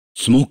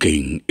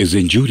Smoking is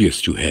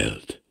injurious to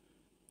health.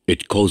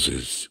 It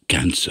causes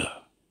cancer.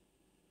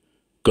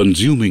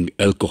 Consuming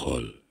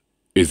alcohol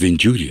is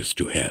injurious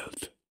to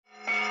health.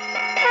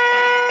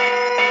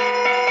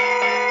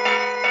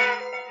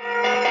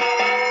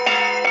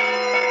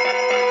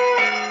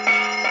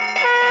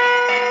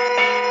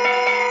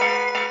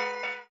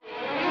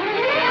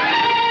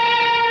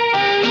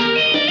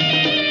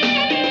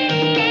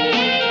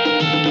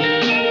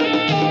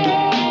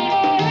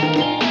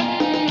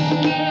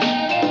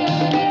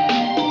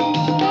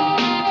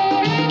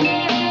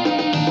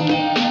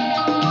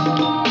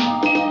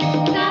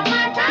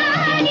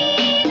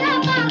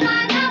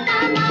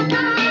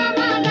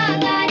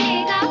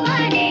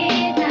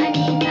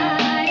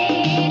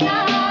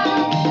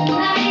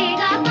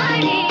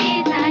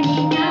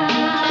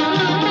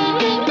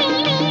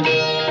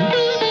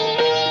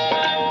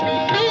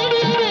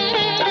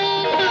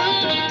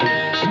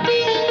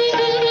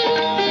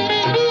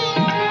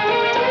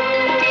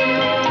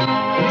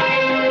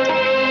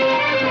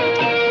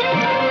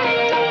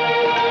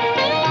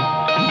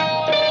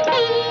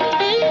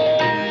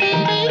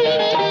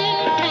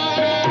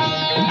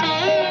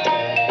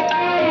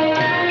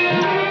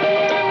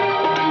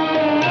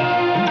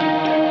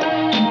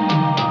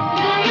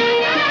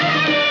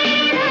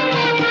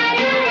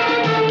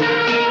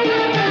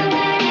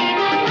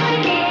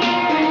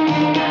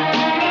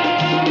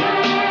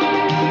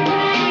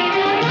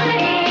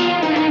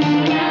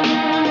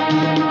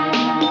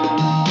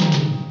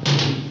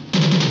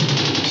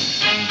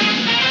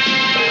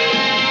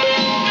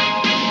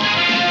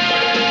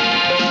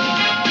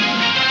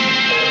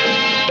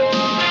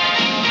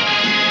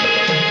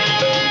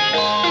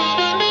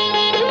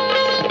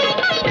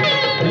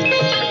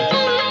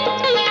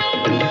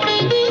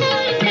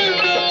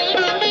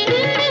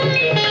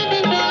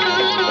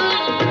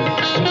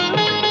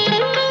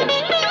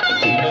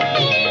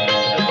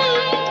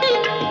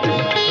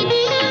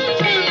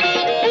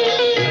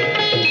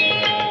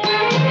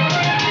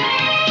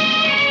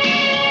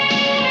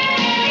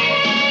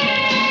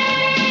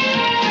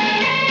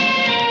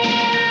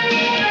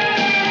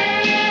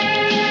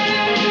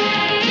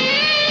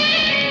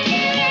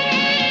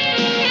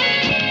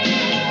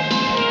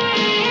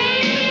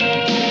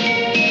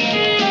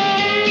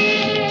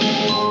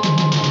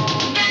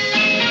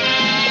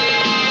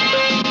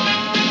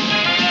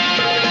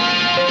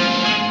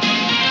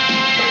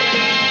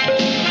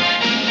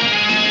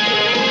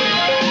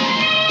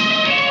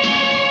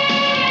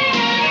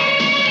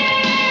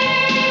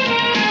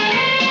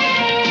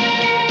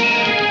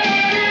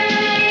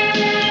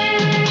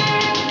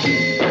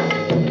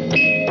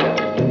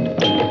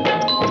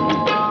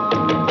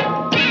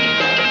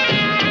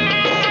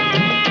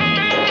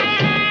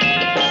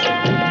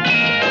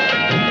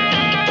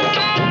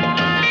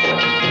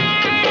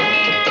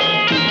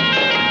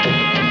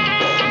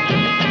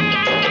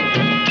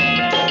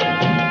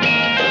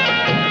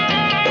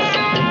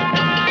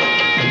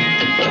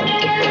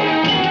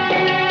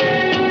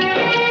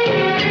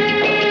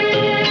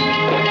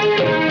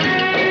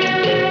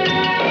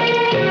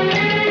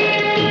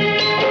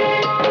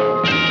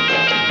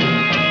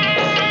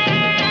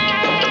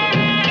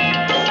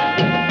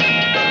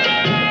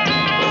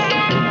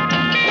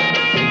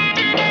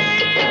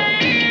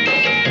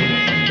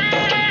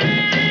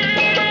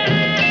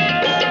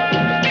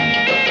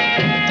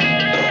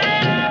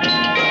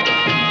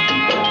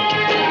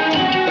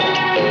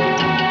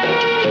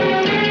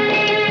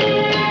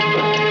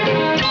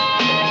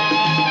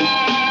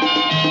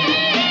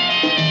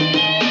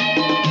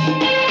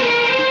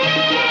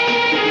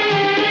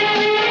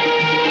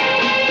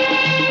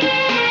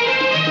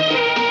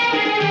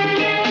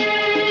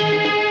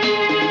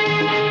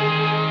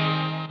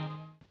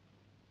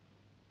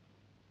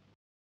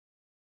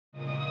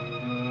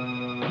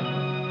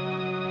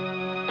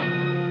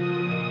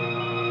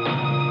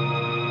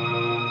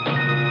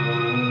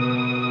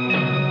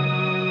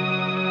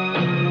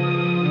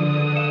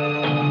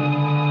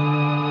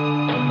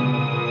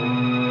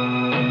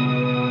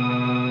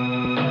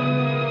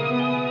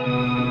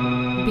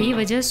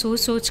 बेवजह सोच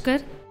सोच कर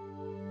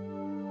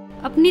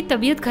अपनी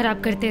तबीयत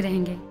खराब करते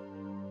रहेंगे।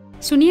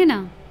 सुनिए ना,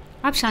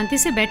 आप शांति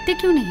से बैठते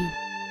क्यों नहीं?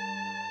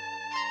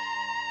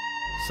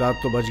 7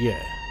 तो बज गया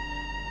है,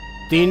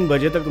 3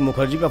 बजे तक तो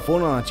मुखर्जी का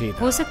फोन आना चाहिए था।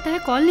 हो सकता है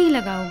कॉल नहीं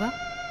लगा होगा।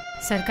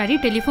 सरकारी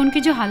टेलीफोन की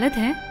जो हालत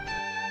है।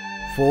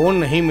 फोन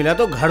नहीं मिला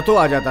तो घर तो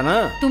आ जाता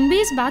ना। तुम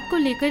भी इस बात को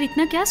लेकर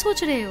इतना क्या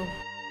सोच रहे हो?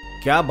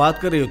 क्या बात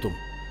कर रही हो तुम?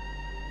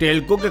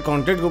 टेलको के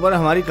कॉन्ट्रैक्ट के ऊपर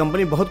हमारी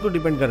कंपनी बहुत कुछ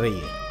डिपेंड कर रही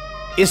है।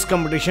 इस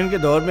कंपटीशन के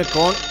दौर में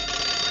कौन?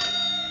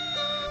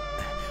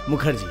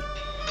 मुखर्जी।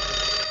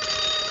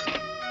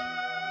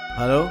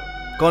 हेलो,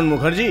 कौन?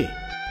 मुखर्जी?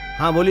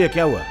 हाँ बोलिए,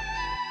 क्या हुआ?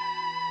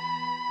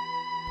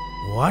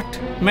 व्हाट?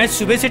 मैं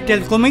सुबह से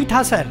टेलको में ही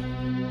था सर।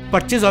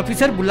 परचेज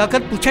ऑफिसर बुलाकर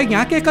पूछा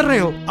यहाँ क्या कर रहे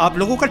हो? आप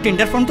लोगों का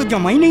टेंडर फॉर्म तो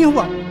जमा ही नहीं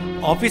हुआ।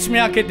 ऑफिस में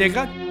आके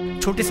देखा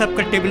छोटे साहब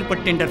का टेबल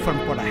पर टेंडर फॉर्म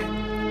पड़ा है।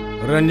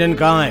 रंजन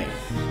कहाँ है?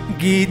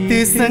 गीत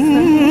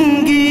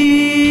संगी,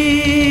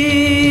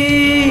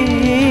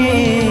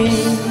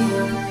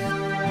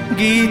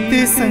 गीत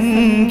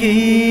संगी,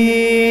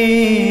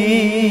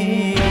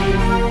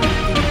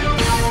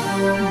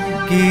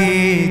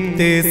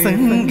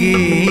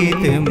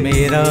 संगीत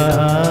मेरा,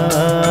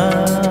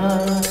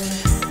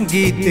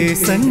 गीत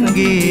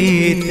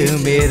संगीत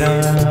मेरा।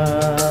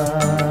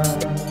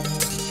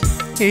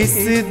 इस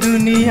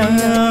दुनिया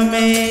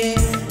में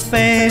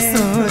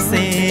पैसों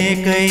से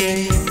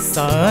कई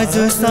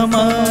साजो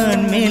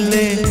सामान मिल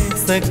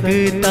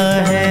सकता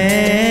है,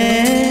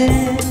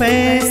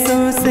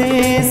 पैसों से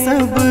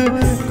सब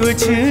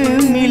कुछ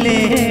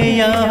मिले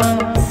या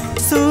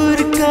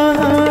सुर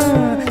कहाँ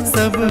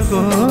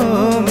सबको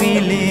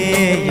मिले।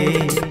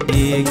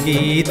 ये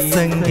गीत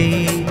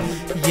संगीत,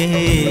 ये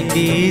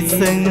गीत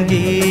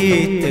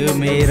संगीत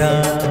मेरा,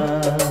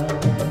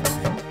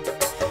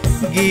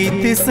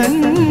 गीत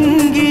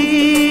संगीत,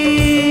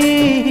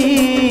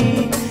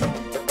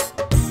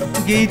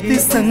 गीत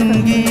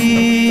संगीत,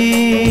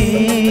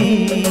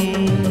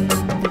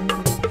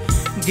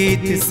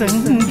 गीत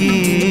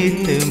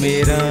संगीत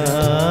मेरा,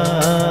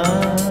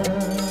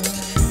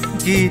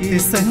 गीत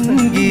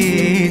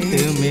संगीत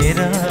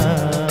मेरा।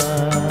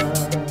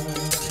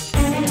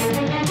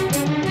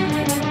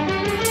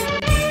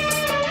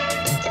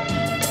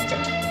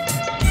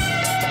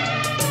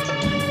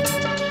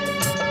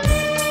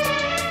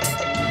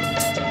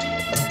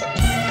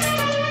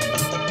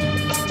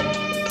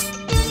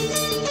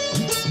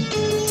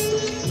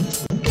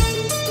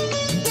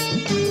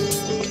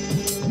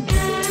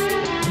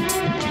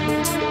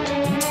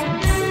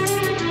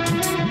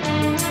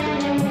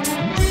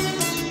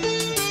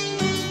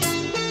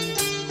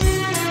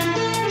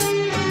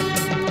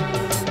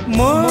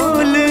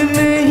 मोल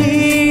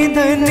नहीं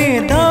धन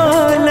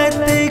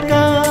दौलत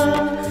का,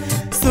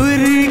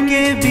 सुर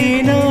के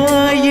बिना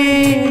ये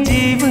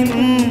जीवन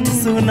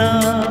सुना।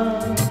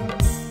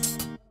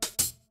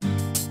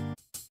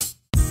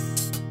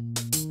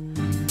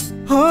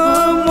 हो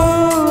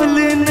मोल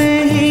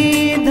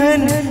नहीं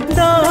धन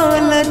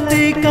दौलत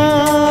का,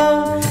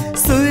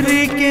 सुर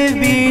के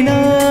बिना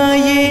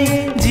ये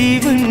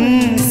जीवन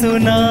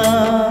सुना।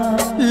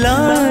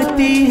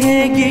 लाती है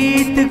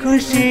गीत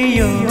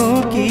खुशियों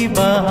की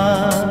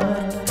बहार,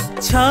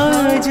 छा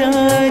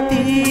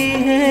जाती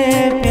है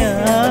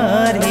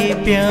प्यार ही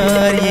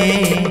प्यार। ये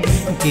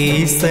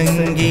गीत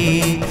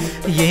संगीत,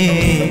 ये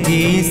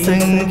गीत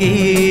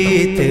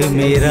संगीत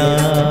मेरा,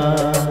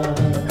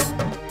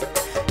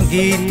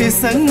 गीत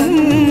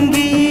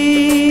संगीत,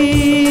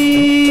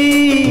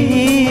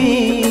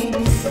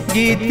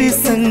 गीत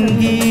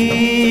संगीत,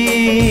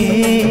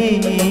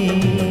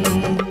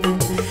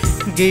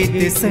 गीत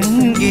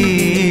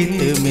संगीत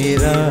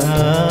मेरा,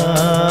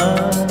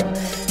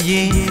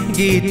 ये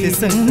गीत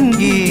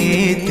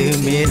संगीत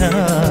मेरा।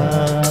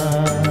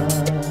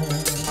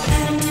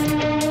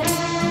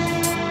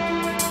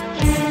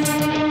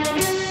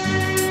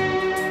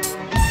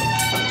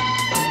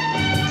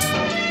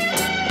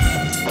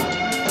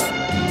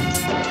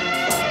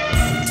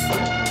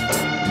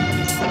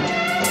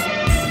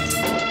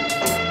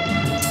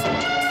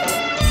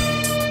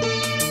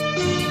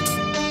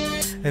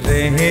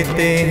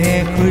 रहते हैं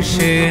खुश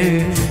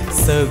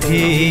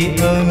सभी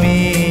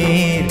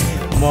अमीर,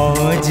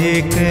 मौज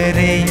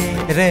करे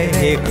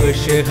रहे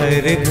खुश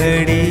हर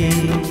घड़ी।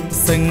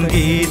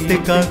 संगीत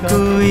का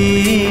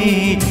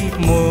कोई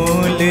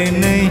मोल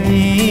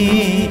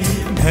नहीं,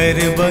 घर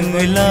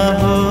बंगला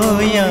हो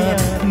या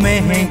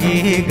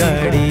महंगी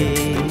गाड़ी।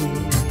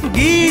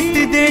 गीत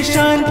दे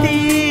शांति,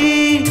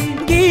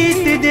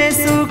 गीत दे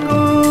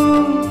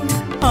सुकून,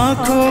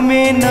 आंखों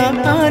में न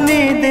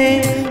आने दे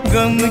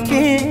गम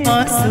के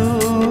आंसू।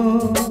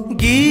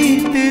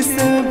 गीत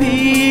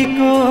सभी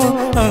को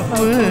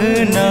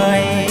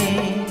अपनाए,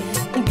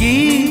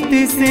 गीत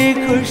से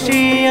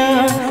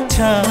खुशियाँ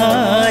छा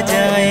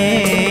जाए।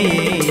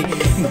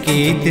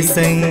 गीत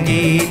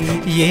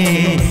संगीत, ये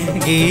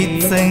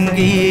गीत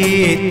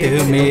संगीत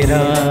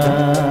मेरा,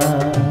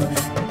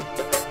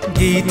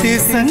 गीत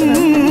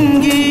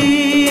संगीत,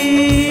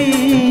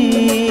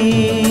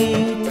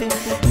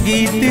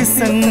 गीत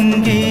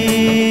संगीत,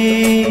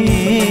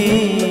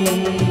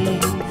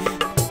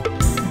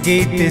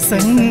 गीत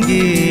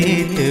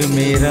संगीत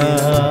मेरा,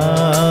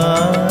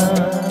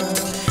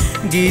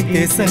 गीत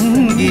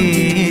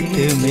संगीत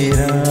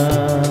मेरा।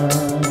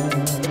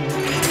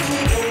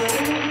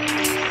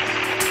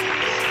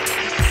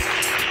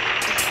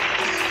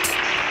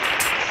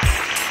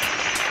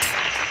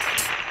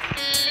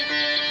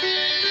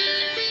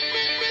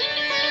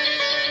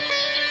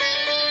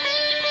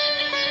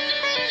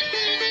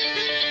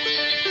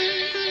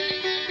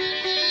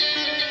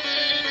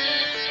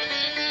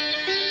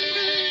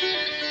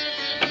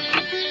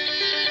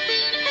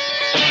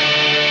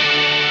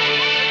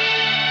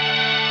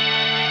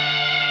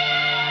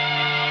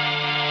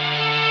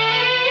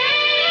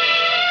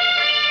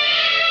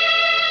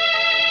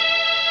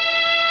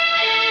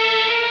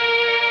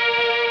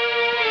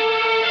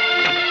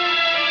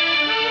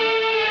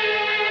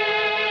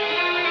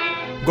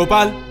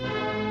 गोपाल,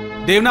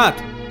 देवनाथ,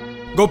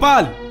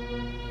 गोपाल,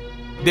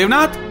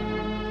 देवनाथ,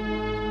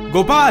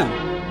 गोपाल।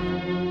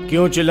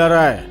 क्यों चिल्ला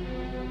रहा है?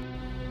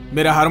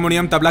 मेरा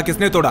हारमोनियम तबला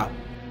किसने तोड़ा?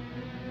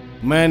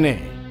 मैंने।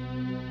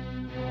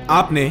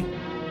 आपने?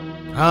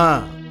 हाँ,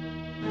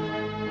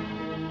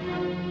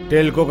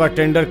 टेल्को का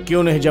टेंडर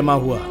क्यों नहीं जमा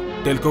हुआ?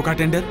 टेल्को का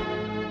टेंडर?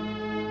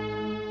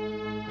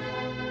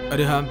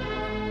 अरे हाँ,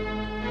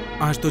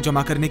 आज तो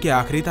जमा करने की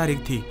आखिरी तारीख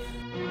थी।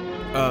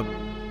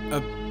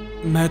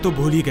 मैं तो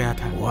भूल ही गया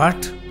था।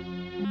 व्हाट?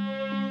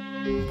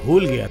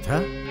 भूल गया था?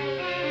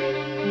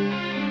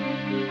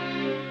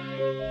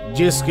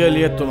 जिसके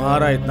लिए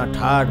तुम्हारा इतना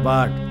ठाट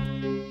बाट,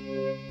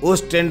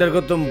 उस टेंडर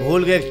को तुम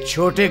भूल गए एक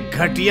छोटे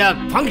घटिया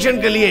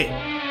फंक्शन के लिए।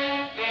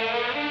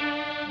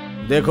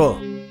 देखो,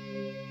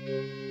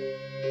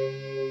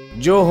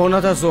 जो होना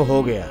था सो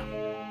हो गया।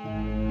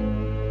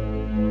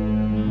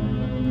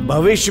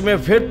 भविष्य में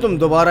फिर तुम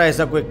दोबारा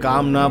ऐसा कोई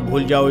काम ना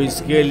भूल जाओ,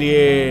 इसके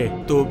लिए।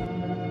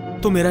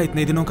 तो मेरा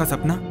इतने दिनों का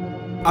सपना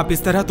आप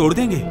इस तरह तोड़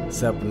देंगे?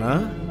 सपना?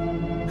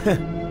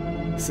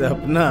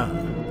 सपना?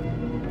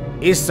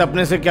 इस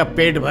सपने से क्या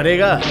पेट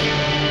भरेगा?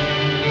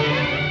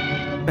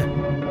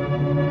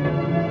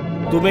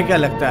 तुम्हें क्या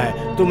लगता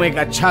है तुम एक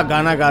अच्छा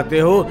गाना गाते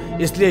हो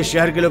इसलिए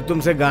शहर के लोग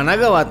तुमसे गाना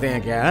गवाते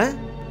हैं क्या?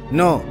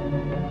 नो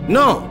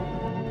नो,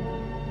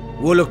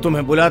 वो लोग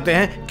तुम्हें बुलाते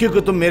हैं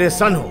क्योंकि तुम मेरे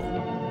सन हो,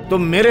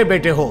 तुम मेरे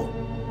बेटे हो।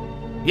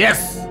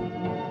 यस,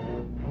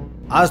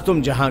 आज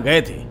तुम जहां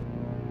गए थे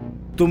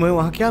तुम्हें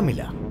वहां क्या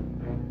मिला?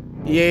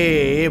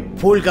 ये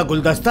फूल का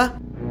गुलदस्ता?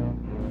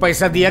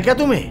 पैसा दिया क्या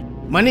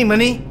तुम्हें? Money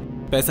money?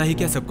 पैसा ही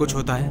क्या सब कुछ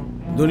होता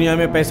है? दुनिया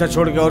में पैसा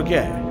छोड़ के और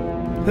क्या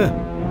है?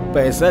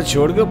 पैसा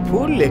छोड़ के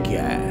फूल लेके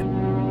आया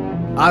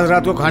है। आज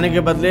रात को खाने के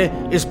बदले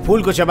इस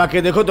फूल को चबा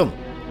के देखो तुम,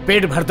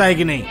 पेट भरता है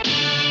कि नहीं?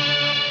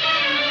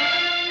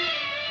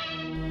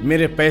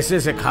 मेरे पैसे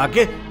से खा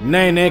के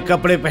नए नए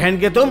कपड़े पहन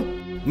के तुम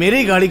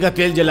मेरी गाड़ी का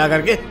तेल जला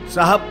करके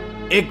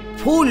साहब एक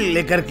फूल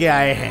लेकर के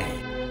आए हैं।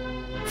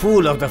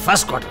 फूल ऑफ द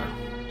फर्स्ट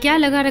क्वार्टर। क्या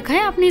लगा रखा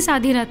है आपने इस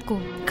आधी रात को?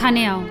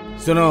 खाने आओ।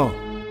 सुनो,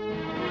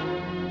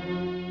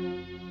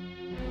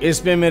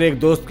 इसमें मेरे एक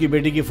दोस्त की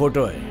बेटी की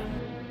फोटो है।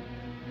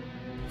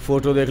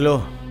 फोटो देख लो,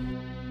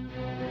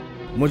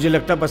 मुझे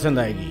लगता पसंद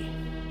आएगी।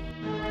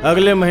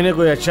 अगले महीने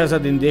कोई अच्छा सा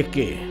दिन देख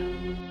के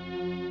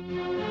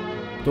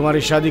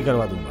तुम्हारी शादी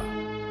करवा दूंगा।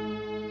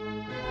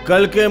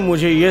 कल के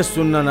मुझे यह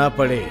सुनना ना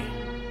पड़े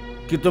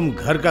कि तुम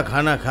घर का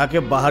खाना खा के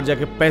बाहर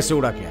जाके पैसे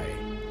उड़ा के आए।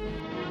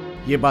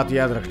 ये बात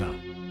याद रखना।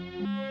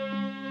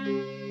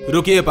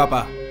 रुकिए पापा,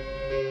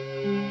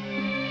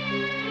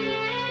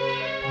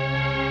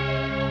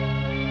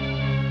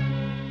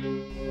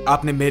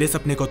 आपने मेरे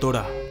सपने को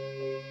तोड़ा,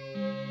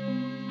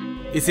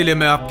 इसीलिए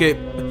मैं आपके।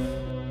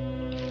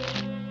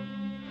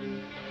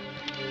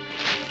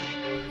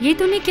 ये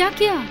तूने क्या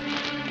किया?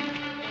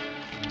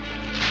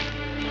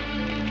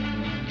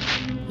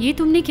 ये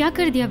तुमने क्या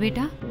कर दिया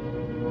बेटा?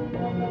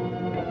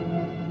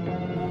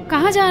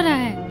 कहाँ जा रहा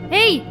है?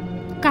 ए,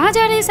 कहाँ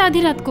जा रहे हैं इस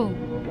आधी रात को?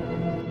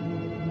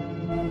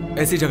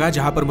 ऐसी जगह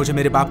जहां पर मुझे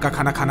मेरे बाप का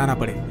खाना खाना ना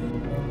पड़े,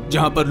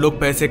 जहां पर लोग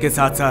पैसे के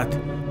साथ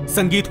साथ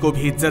संगीत को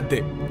भी इज्जत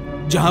दे,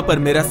 जहां पर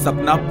मेरा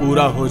सपना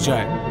पूरा हो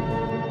जाए।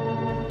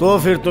 तो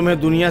फिर तुम्हें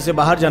दुनिया से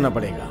बाहर जाना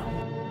पड़ेगा।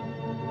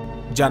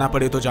 जाना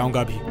पड़े तो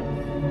जाऊंगा भी।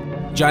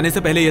 जाने से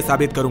पहले यह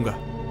साबित करूंगा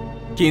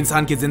कि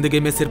इंसान की जिंदगी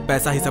में सिर्फ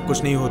पैसा ही सब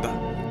कुछ नहीं होता,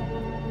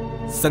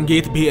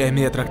 संगीत भी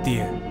अहमियत रखती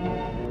है।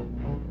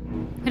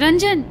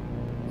 रंजन,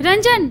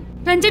 रंजन,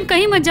 रंजन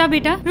कहीं मत जा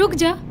बेटा, रुक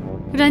जा।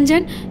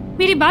 रंजन,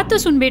 मेरी बात तो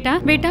सुन बेटा।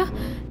 बेटा,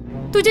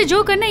 तुझे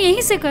जो करना है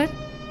यहीं से कर।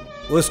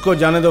 उसको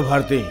जाने दो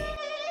भारती,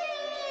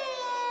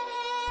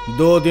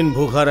 2 दिन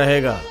भूखा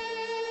रहेगा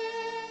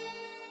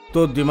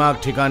तो दिमाग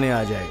ठिकाने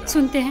आ जाएगा।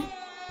 सुनते हैं,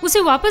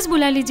 उसे वापस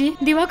बुला लीजिए,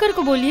 दिवाकर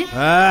को बोलिए।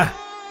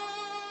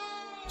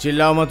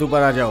 चिल्लाओ मत,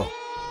 ऊपर आ जाओ।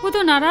 वो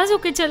तो नाराज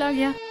होके चला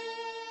गया,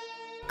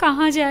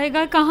 कहाँ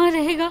जाएगा, कहाँ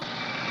रहेगा?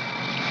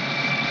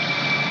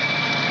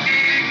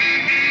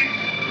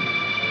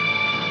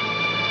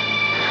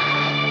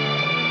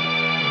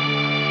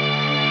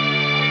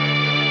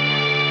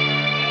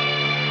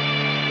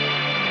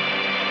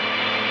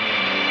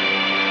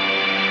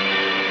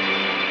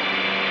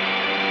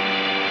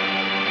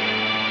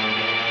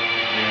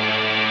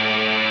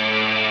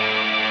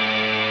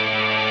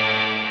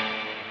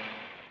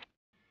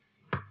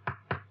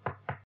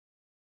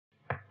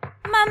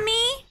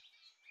 मम्मी,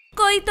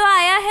 कोई तो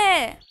आया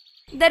है,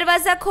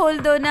 दरवाजा खोल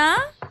दो ना।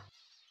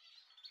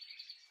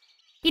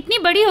 इतनी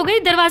बड़ी हो गई,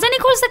 दरवाजा नहीं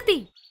खोल सकती?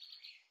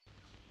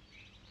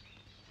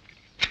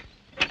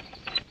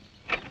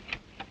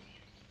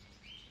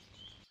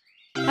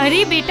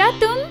 अरे बेटा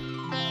तुम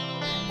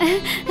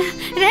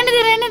रहने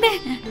दे, रहने दे।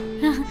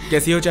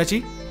 कैसी हो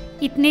चाची?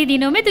 इतने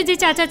दिनों में तुझे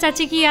चाचा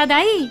चाची की याद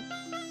आई?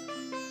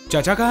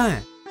 चाचा कहाँ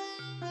हैं?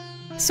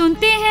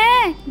 सुनते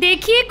हैं,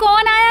 देखिए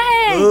कौन आया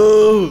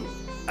है।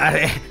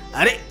 अरे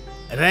अरे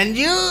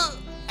रंजू,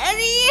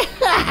 अरे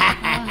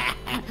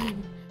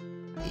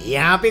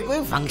यहाँ पे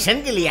कोई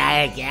फंक्शन के लिए आया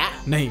है क्या?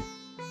 नहीं,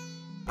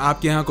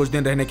 आपके यहाँ कुछ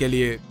दिन रहने के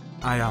लिए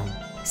आया हूँ।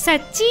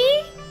 सच्ची?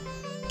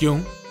 क्यों,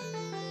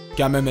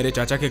 क्या मैं मेरे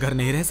चाचा के घर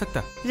नहीं रह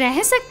सकता?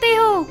 रह सकते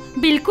हो,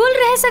 बिल्कुल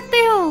रह सकते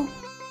हो।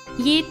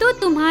 ये तो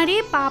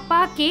तुम्हारे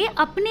पापा के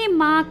अपने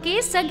माँ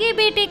के सगे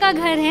बेटे का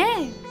घर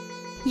है।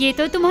 ये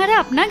तो तुम्हारा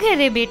अपना घर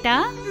है बेटा।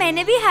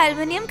 मैंने भी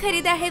हारमोनियम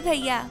खरीदा है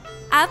भैया।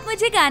 आप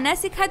मुझे गाना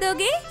सिखा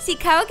दोगे?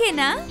 सिखाओगे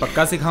ना?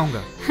 पक्का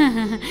सिखाऊंगा।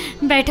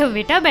 बैठो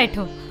बेटा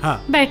बैठो।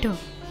 हाँ। बैठो।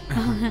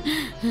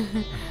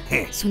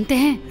 सुनते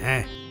हैं?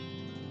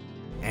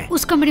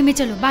 उस कमरे में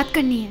चलो, बात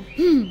करनी है।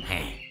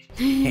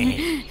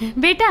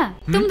 बेटा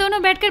तुम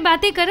दोनों बैठकर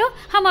बातें करो,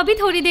 हम अभी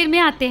थोड़ी देर में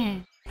आते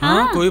हैं।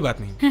 हाँ कोई बात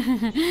नहीं।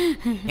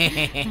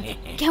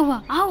 क्या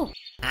हुआ? आओ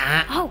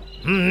आओ।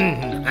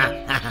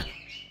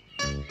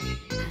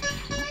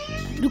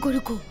 रुको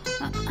रुको।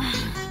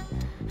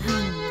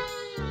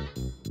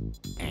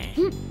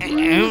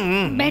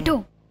 बैठो।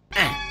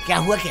 क्या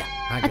हुआ क्या?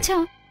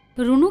 अच्छा,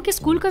 रूनू के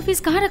स्कूल का फीस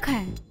कहाँ रखा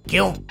है?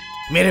 क्यों?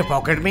 मेरे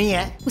पॉकेट में ही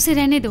है। उसे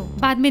रहने दो,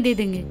 बाद में दे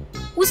देंगे।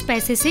 उस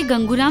पैसे से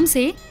गंगूराम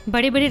से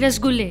बड़े बड़े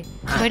रसगुल्ले,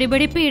 बड़े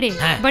बड़े पेड़े,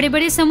 बड़े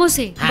बड़े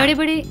समोसे, बड़े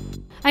बड़े,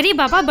 अरे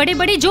बाबा बड़े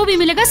बड़े जो भी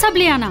मिलेगा सब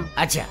ले आना।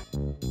 अच्छा।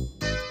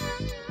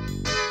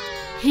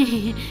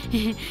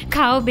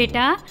 खाओ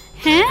बेटा।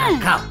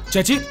 हैं? खाओ।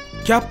 चाची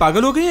क्या आप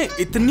पागल हो गए हैं?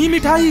 इतनी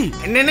मिठाई?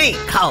 नहीं नहीं,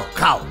 खाओ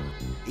खाओ,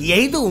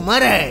 यही तो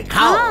उम्र है,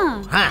 खाओ।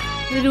 हाँ।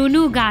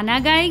 रूनू गाना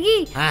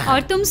गाएगी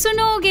और तुम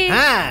सुनोगे।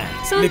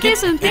 सुनते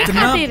सुनते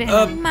खाते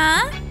रहे।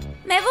 माँ,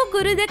 मैं वो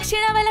गुरु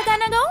दक्षिणा वाला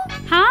गाना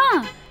गाऊं?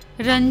 हाँ,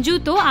 रंजू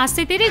तो आज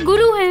से तेरे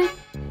गुरु हैं,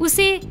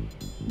 उसे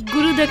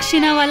गुरु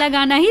दक्षिणा वाला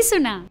गाना ही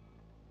सुना।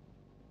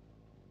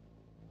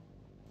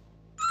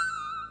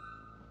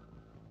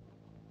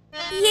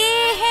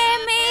 ये है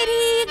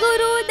मेरी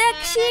गुरु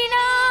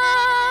दक्षिणा,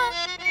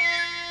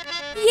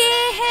 ये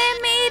है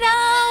मेरा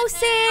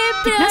उसे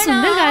प्रणाम। कितना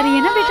सुंदर गा रही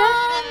है ना बेटा।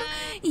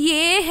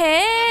 ये है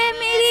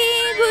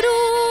मेरी गुरु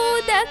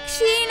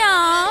दक्षिणा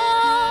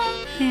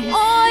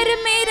और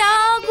मेरा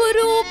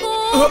गुरु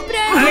को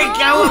प्रणाम। अरे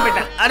क्या हुआ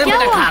बेटा? अरे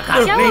बेटा खा खा।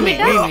 नहीं नहीं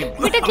नहीं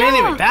बेटा क्या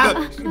नहीं हुआ? बेटा,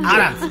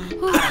 आराम से।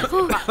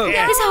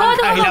 इसे हवा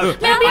दो,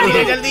 मैं अभी आती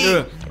हूँ। जल्दी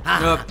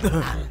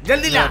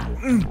जल्दी ला।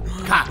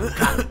 खा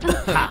खा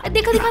खा।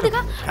 देखा देखा देखा।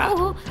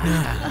 ओहो,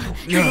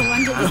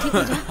 भगवान जल्दी ठीक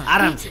हो जाए।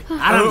 आराम से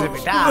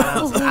बेटा,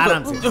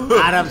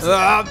 आराम से।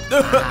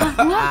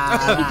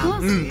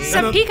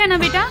 सब ठीक है ना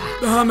बेटा?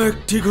 हाँ मैं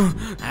ठीक हूँ,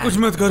 कुछ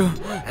मत करो।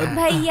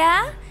 भैया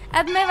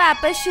अब मैं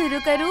वापस शुरू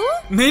करूँ?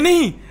 नहीं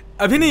नहीं,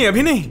 अभी नहीं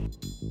अभी नहीं,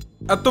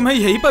 अब तो मैं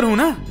यहीं पर हूँ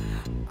ना,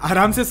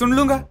 आराम से सुन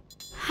लूंगा।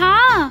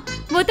 हाँ,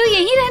 वो तो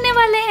यहीं रहने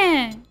वाले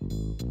हैं।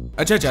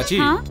 अच्छा चाची,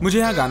 हाँ? मुझे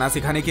यहाँ गाना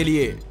सिखाने के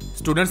लिए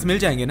स्टूडेंट्स मिल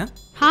जाएंगे ना?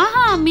 हाँ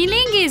हाँ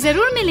मिलेंगे,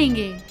 जरूर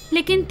मिलेंगे,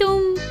 लेकिन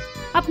तुम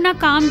अपना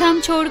काम धाम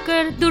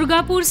छोड़कर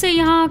दुर्गापुर से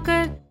यहाँ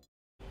आकर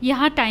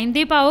यहाँ टाइम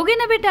दे पाओगे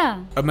ना बेटा?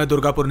 अब मैं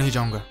दुर्गापुर नहीं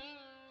जाऊंगा।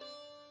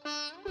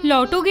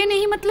 लौटोगे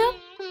नहीं मतलब?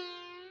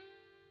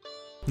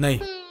 नहीं,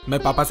 मैं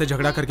पापा से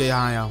झगड़ा करके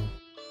यहाँ आया हूँ।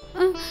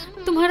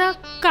 तुम्हारा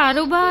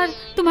कारोबार,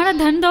 तुम्हारा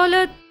धन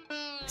दौलत,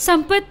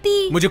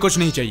 संपत्ति, मुझे कुछ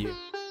नहीं चाहिए।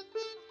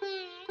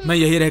 मैं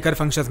यही रहकर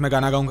फंक्शंस में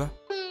गाना गाऊंगा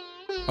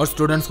और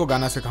स्टूडेंट्स को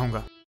गाना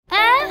सिखाऊंगा।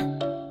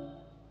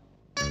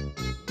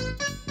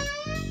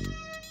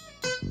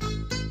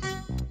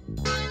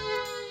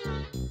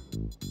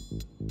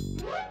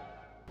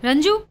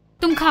 रंजू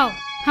तुम खाओ,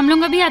 हम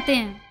लोग अभी आते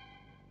हैं।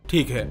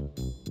 ठीक है।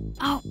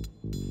 आओ।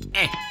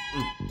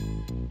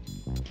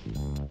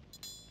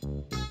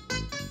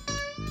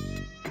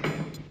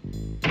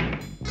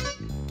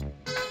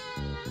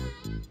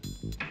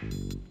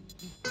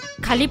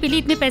 खाली पीली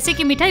इतने पैसे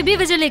की मिठाई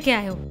बेवजह लेके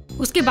आए हो।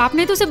 उसके बाप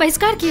ने तो उसे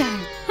बहिष्कार किया है।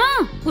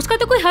 हाँ, उसका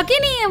तो कोई हक ही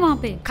नहीं है वहाँ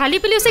पे। खाली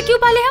पीली उसे क्यों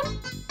पाले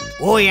हम?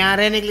 वो यहाँ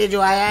रहने के लिए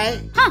जो आया है।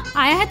 हाँ,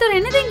 आया है तो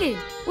रहने देंगे।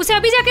 उसे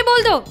अभी जाके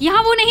बोल दो,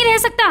 यहाँ वो नहीं रह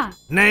सकता।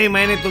 नहीं,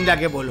 मैंने, तुम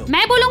जाके बोलो।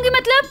 मैं बोलूंगी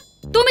मतलब?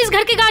 तुम इस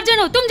घर के गार्जियन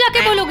हो, तुम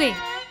जाके बोलोगे।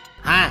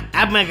 हाँ,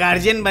 अब मैं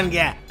गार्जियन बन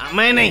गया,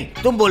 मैं नहीं,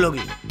 तुम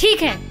बोलोगी।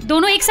 ठीक है,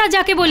 दोनों एक साथ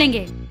जाके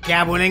बोलेंगे।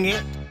 क्या बोलेंगे?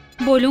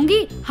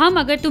 बोलूंगी, हम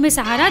अगर तुम्हें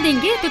सहारा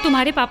देंगे तो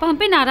तुम्हारे पापा हम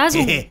पे नाराज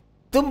होंगे।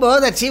 तुम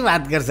बहुत अच्छी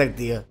बात कर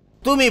सकती हो,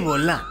 तुम ही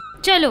बोलना।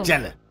 चलो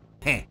चलो।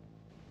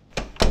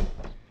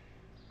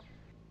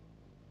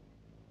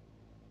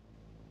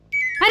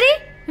 अरे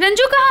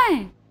रंजू कहाँ है?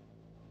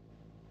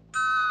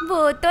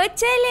 वो तो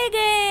चले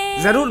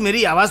गए। जरूर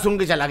मेरी आवाज सुन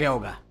के चला गया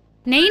होगा।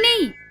 नहीं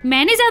नहीं,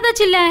 मैंने ज्यादा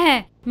चिल्लाया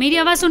है, मेरी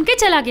आवाज सुन के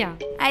चला गया।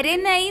 अरे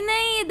नहीं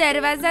नहीं,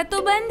 दरवाजा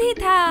तो बंद ही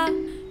था,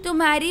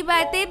 तुम्हारी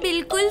बातें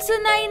बिल्कुल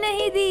सुनाई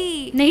नहीं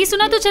दी। नहीं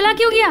सुना तो चला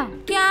क्यों गया?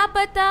 क्या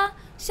पता,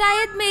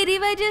 शायद मेरी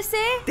वजह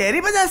से। तेरी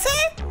वजह से?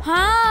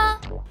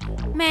 हाँ,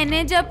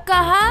 मैंने जब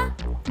कहा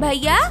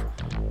भैया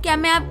क्या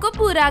मैं आपको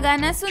पूरा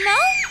गाना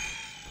सुनाऊं,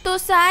 तो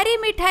सारी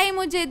मिठाई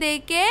मुझे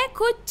देके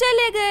खुद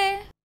चले गए।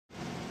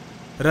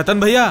 रतन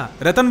भैया,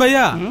 रतन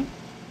भैया।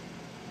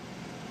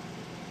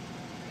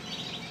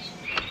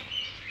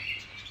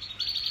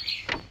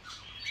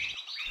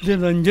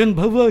 रंजन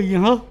भैया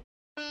यहाँ?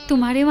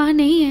 तुम्हारे वहाँ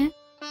नहीं है?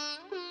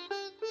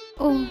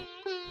 ओह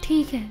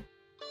ठीक है।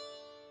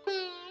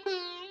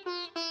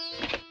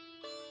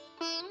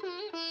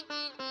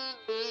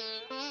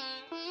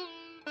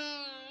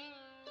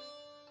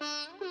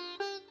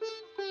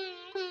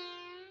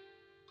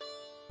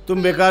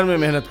 तुम बेकार में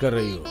मेहनत कर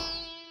रही हो,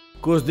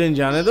 कुछ दिन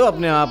जाने दो,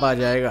 अपने आप आ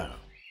जाएगा।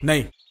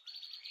 नहीं,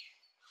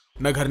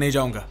 मैं घर नहीं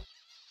जाऊंगा,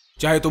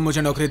 चाहे तुम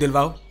मुझे नौकरी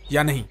दिलवाओ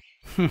या नहीं।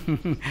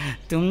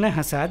 तुमने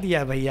हंसा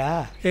दिया भैया।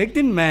 एक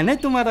दिन मैंने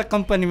तुम्हारा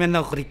कंपनी में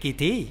नौकरी की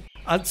थी।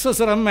 आज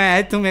ससुरा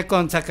मैं तुम्हें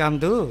कौन सा काम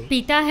दूं?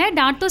 पिता है,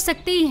 डांट तो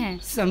सकते ही हैं।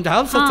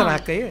 समझाओ ससुरा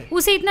के।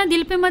 उसे इतना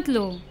दिल पे मत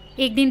लो।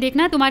 एक दिन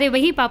देखना तुम्हारे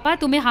वही पापा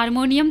तुम्हें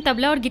हारमोनियम,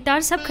 तबला और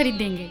गिटार सब खरीद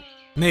देंगे।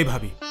 नहीं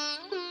भाभी,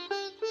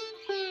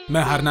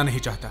 मैं हारना नहीं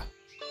चाहता।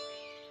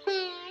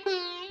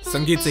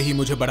 संगीत से ही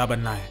मुझे बड़ा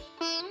बनना है।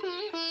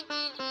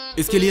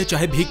 इसके लिए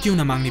चाहे भीख क्यों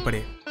न मांगनी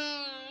पड़े,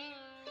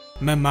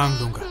 मैं मांग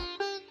लूंगा।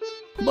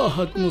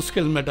 बहुत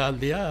मुश्किल में डाल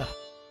दिया।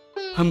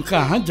 हम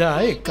कहाँ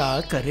जाए, क्या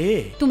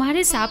करे?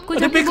 तुम्हारे साहब को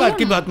जाके बेकार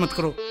की बात मत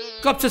करो।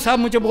 कब से साहब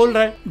मुझे बोल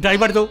रहा है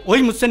ड्राइवर दो,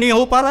 वही मुझसे नहीं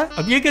हो पा रहा है।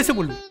 अब ये कैसे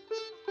बोलूं?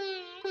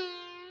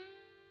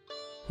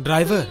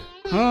 ड्राइवर?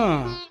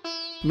 हाँ,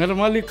 मेरे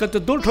मालिक का तो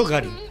 2 ठो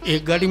गाड़ी।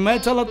 एक गाड़ी मैं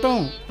चलाता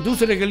हूँ,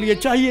 दूसरे के लिए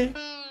चाहिए।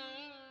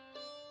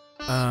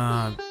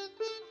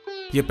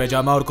 ये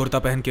पैजामा और कुर्ता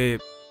पहन के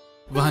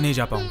वहां नहीं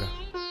जा पाऊंगा।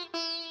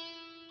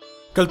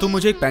 कल तुम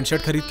मुझे एक पैंट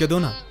शर्ट खरीद के दो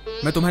ना,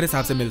 मैं तुम्हारे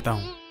साहब से मिलता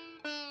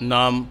हूं।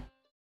 नाम?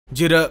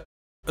 जी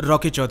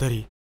रॉकी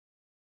चौधरी।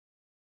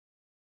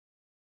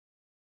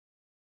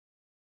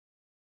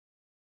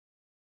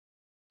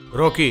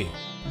 रॉकी?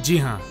 जी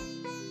हाँ।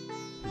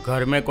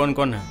 घर में कौन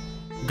कौन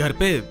है? घर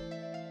पे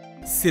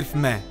सिर्फ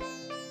मैं,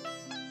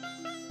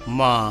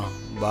 माँ,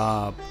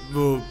 बाप।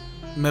 वो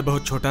मैं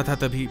बहुत छोटा था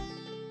तभी।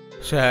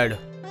 Sad,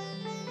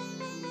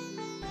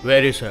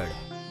 very sad.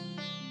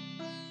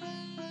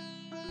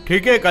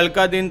 ठीक है, कल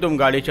का दिन तुम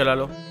गाड़ी चला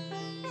लो।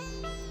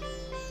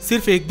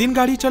 सिर्फ एक दिन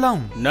गाड़ी चलाऊं?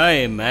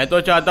 नहीं, मैं तो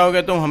चाहता हूँ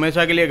कि तुम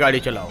हमेशा के लिए गाड़ी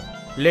चलाओ,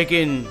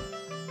 लेकिन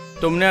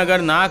तुमने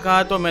अगर ना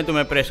कहा तो मैं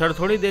तुम्हें प्रेशर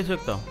थोड़ी दे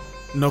सकता हूँ।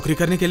 नौकरी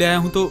करने के लिए आया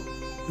हूँ तो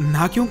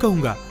ना क्यों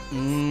कहूँगा?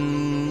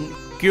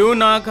 क्यों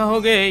ना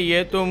कहोगे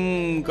ये तुम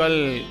कल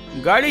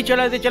गाड़ी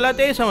चलाते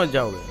चलाते ही समझ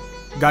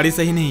जाओगे। गाड़ी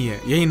सही नहीं है,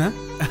 यही ना?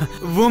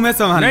 वो मैं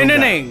संभाल नहीं, लूंगा।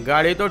 नहीं नहीं,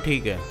 गाड़ी तो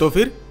ठीक है। तो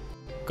फिर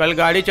कल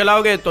गाड़ी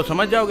चलाओगे तो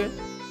समझ जाओगे।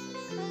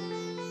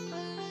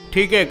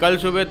 ठीक है, कल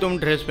सुबह तुम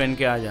ड्रेस पहन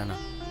के आ जाना।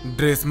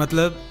 ड्रेस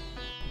मतलब?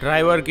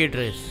 ड्राइवर की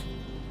ड्रेस।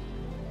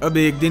 अब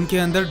एक दिन के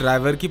अंदर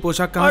ड्राइवर की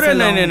पोशाक कहाँ से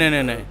लाऊं?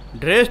 नहीं,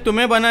 ड्रेस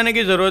तुम्हें बनाने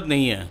की जरूरत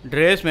नहीं है।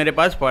 ड्रेस मेरे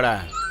पास पड़ा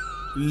है।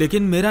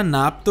 लेकिन मेरा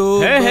नाप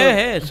तो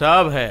है,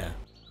 सब है।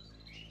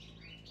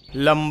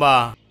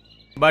 लंबा,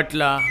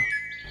 बटला,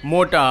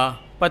 मोटा,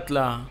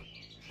 पतला,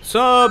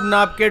 सब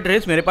नाप के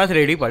ड्रेस मेरे पास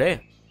रेडी पड़े।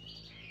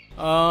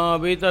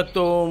 अभी तक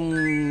तो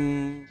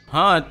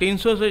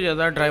 300 से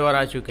ज्यादा ड्राइवर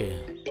आ चुके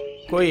हैं।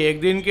 कोई एक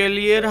दिन के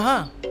लिए रहा,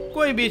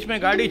 कोई बीच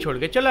में गाड़ी छोड़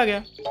के चला गया,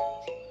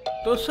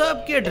 तो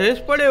सबके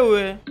ड्रेस पड़े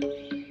हुए हैं।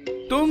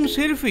 तुम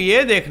सिर्फ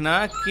ये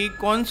देखना कि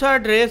कौन सा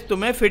ड्रेस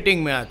तुम्हें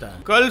फिटिंग में आता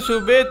है। कल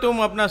सुबह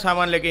तुम अपना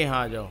सामान लेके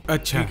यहाँ आ जाओ।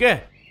 अच्छा, ठीक है?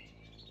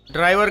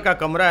 ड्राइवर का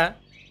कमरा है,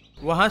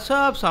 वहाँ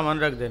सब सामान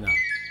रख देना।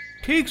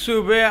 ठीक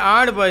सुबह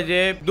 8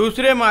 बजे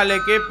दूसरे माले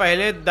के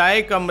पहले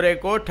दाएं कमरे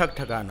को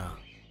ठकठकाना।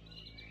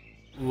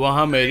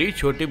 वहाँ मेरी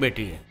छोटी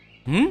बेटी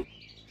है।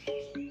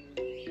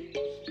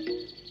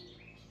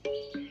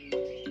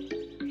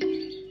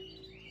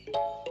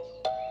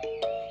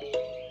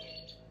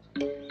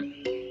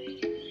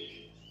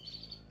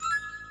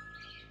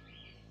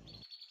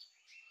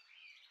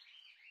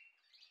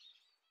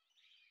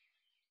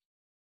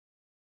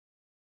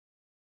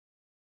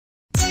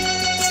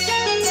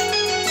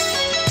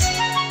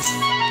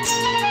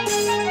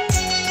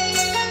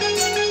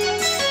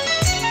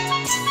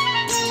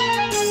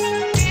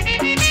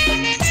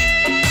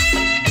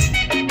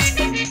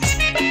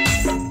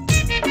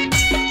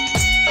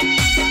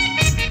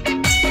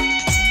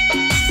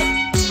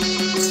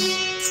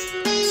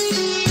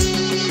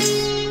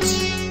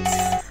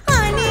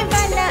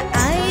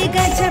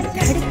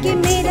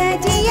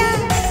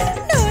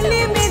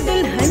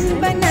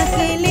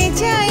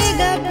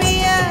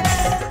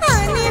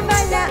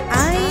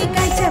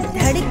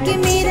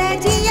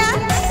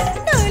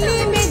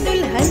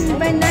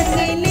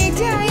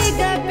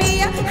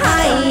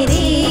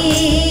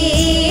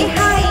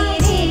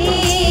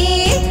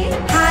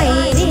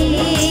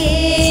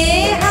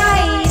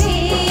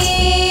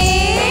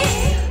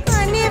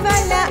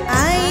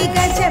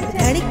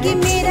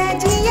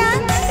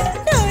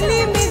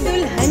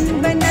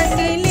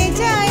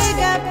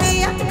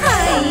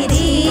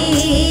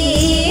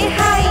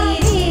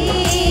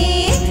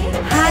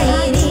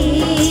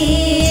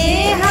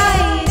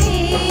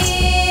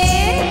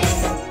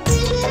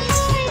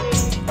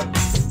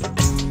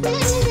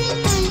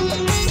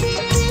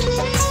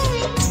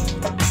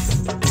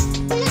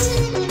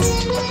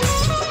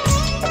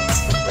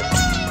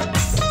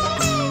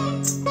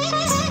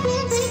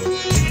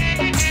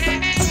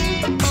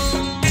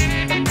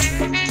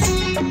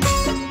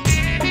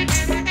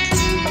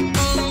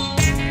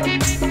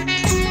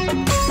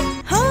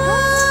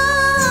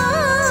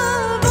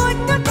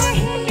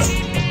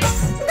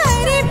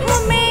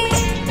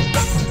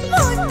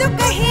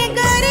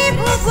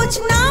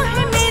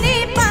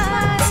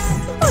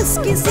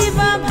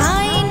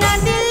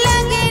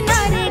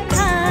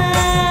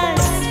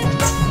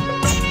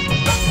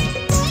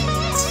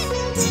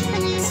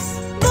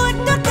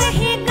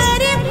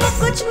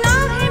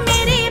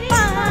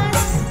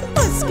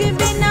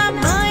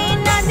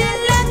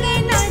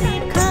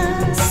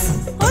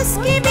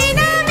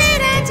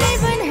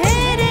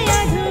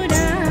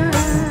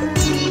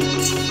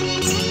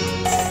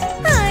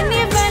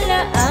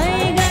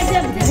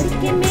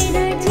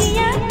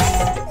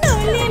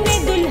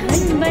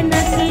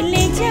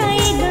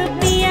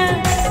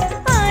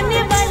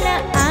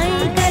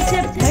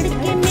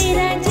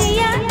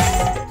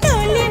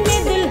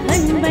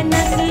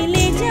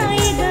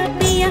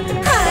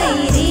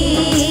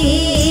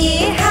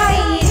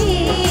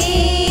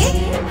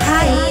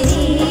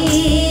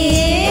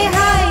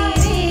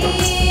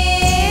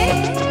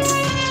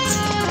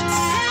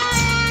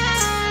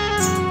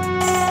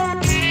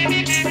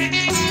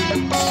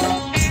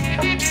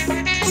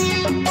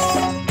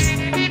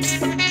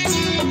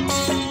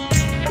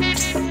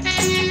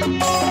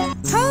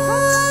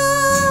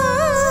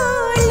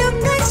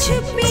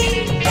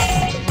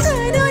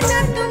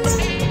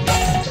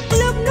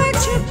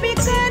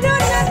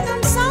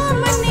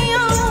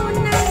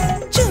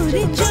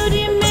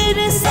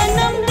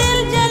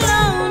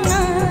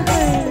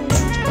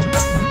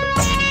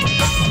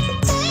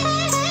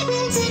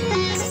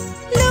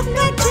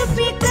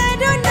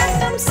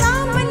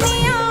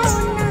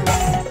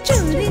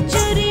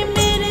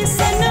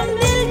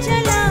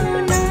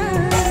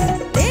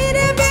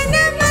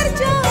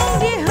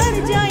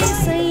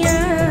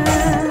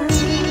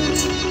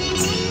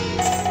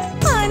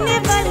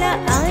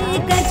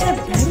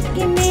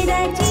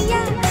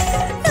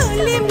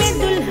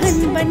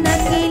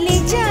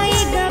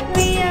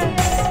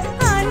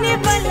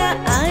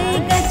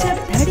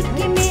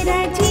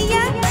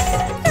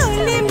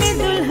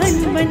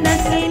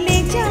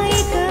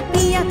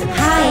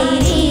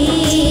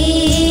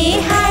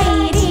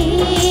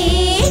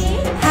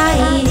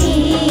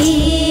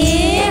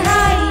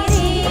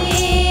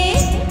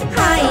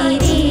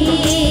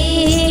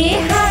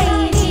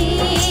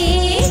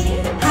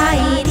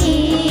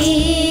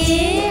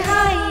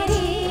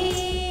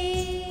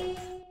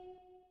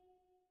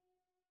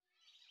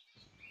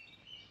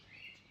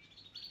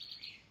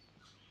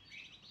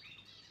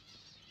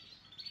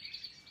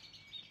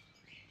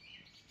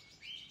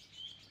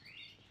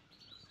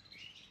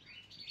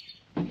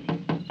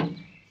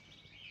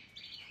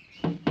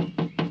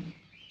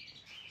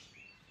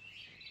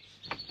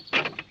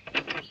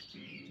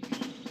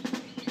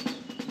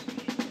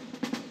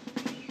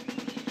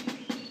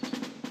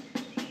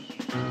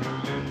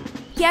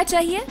 क्या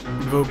चाहिए?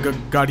 वो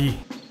गाड़ी।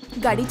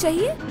 गाड़ी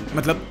चाहिए?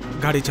 मतलब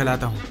गाड़ी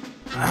चलाता हूँ।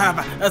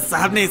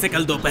 साहब ने इसे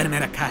कल दोपहर में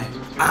रखा है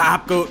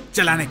आपको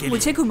चलाने के लिए।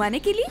 मुझे घुमाने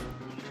के लिए?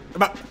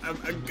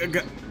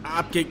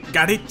 आपकी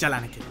गाड़ी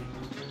चलाने के लिए।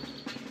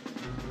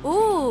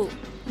 ओह,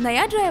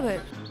 नया ड्राइवर।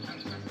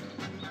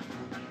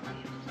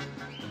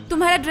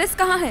 तुम्हारा ड्रेस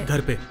कहाँ है?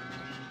 घर पे।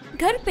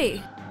 घर पे?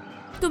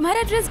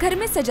 तुम्हारा ड्रेस घर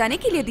में सजाने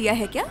के लिए दिया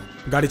है क्या?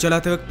 गाड़ी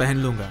चलाते वक्त पहन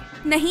लूंगा।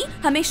 नहीं,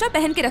 हमेशा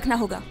पहन के रखना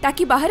होगा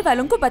ताकि बाहर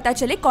वालों को पता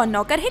चले कौन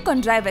नौकर है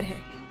कौन ड्राइवर है।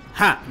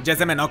 हाँ,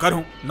 जैसे मैं नौकर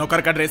हूँ,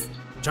 नौकर का ड्रेस।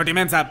 छोटी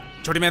मैन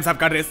साहब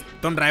का ड्रेस।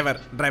 तुम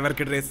ड्राइवर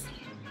की ड्रेस।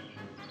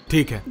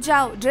 ठीक है।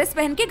 जाओ, ड्रेस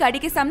पहन के गाड़ी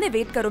के सामने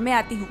वेट करो, मैं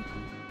आती हूँ।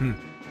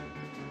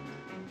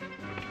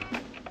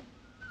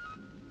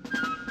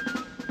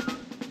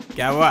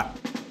 क्या हुआ,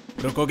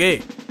 रुकोगे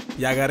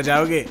या घर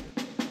जाओगे?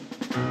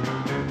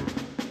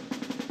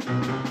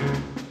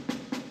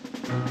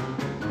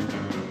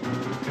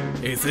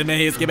 इसी में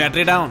ही इसकी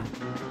बैटरी डाउन।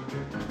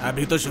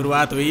 अभी तो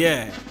शुरुआत हुई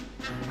है,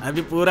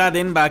 अभी पूरा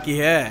दिन बाकी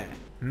है।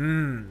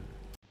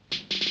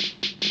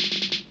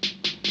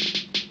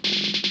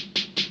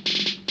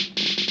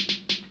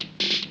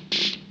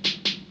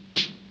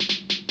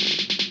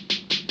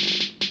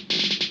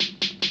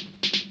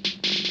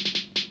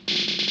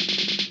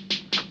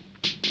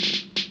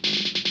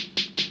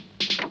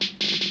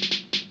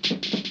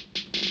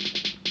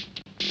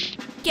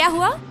 क्या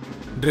हुआ?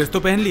 ड्रेस तो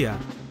पहन लिया।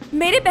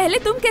 मेरे पहले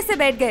तुम कैसे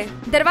बैठ गए?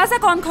 दरवाजा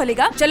कौन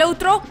खोलेगा? चलो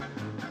उतरो।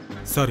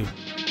 सॉरी।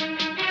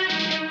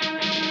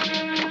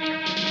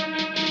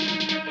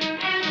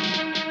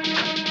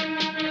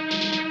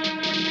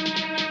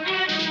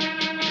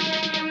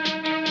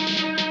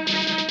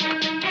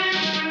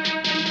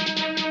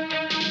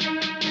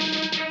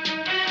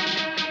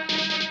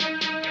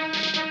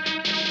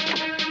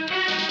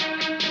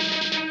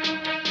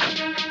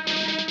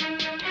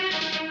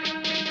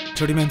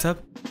 छोटी मैन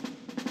साहब,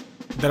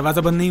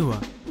 दरवाजा बंद नहीं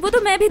हुआ। वो तो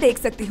मैं भी देख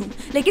सकती हूँ,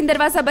 लेकिन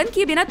दरवाजा बंद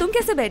किए बिना तुम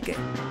कैसे बैठ गए?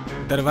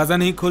 दरवाजा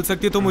नहीं खोल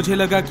सकती तो मुझे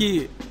लगा कि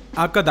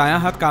आपका दायां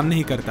हाथ काम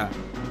नहीं करता।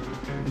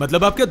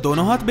 मतलब आपके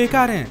दोनों हाथ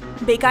बेकार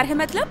हैं। बेकार है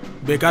मतलब?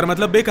 बेकार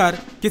मतलब बेकार,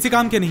 किसी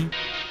काम के नहीं।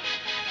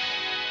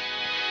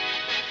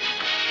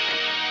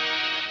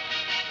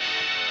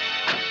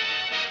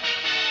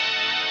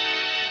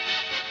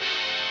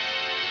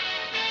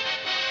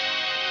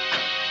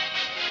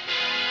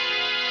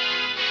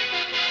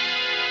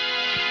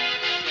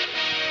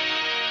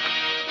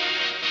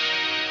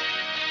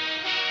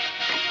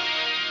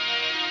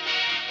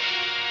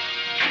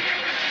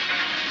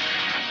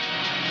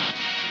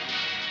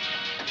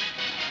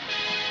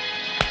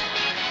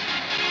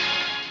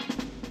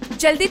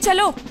 जल्दी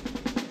चलो।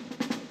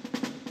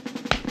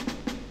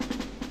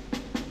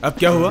 अब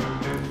क्या हुआ?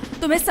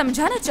 तुम्हें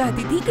समझाना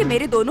चाहती थी कि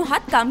मेरे दोनों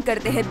हाथ काम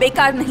करते हैं,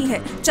 बेकार नहीं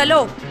है।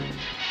 चलो।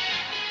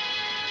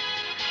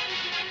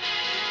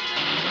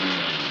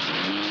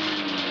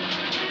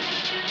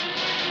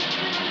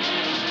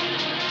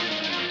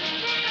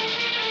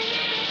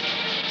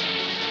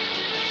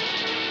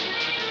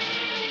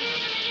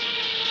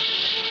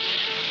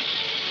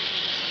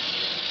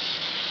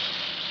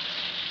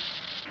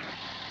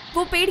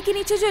 वो पेड़ के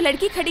नीचे जो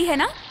लड़की खड़ी है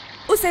ना,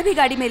 उसे भी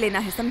गाड़ी में लेना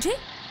है, समझे?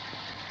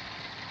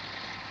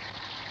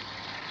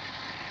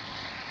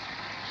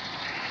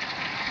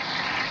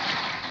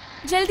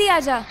 जल्दी आ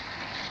जा।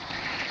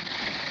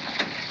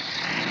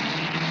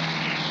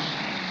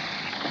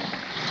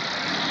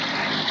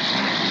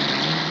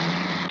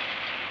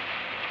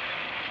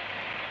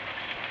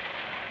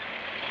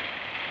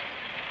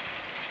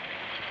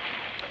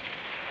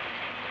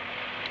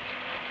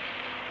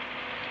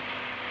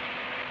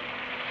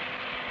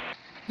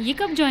 ये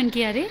कब ज्वाइन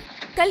किया रे?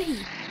 कल ही।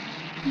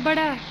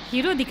 बड़ा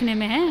हीरो दिखने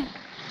में है।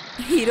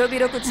 हीरो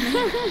बीरो कुछ नहीं।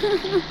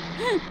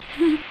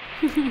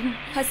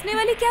 हंसने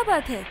वाली क्या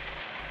बात है?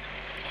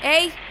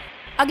 ए,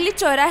 अगली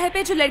चौराहे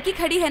पे जो लड़की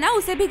खड़ी है ना,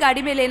 उसे भी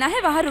गाड़ी में लेना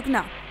है, वहां रुकना।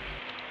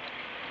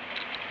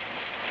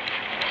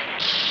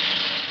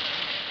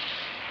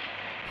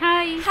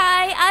 हाय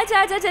हाय,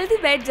 आजा आजा, जल्दी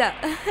बैठ जा।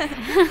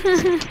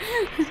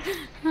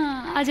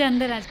 हाँ, आजा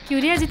अंदर आज।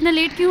 क्यों रे, आज इतना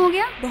लेट क्यों हो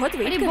गया? बहुत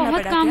वेट अरे करना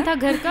बहुत पड़ा काम क्या? था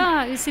घर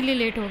का, इसीलिए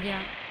लेट हो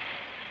गया।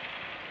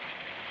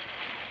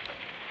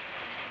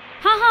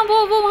 हाँ हाँ, वो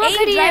वहाँ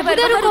खड़ी है,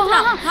 उधर रुको।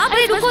 हाँ हाँ,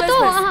 अरे रुको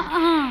तो।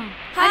 हाँ,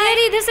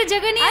 अरे इधर से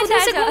जगह नहीं, उधर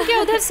से घूम के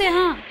उधर से।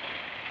 हाँ,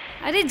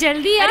 अरे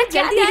जल्दी यार,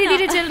 धीरे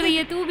धीरे चल रही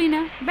है तू भी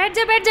ना। बैठ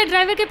जा बैठ जा,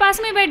 ड्राइवर के पास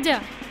में बैठ जा,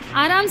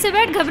 आराम से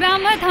बैठ, घबरा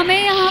मत,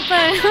 हमें यहाँ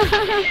पर।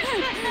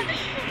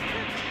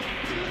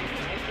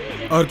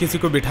 और किसी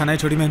को बिठाना है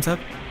छोटी मैन साहब?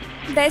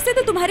 वैसे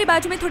तो तुम्हारे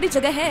बाजू में थोड़ी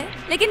जगह है,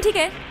 लेकिन ठीक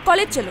है,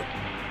 कॉलेज चलो।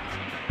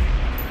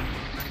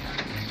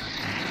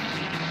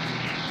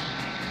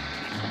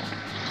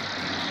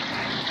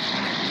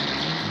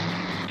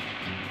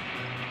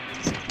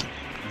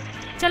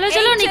 चलो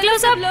चलो निकलो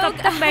सब, कब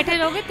तक बैठे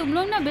रहोगे तुम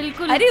लोग ना?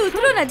 बिल्कुल। अरे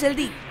उतरो ना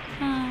जल्दी।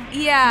 हाँ।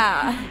 या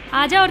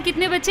आजा। और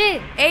कितने बचे?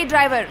 ए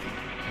ड्राइवर,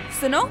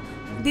 सुनो,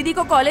 दीदी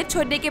को कॉलेज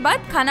छोड़ने के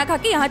बाद खाना खा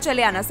के यहाँ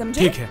चले आना,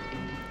 समझे? ठीक है।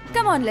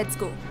 Come on, let's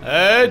go.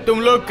 ए,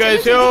 तुम लोग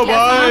कैसे हो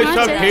भाई?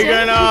 सब ठीक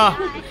है ना?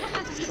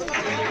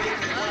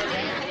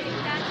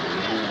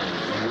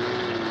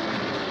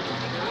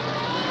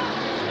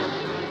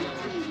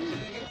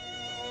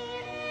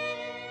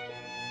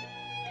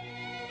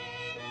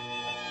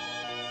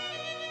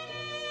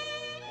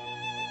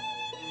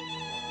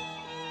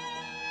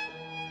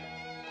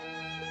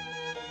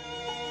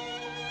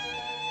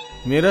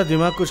 मेरा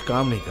दिमाग कुछ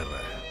काम नहीं कर रहा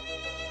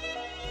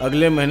है।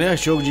 अगले महीने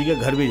अशोक जी के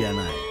घर भी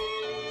जाना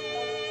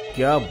है।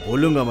 क्या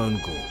बोलूंगा मैं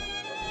उनको?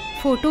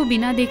 फोटो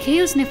बिना देखे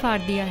ही उसने फाड़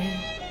दिया है।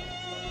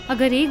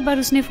 अगर एक बार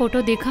उसने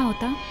फोटो देखा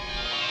होता।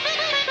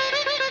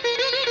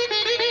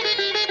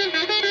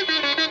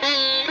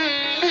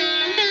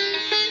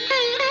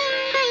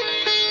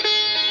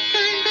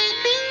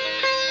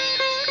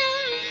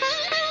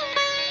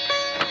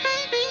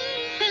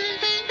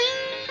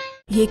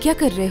 ये क्या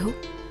कर रहे हो?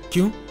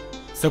 क्यों?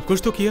 सब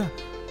कुछ तो किया।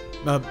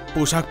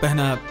 पोशाक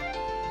पहना,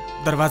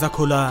 दरवाजा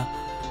खोला।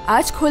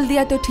 आज खोल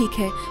दिया तो ठीक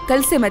है,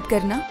 कल से मत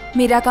करना।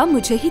 मेरा काम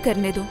मुझे ही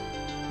करने दो।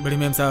 बड़ी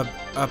मेम साहब,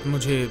 आप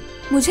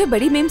मुझे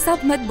बड़ी मेम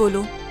साहब मत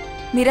बोलो।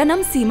 मेरा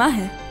नाम सीमा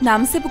है।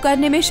 नाम से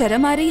पुकारने में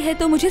शर्म आ रही है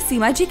तो मुझे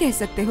सीमा जी कह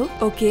सकते हो,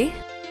 ओके?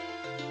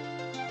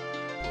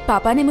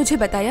 पापा ने मुझे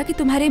बताया कि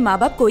तुम्हारे माँ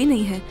बाप कोई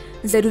नहीं है।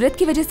 जरूरत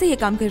की वजह से ये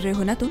काम कर रहे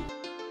हो ना तुम?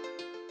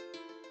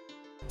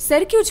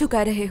 सर क्यों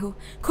झुका रहे हो?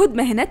 खुद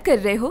मेहनत कर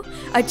रहे हो,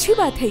 अच्छी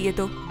बात है ये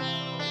तो।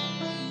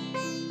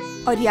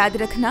 और याद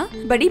रखना,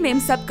 बड़ी मेम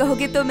साहब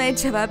कहोगे तो मैं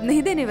जवाब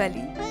नहीं देने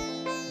वाली।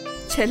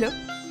 चलो।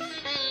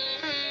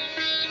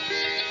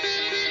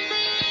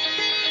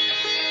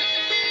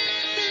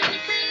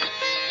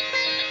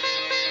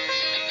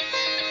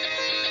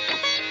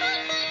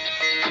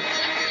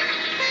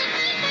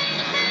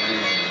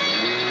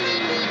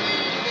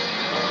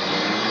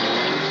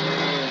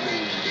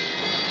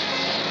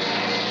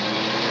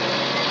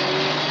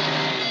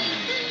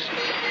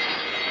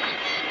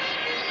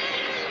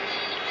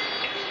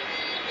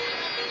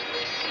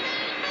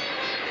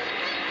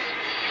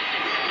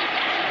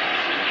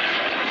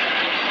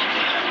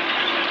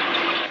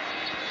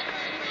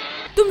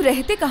 तुम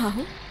रहते कहाँ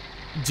हो?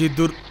 जी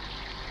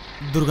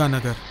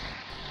दुर्गानगर।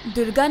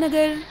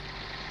 दुर्गानगर?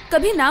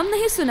 कभी नाम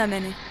नहीं सुना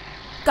मैंने।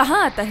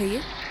 कहाँ आता है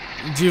ये?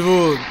 जी वो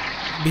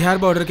बिहार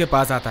बॉर्डर के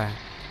पास आता है।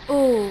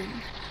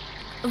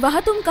 ओह,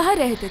 वहाँ तुम कहाँ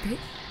रहते थे?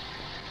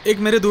 एक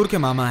मेरे दूर के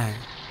मामा हैं।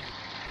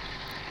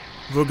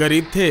 वो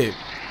गरीब थे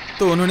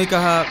तो उन्होंने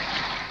कहा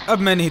अब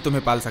मैं नहीं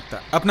तुम्हें पाल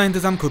सकता, अपना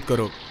इंतजाम खुद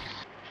करो।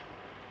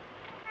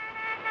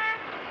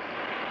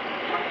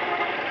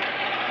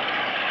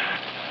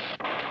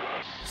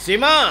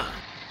 सीमा,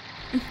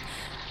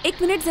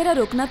 एक मिनट जरा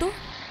रोकना तो।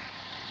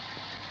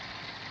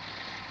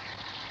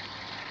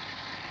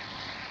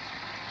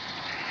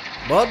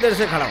 बहुत देर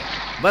से खड़ा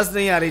हूं, बस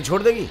नहीं आ रही,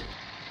 छोड़ देगी?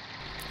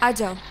 आ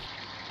जाओ।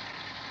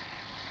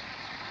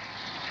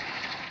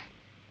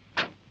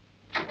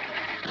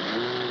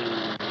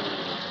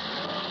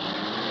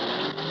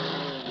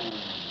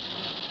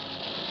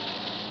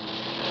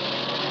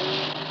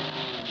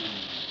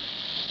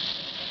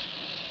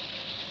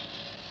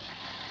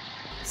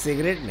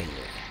 सिगरेट नहीं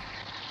है।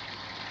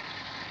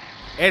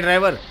 ए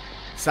ड्राइवर,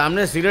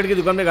 सामने सिगरेट की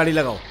दुकान में गाड़ी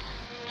लगाओ।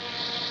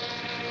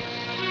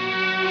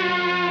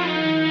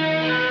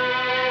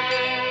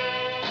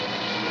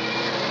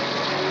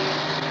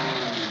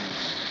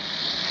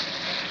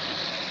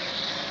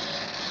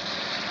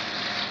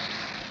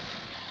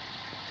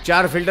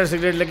 चार फिल्टर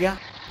सिगरेट लग गया।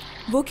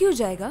 वो क्यों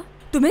जाएगा?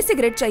 तुम्हें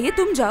सिगरेट चाहिए,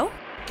 तुम जाओ।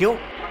 क्यों?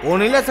 वो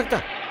नहीं ला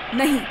सकता?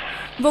 नहीं,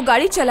 वो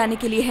गाड़ी चलाने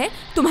के लिए है,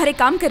 तुम्हारे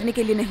काम करने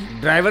के लिए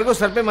नहीं। ड्राइवर को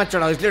सर पे मत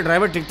चढ़ाओ, इसलिए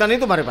ड्राइवर टिकता नहीं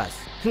तुम्हारे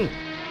पास।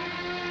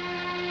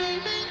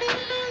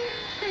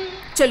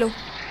 चलो।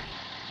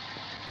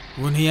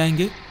 वो नहीं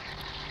आएंगे?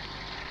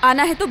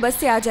 आना है तो बस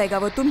से आ जाएगा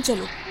वो, तुम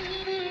चलो।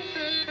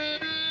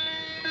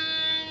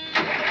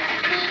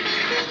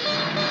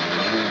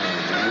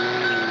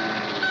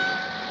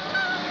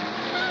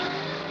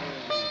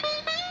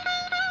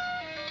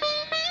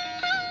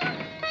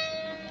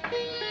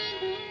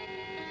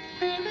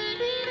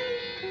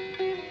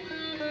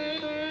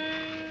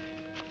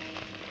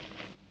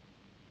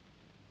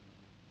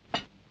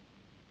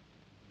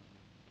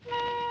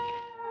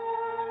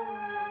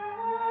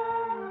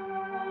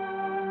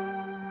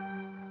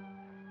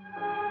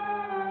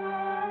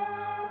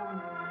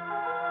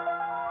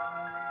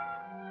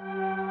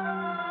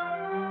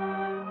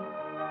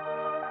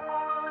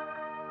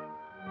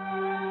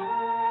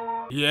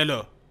 ये लो।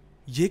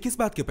 ये किस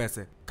बात के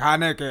पैसे?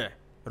 खाने के,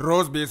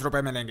 रोज 20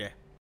 रुपए मिलेंगे।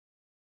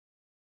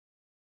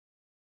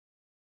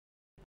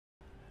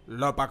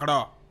 लो पकड़ो।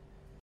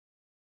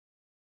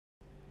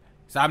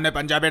 सामने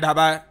पंजाबी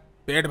ढाबा है,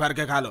 पेट भर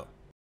के खा लो।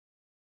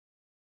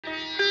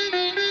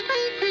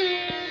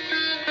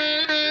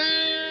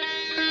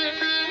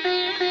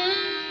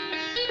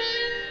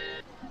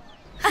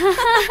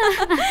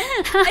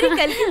 अरे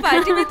कल की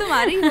पार्टी में तुम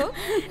आ रही हो?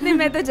 नहीं,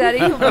 मैं तो जा रही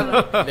हूँ।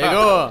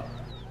 देखो।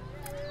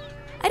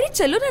 अरे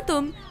चलो ना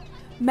तुम,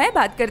 मैं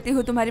बात करती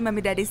हूँ तुम्हारी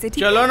मम्मी डैडी से,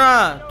 ठीक? चलो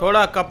ना,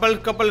 थोड़ा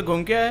कपल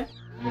घूम के आए।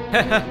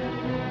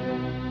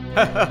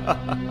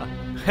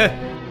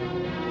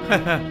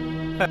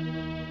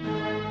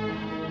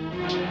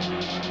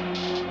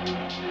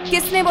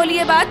 किसने बोली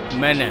ये बात?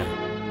 मैंने।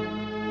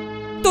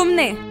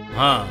 तुमने?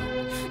 हाँ।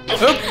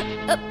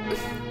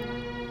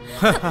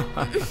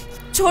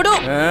 छोड़ो।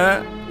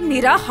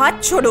 मेरा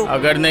हाथ छोड़ो।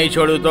 अगर नहीं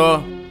छोड़ू तो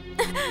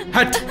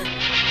हट।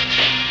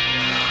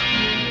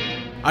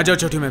 आ जाओ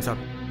छोटी मैम साहब।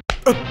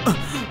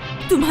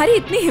 तुम्हारी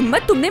इतनी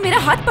हिम्मत, तुमने मेरा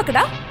हाथ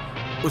पकड़ा?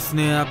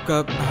 उसने आपका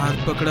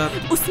हाथ पकड़ा?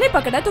 उसने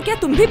पकड़ा तो क्या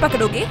तुम भी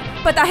पकड़ोगे?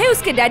 पता है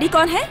उसके डैडी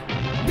कौन है?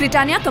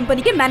 ब्रिटानिया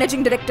कंपनी के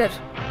मैनेजिंग डायरेक्टर।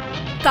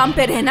 काम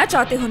पे रहना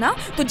चाहते हो ना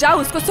तो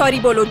जाओ उसको सॉरी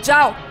बोलो,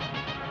 जाओ।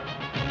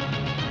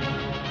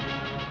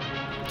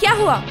 क्या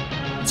हुआ?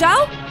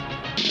 जाओ।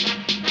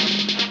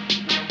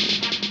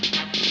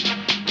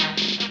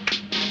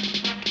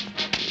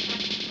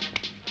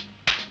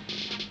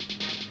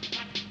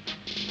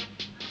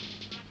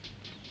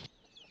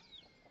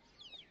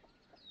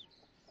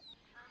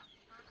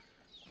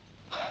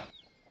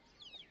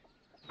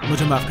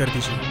 मुझे माफ कर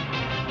दीजिए।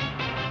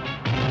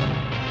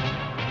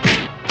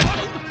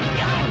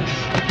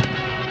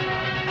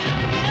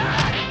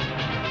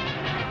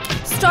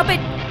 Stop it.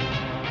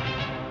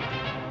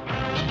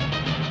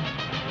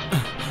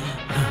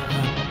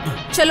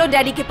 चलो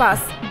डैडी के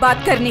पास,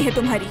 बात करनी है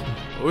तुम्हारी।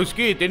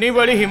 उसकी इतनी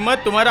बड़ी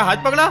हिम्मत, तुम्हारा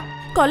हाथ पकड़ा?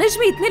 कॉलेज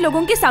में इतने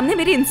लोगों के सामने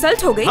मेरी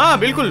इंसल्ट हो गई। हाँ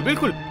बिल्कुल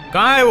बिल्कुल।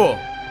 कहाँ है वो?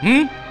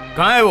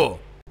 कहाँ है वो?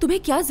 तुम्हें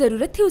क्या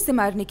जरूरत थी उसे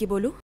मारने की?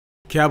 बोलो।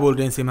 क्या बोल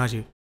रहे हैं सीमा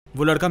जी?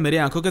 वो लड़का मेरे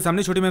आंखों के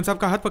सामने छोटी मैम साहब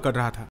का हाथ पकड़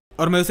रहा था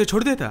और मैं उसे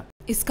छोड़ देता।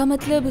 इसका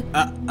मतलब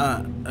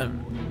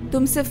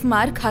तुम सिर्फ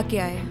मार खा के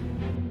आए।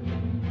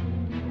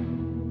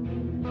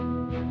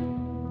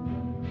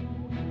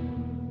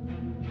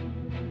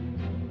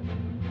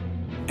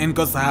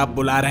 इनको साहब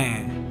बुला रहे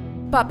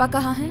हैं। पापा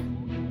कहाँ हैं?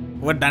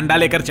 वो डंडा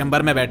लेकर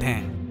चैम्बर में बैठे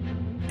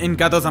हैं।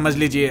 इनका तो समझ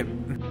लीजिए।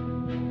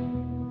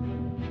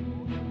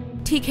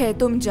 ठीक है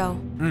तुम जाओ।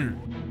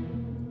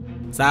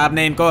 साहब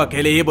ने इनको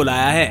अकेले ही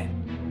बुलाया है।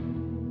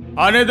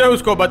 आने दे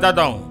उसको,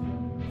 बताता हूँ।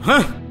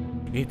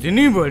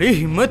 इतनी बड़ी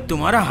हिम्मत,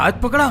 तुम्हारा हाथ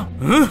पकड़ा?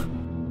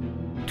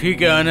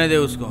 ठीक है आने दे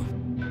उसको।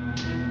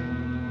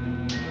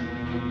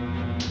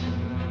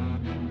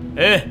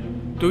 ए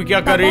तू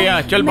क्या कर रही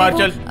है? चल बाहर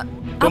चल।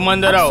 तुम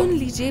अंदर आओ। सुन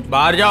लीजिए।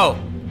 बाहर जाओ।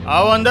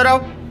 आओ अंदर आओ।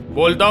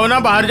 बोलता हूँ ना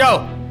बाहर जाओ।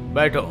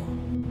 बैठो।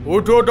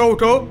 उठो उठो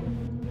उठो।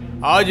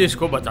 आज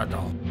इसको बताता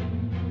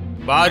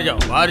हूँ। बाहर जाओ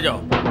बाहर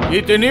जाओ।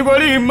 इतनी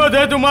बड़ी हिम्मत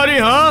है तुम्हारी?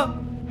 हाँ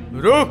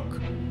रुक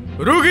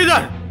रुक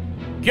इधर।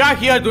 क्या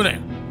किया तूने?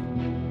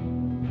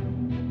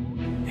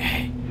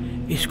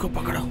 इसको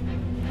पकड़ो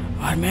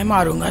और मैं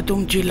मारूंगा,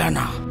 तुम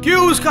चिल्लाना।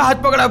 क्यों उसका हाथ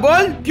पकड़ा?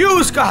 बोल क्यों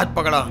उसका हाथ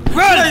पकड़ा?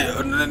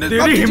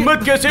 तेरी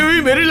हिम्मत कैसे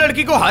हुई मेरी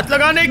लड़की को हाथ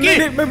लगाने की?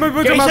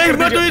 कैसे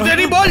हिम्मत हुई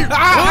तेरी? बोल।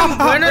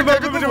 मैंने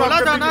तुझे बोला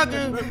था ना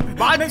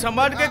बात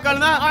संभाल के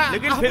करना,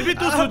 लेकिन फिर भी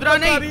तू सुधरा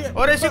नहीं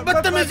और ऐसी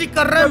बदतमीजी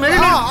कर रहा है मेरे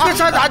के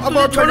साथ। आज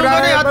तुझे छोड़ूंगा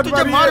नहीं, आज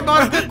तुझे मार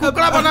मार के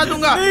कुकड़ा बना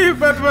दूंगा,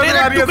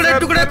 तेरे टुकड़े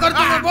टुकड़े कर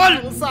दूंगा। बोल।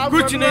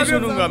 कुछ नहीं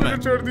सुनूंगा मैं,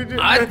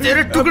 आज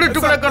तेरे टुकड़े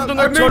टुकड़े कर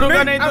दूंगा,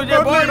 छोड़ूंगा नहीं तुझे।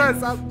 बोल।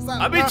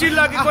 अभी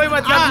चिल्ला के कोई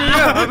मतलब नहीं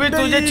है, अभी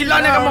तुझे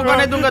चिल्लाने का मौका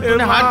नहीं दूंगा।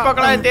 तूने हाथ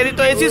पकड़ा है, तेरी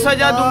तो ऐसी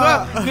सजा दूंगा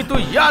कि तू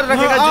याद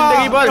रखेगा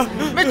जिंदगी भर।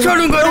 मैं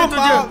छोड़ूंगा नहीं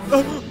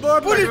तुझे,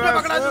 पुलिस में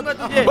पकड़ा दूंगा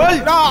तुझे। बोल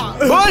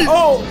बोल।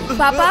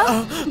 पापा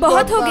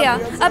बहुत हो गया,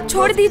 अब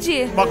छोड़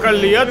दीजिए। पकड़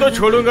लिया तो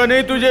छोड़ूंगा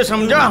नहीं तुझे,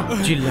 समझा?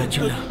 चिल्ला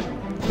चिल्ला।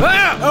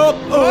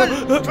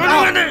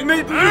 छोड़ूंगा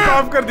नहीं।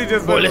 माफ कर दीजिए।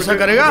 बोल। ऐसा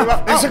करेगा?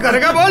 ऐसा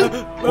करेगा? बोल।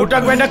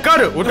 उठक बैठक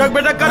कर, उठक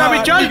बैठक कर अभी।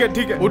 चल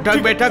ठीक है।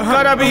 उठक बैठक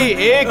कर अभी।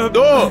 1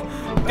 2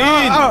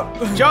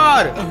 3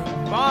 4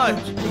 5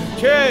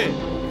 6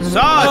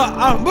 7।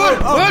 बोल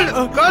बोल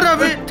कर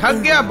अभी।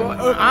 थक गया।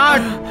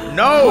 8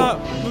 9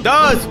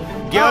 10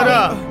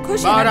 11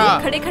 12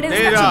 13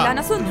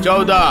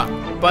 14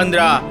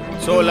 15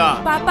 16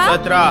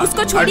 17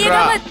 उसको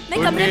छोड़िएगा मत, मैं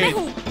कमरे में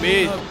हूँ।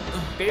 20।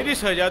 तेरी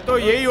सजा तो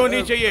यही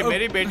होनी चाहिए।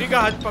 मेरी बेटी का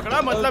हाथ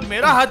पकड़ा मतलब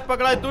मेरा हाथ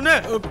पकड़ा है तूने।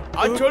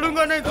 आज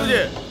छोड़ूंगा नहीं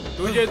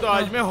तुझे तो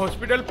आज मैं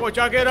हॉस्पिटल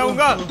पहुंचा के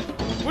रहूंगा,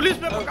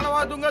 पुलिस में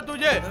पकड़वा दूंगा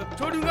तुझे,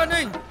 छोड़ूंगा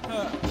नहीं।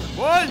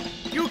 बोल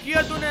क्यों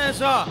किया तूने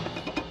ऐसा?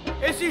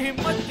 ऐसी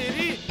हिम्मत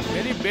तेरी,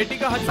 मेरी बेटी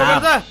का हाथ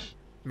पकड़ता?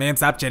 मैम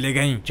साहब चली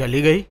गई।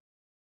 चली गई?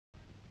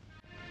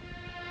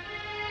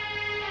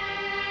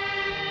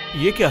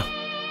 ये क्या?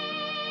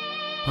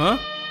 हाँ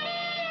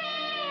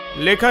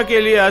लेखा के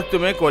लिए आज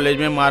तुम्हें कॉलेज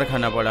में मार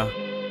खाना पड़ा।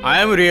 I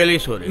am really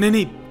sorry.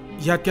 नहीं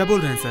यार क्या बोल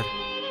रहे हैं सर?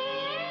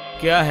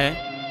 क्या है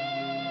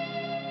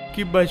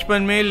कि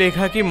बचपन में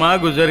लेखा की माँ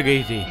गुजर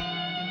गई थी,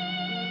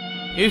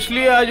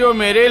 इसलिए आज वो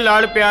मेरे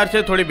लाड़ प्यार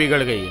से थोड़ी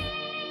बिगड़ गई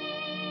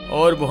है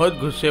और बहुत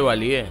गुस्से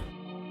वाली है,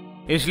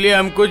 इसलिए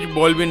हम कुछ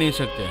बोल भी नहीं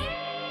सकते।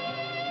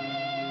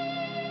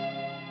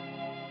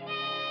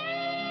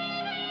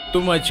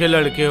 तुम अच्छे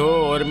लड़के हो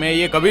और मैं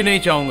ये कभी नहीं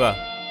चाहूंगा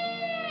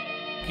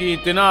कि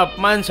इतना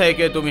अपमान सह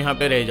के तुम यहाँ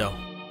पे रह जाओ।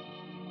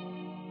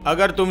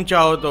 अगर तुम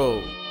चाहो तो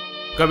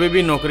कभी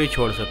भी नौकरी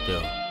छोड़ सकते हो।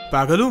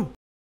 पागल हूँ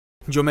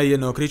जो मैं ये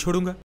नौकरी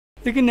छोड़ूंगा?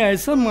 लेकिन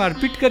ऐसा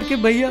मारपीट करके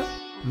भैया।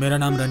 मेरा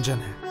नाम रंजन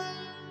है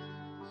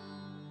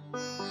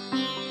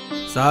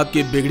साहब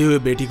की बिगड़ी हुई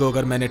बेटी को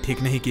अगर मैंने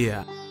ठीक नहीं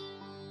किया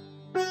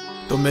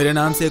तो मेरे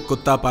नाम से एक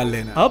कुत्ता पाल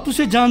लेना। आप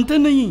उसे जानते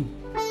नहीं?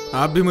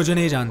 आप भी मुझे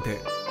नहीं जानते।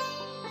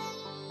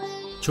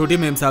 छोटी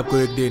मेम साहब को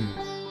एक दिन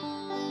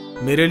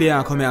मेरे लिए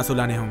आंखों में आंसू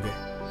लाने होंगे।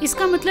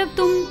 इसका मतलब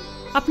तुम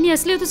अपनी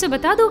असलियत उसे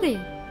बता दोगे?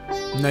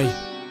 नहीं,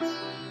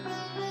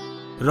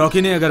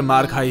 रॉकी ने अगर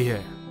मार खाई है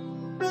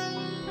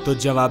तो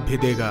जवाब भी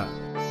देगा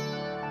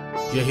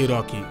यही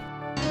रॉकी।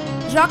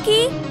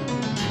 रॉकी,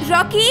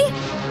 रॉकी,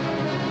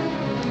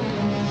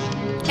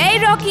 ए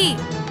रॉकी,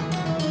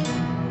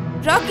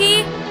 रॉकी,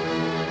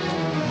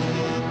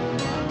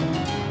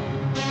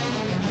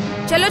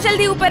 चलो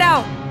जल्दी ऊपर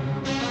आओ।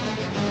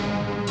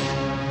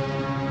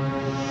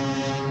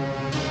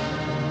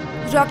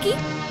 रॉकी,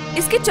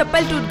 इसकी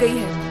चप्पल टूट गई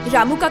है,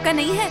 रामू काका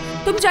नहीं है,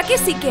 तुम जाके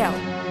सीख के आओ।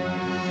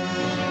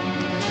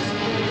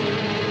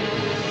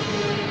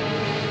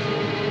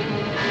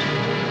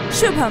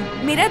 शुभम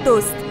मेरा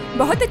दोस्त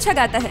बहुत अच्छा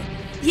गाता है,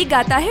 ये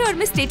गाता है और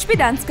मैं स्टेज पे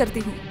डांस करती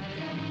हूँ।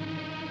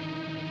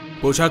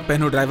 पोशाक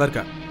पहनो ड्राइवर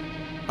का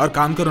और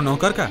काम करो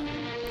नौकर का।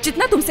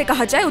 जितना तुमसे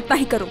कहा जाए उतना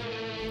ही करो।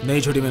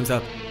 नहीं छोटी मैम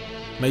साहब,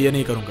 मैं ये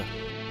नहीं करूँगा।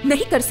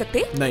 नहीं कर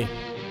सकते? नहीं,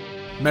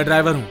 मैं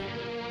ड्राइवर हूँ।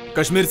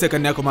 कश्मीर से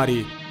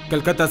कन्याकुमारी,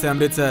 कलकत्ता से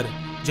अमृतसर,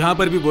 जहाँ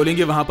पर भी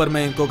बोलेंगे वहाँ पर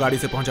मैं इनको गाड़ी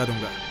से पहुँचा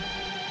दूंगा,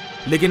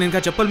 लेकिन इनका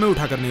चप्पल मैं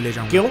उठा कर नहीं ले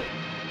जाऊंगा। क्यों?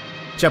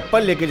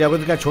 चप्पल लेके जाओगे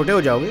तो क्या छोटे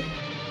हो जाओगे?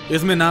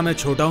 इसमें ना मैं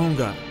छोटा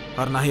होऊंगा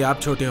और ना ही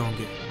आप छोटे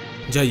होंगे।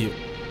 जाइए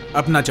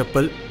अपना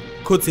चप्पल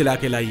खुद सिला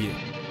के लाइए,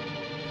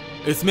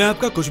 इसमें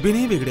आपका कुछ भी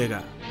नहीं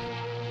बिगड़ेगा।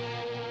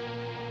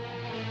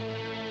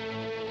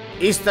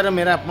 इस तरह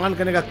मेरा अपमान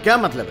करने का क्या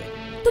मतलब है?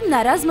 तुम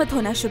नाराज मत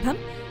होना शुभम,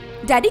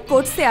 डैडी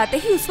कोर्ट से आते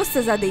ही उसको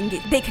सजा देंगे,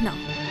 देखना।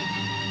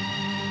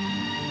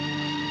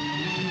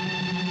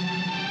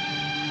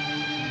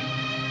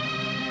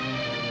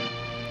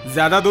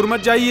 ज्यादा दूर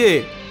मत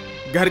जाइए,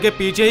 घर के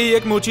पीछे ही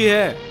एक मोची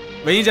है,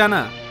 वहीं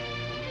जाना।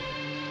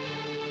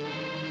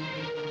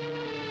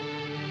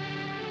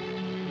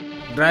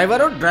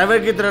 ड्राइवर हो, ड्राइवर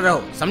की तरह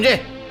रहो, समझे?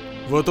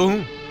 वो तो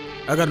हूं,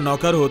 अगर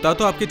नौकर होता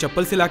तो आपकी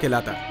चप्पल सिला के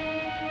लाता।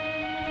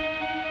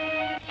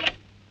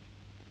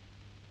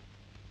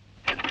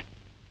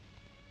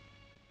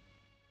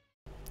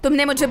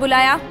 तुमने मुझे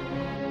बुलाया?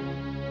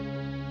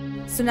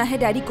 सुना है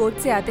डैडी कोर्ट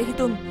से आते ही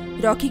तुम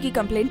रॉकी की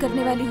कंप्लेंट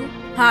करने वाली हो।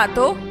 हाँ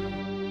तो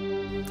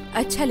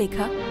अच्छा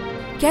लेखा,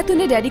 क्या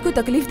तूने डैडी को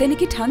तकलीफ देने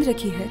की ठान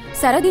रखी है?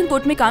 सारा दिन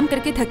कोर्ट में काम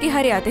करके थके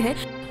हारे आते हैं,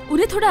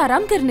 उन्हें थोड़ा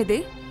आराम करने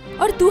दे।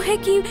 और तू है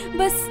कि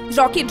बस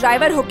रॉकी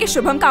ड्राइवर होके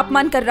शुभम का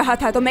अपमान कर रहा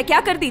था तो मैं क्या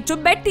करती? चुप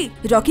बैठती?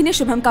 रॉकी ने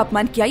शुभम का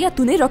अपमान किया या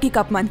तूने रॉकी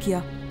का अपमान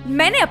किया?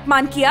 मैंने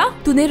अपमान किया।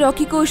 तूने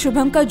रॉकी को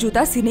शुभम का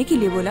जूता सीने के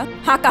लिए बोला।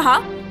 हाँ कहा,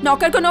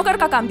 नौकर को नौकर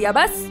का काम दिया।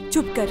 बस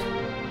चुप कर।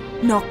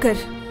 नौकर,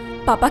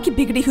 पापा की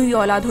बिगड़ी हुई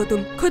औलाद हो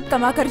तुम। खुद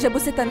कमा कर जब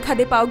उसे तनख्वाह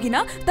दे पाओगी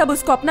ना, तब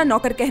उसको अपना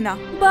नौकर कहना।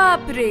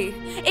 बाप रे,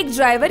 एक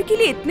ड्राइवर के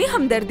लिए इतनी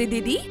हमदर्दी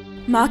दीदी।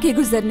 माँ के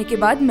गुजरने के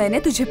बाद मैंने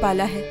तुझे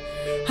पाला है।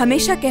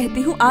 हमेशा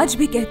कहती हूँ, आज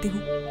भी कहती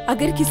हूँ,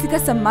 अगर किसी का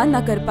सम्मान ना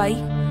कर पाई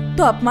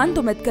तो अपमान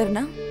तो मत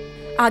करना,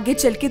 आगे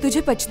चल के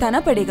तुझे पछताना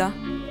पड़ेगा।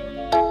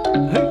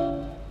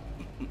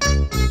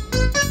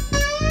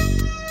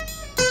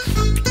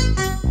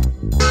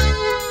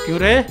 क्यों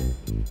रे,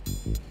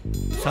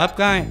 साहब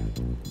कहाँ है?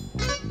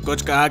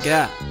 कुछ कहा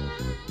क्या?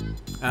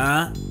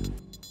 हाँ?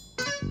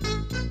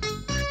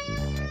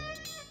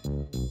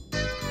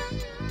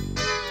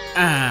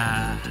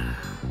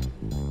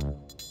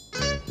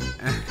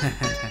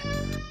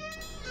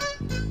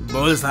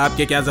 बोल साहब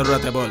की क्या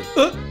जरूरत है, बोल।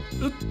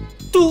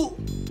 तू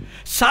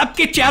साहब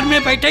के चेयर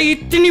में बैठा,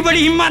 इतनी बड़ी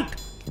हिम्मत?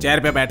 चेयर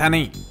पे बैठा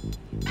नहीं,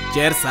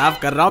 चेयर साफ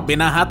कर रहा हूँ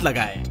बिना हाथ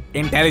लगाए,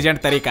 इंटेलिजेंट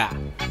तरीका।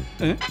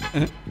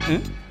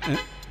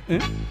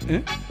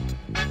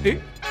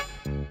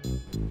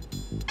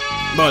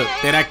 बोल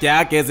तेरा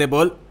क्या केस है,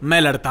 बोल,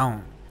 मैं लड़ता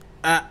हूँ।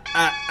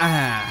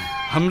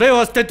 हमरे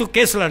वास्ते तू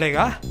केस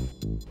लड़ेगा?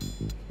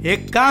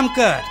 एक काम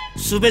कर,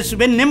 सुबह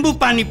सुबह नींबू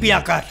पानी पिया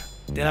कर,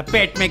 तेरा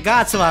पेट में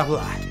गैस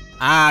हुआ है।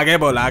 आगे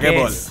बोल, आगे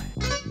बोल।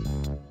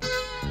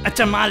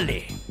 अच्छा मान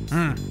ले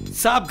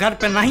साहब घर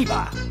पे नहीं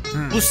बा,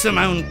 उस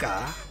समय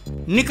उनका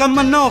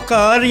निकम्मा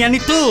नौकर यानी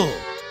तू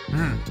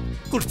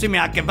कुर्सी में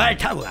आके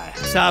बैठा हुआ है।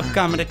 साहब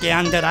कमरे के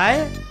अंदर आए,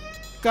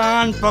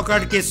 कान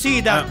पकड़ के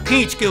सीधा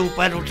खींच के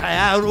ऊपर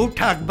उठाया और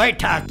उठा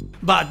बैठा,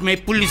 बाद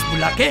में पुलिस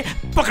बुला के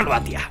पकड़वा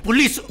दिया।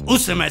 पुलिस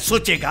उस समय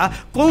सोचेगा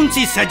कौन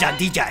सी सजा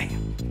दी जाए।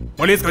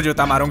 पुलिस को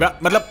जूता मारूंगा,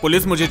 मतलब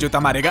पुलिस मुझे जूता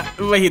मारेगा,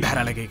 वही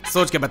धारा लगेगी।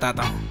 सोच के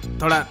बताता हूँ,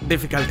 थोड़ा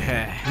डिफिकल्ट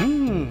है।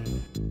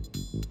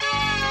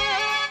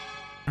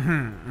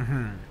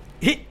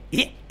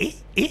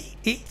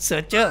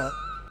 सोचो।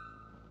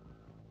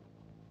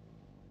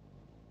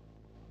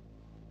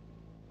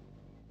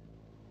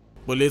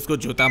 पुलिस को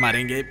जूता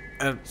मारेंगे,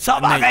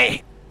 सब आ गए।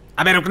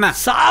 अबे रुकना,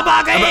 सब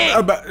आ गए।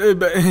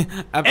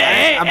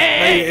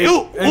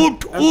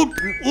 उठ उठ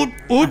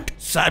उठ उठ।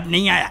 सब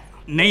नहीं आया,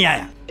 नहीं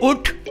आया,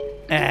 उठ।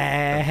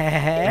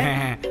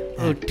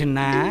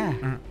 उठना।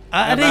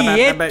 अरे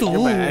ये तू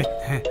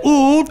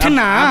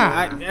उठना।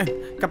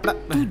 कपड़ा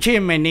तुझे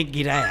मैंने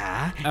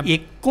गिराया, ये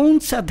कौन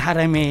सा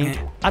धारा में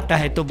आता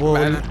है तो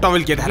बोल।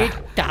 टॉवल की धारा।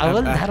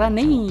 टॉवल धारा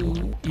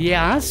नहीं, ये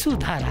आंसू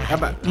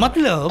धारा,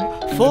 मतलब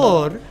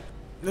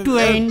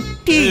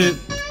 420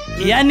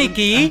 यानी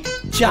कि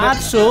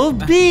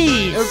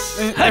 420।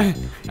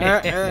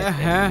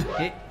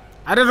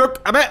 अरे रुक,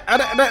 अबे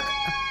अरे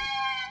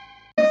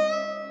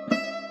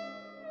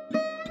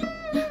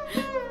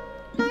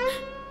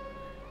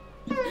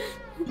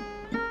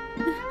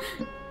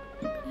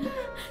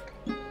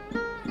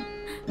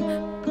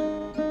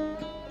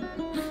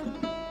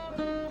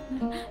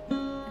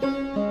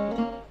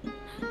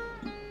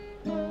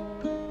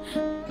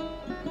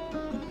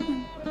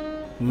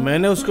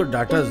मैंने उसको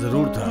डांटा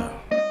जरूर था।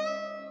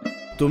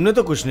 तुमने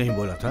तो कुछ नहीं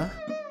बोला था।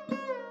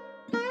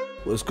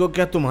 उसको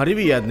क्या तुम्हारी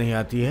भी याद नहीं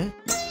आती है?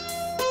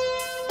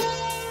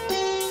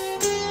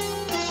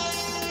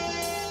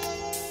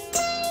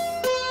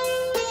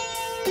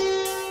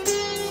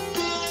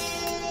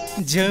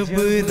 जब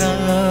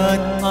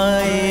रात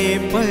आए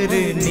पर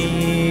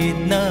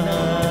नींद न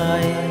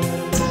आए,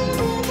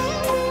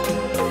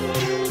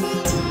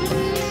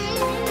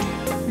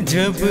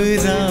 जब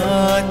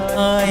रात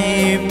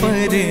आए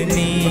पर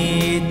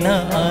नींद न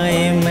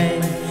आए, मैं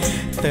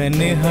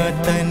तन्हा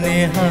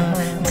तन्हा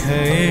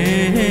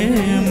घर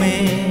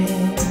में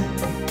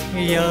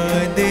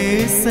याद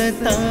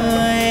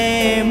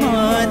सताए,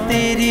 माँ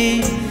तेरी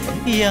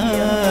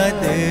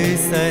याद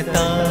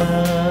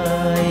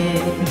सताए।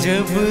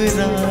 जब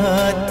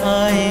रात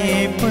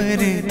आए पर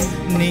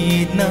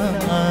नींद न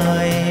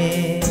आए।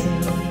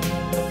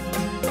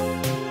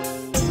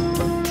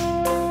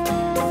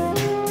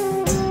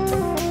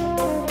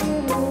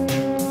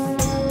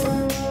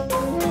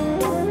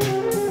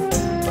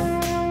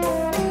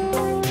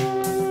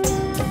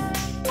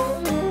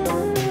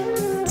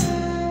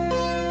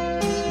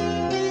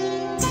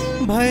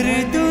 भर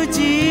दो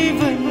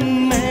जीवन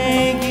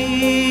में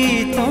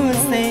गीतों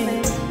से,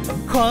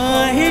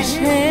 ख्वाहिश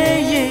है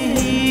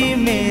यही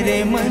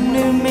मेरे मन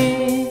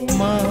में,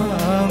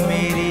 माँ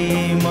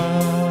मेरी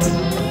माँ।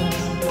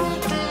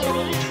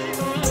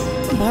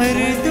 भर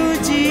दो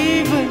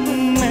जीवन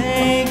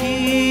में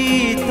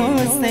गीतों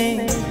से,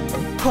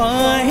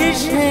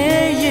 ख्वाहिश है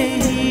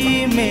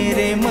यही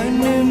मेरे मन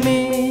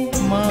में,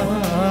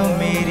 माँ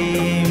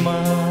मेरी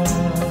माँ।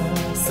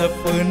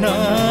 सपना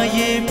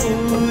ये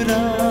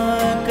पूरा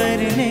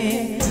करने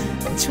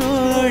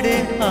छोड़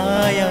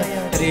आया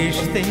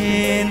रिश्ते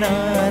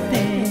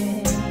नाते,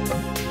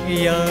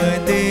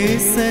 याद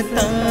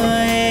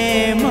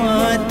सताए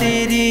माँ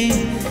तेरी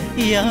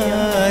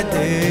याद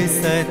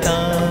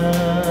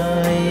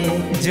सताए।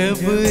 जब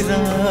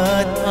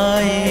रात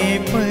आए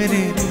पर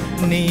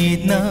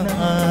नींद न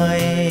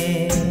आए।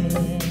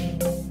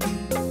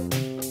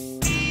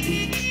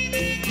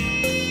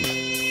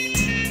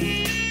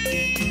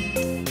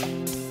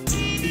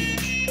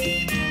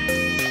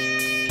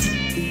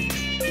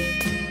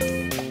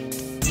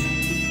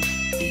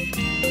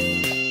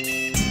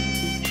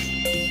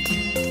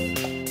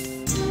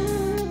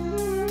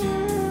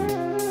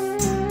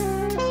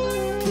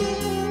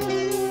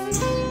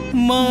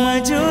 माँ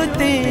जो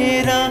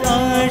तेरा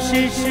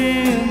आशीष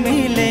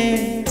मिले,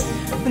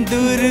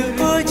 दूर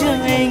हो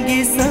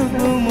जाएंगी सब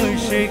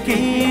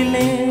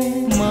मुश्किलें,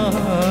 माँ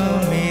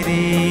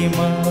मेरी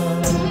माँ।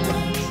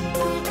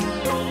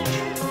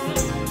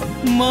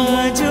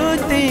 माँ जो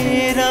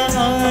तेरा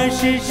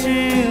आशीष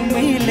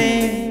मिले,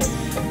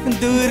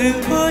 दूर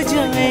हो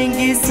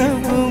जाएंगी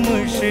सब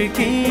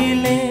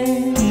मुश्किलें,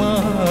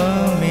 माँ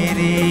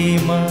मेरी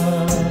माँ।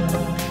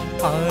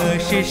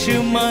 आशीष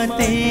माँ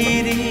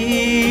तेरी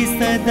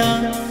सदा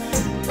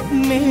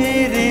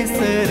मेरे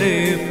सर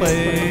पर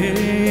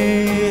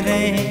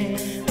रहे,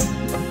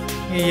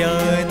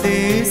 याद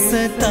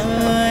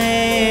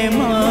सताए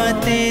माँ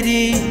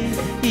तेरी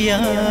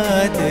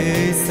याद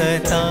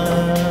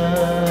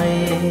सताए।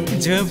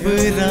 जब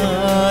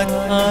रात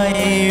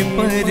आए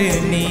पर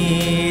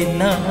नींद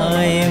न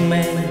आए,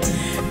 मैं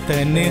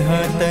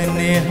तन्हा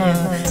तन्हा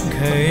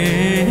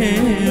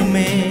घर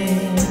में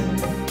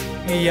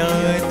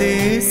याद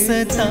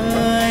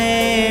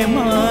सताए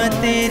माँ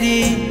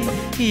तेरी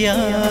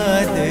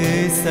याद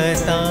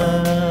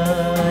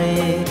सताए।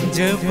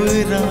 जब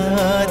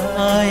रात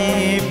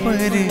आए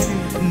पर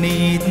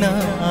नींद न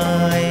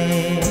आए।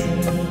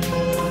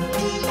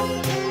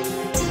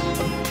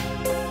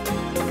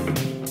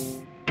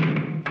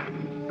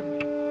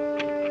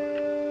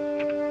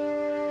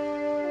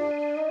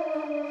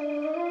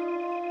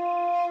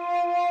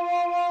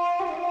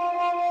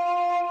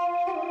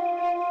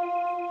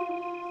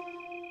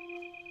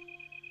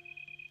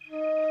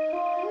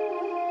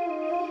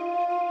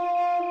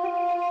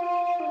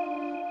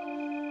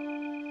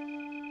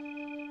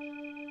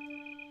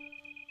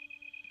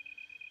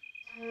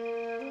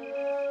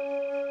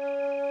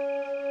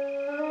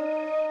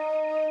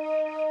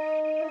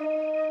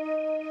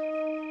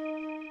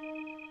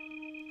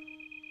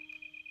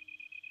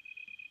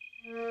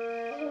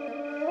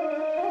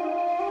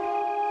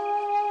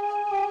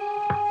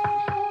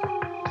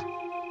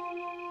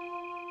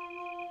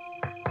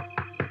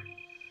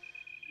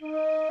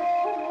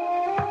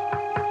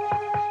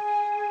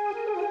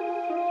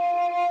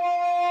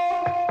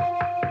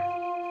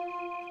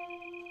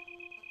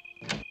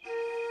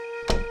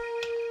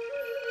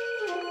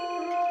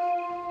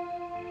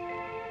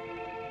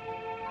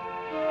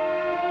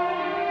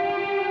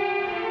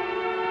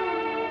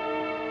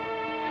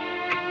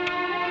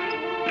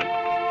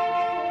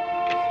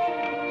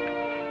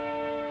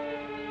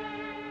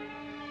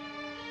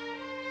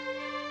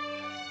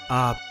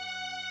 आप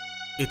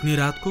इतनी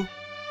रात को?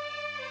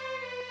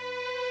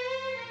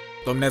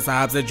 तुमने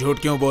साहब से झूठ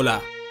क्यों बोला?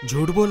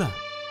 झूठ बोला?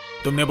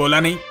 तुमने बोला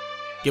नहीं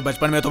कि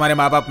बचपन में तुम्हारे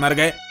माँ बाप मर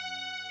गए?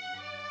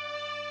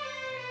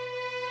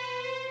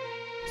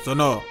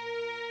 सुनो,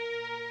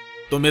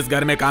 तुम इस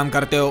घर में काम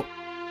करते हो,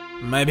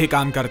 मैं भी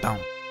काम करता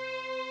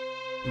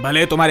हूं।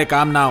 भले तुम्हारे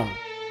काम ना हो,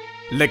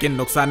 लेकिन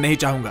नुकसान नहीं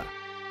चाहूंगा।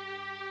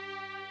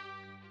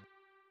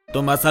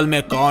 तुम असल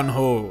में कौन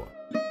हो,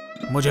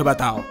 मुझे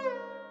बताओ।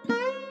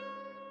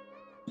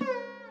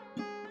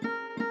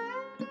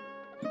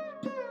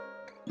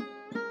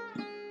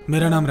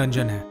 मेरा नाम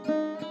रंजन है।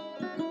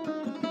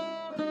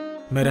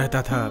 मैं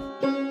रहता था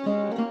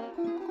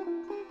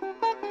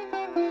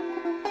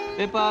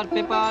पेपर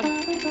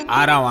पेपर।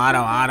 आ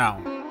रहा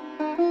हूं।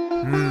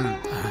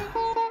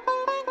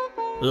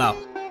 लाओ,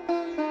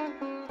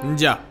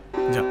 जाओ।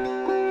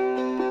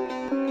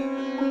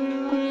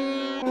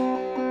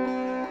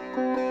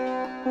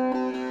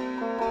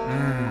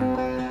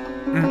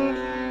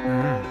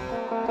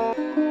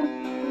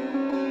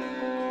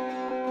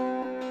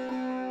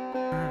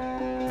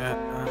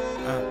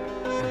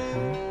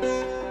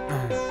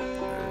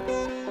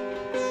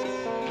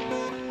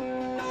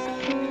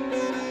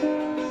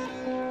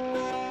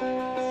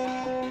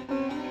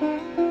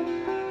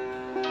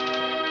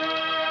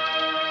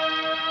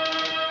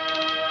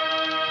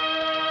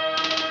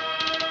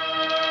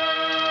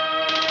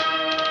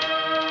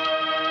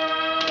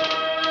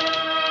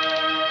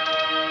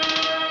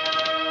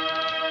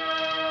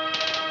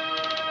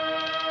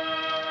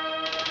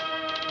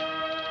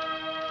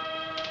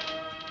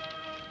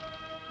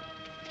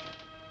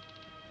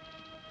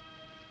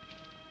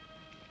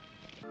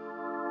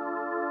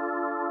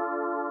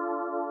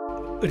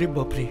 अरे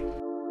बाप रे,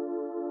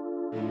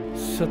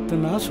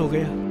 सत्यानाश हो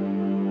गया।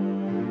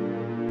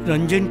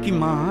 रंजन की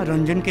माँ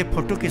रंजन के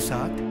फोटो के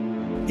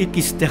साथ एक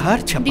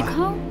इश्तेहार छपा।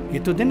 दिखाओ। ये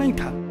तो देना ही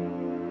था,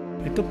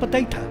 ये तो पता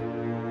ही था,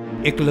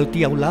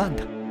 एकलौती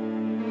औलाद।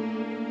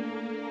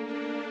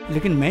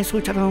 लेकिन मैं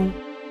सोच रहा हूं,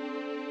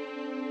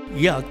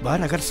 ये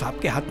अखबार अगर सांप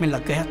के हाथ में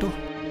लग गया तो।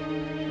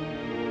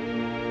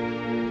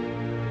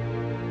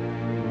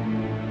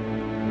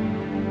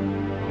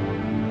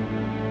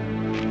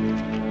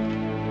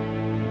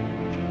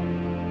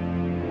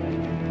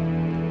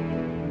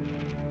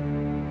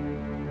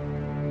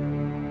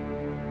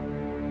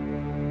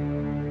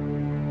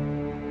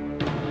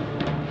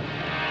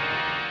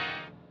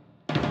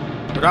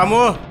 रामू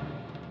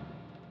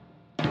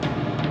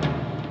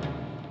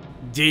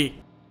जी।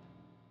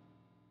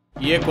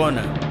 ये कौन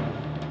है?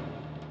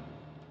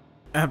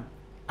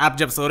 आप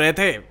जब सो रहे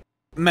थे,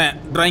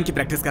 मैं ड्राइंग की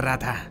प्रैक्टिस कर रहा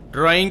था।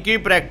 ड्राइंग की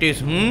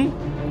प्रैक्टिस?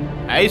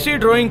 ऐसी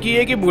ड्राइंग की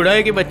है कि बूढ़ा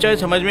है कि बच्चा है,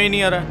 समझ में ही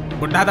नहीं आ रहा।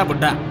 बुढ़ा था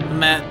बुढ़ा,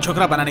 मैं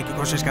छोकरा बनाने की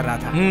कोशिश कर रहा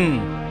था।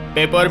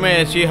 पेपर में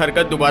ऐसी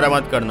हरकत दोबारा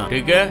मत करना,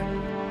 ठीक है?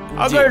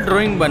 अगर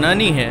ड्राइंग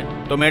बनानी है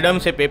तो मैडम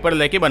से पेपर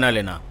लेके बना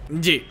लेना।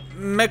 जी,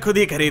 मैं खुद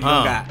ही खरीद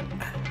लूंगा।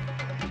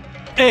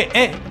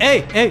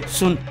 ए,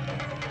 सुन,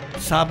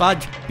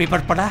 साबाज पेपर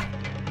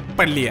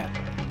पढ़ लिया,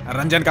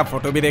 रंजन का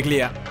फोटो भी देख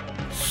लिया।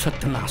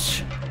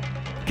 सत्यानाश,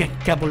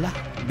 क्या बोला?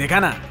 देखा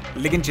ना,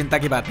 लेकिन चिंता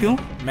की बात क्यों?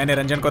 मैंने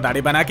रंजन को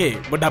दाढ़ी बना के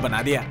बुढ़ा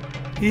बना दिया।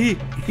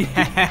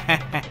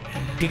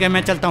 ठीक है,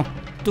 मैं चलता हूँ,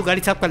 तू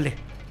गाड़ी साफ कर ले।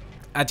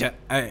 अच्छा,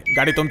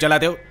 गाड़ी तुम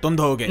चलाते हो, तुम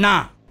धोओगे ना?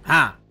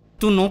 हाँ।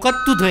 तू नौकर,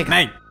 तू धोएगा?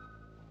 नहीं,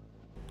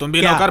 तुम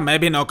भी नौकर, मैं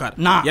भी नौकर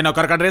ना। ये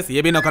नौकर का ड्रेस,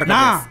 ये भी नौकर का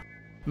ड्रेस।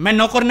 मैं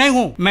नौकर नहीं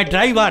हूँ, मैं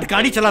ड्राइवर,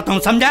 गाड़ी चलाता हूँ,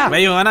 समझा?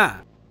 वही हुआ ना,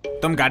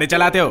 तुम गाड़ी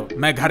चलाते हो,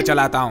 मैं घर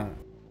चलाता हूँ।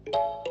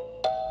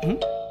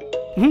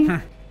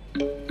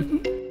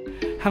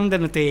 हम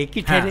दोनों तो एक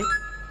ही ठहरे।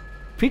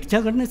 फिर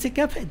झगड़ने से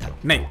क्या फायदा?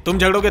 नहीं, तुम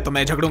झगड़ोगे तो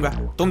मैं झगड़ूंगा,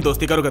 तुम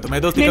दोस्ती करोगे तो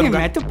मैं दोस्ती करूंगा।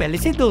 मैं तो पहले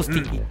से दोस्ती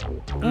की।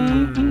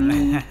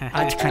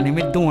 आज खाने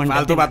में 2 अंडे।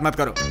 फालतू बात मत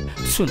करो।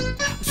 सुन,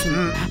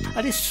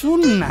 अरे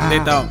सुन ना।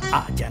 देता हूँ,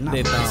 आ जाना,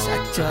 देता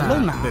हूँ, चलो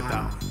ना। देता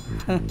हूँ।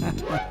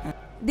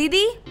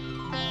 दीदी,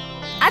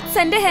 आज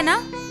संडे है ना?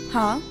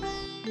 हाँ।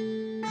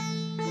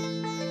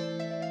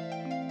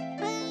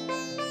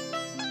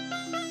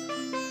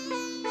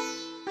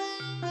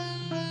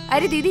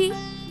 अरे दीदी,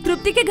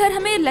 तृप्ति के घर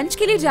हमें लंच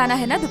के लिए जाना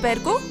है ना दोपहर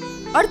को,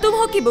 और तुम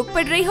हो कि बुक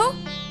पढ़ रही हो?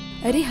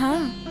 अरे हाँ,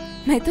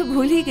 मैं तो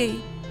भूल ही गई।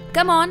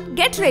 Come on,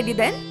 get ready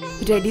then.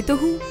 Ready तो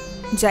हूँ,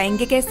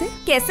 जाएंगे कैसे?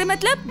 कैसे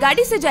मतलब?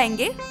 गाड़ी से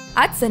जाएंगे।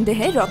 आज संडे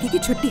है, रॉकी की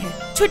छुट्टी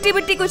है। छुट्टी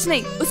बुट्टी कुछ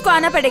नहीं, उसको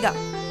आना पड़ेगा।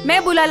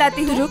 मैं बुला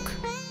लाती हूँ। रुक,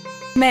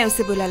 मैं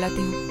उसे बुला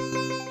लाती हूँ।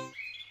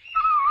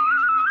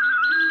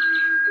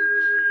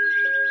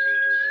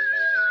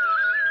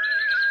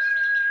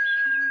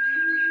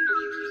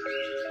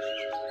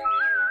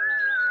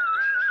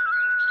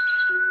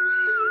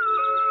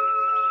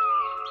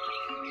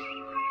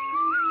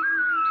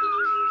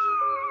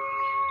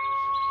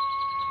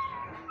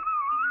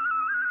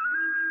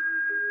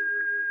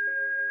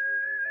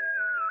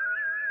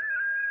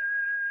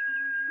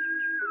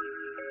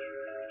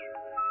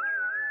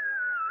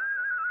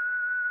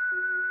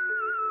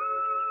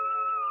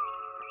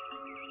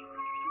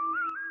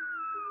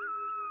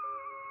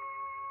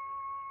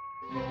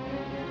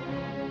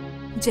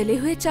 जले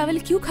हुए चावल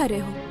क्यों खा रहे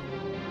हो?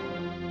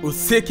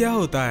 उससे क्या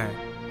होता है?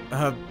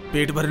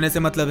 पेट भरने से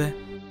मतलब है।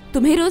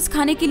 तुम्हें रोज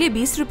खाने के लिए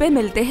 20 रुपए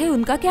मिलते हैं,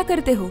 उनका क्या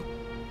करते हो?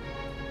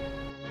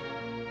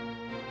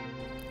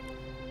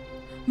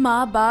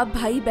 माँ बाप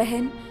भाई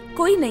बहन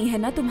कोई नहीं है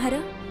ना तुम्हारा?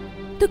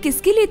 तो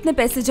किसके लिए इतने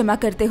पैसे जमा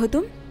करते हो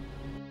तुम?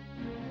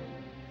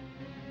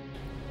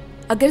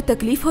 अगर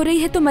तकलीफ हो रही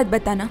है तो मत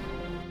बताना।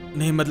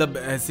 नहीं मतलब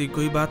ऐसी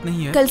कोई बात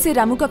नहीं है। कल से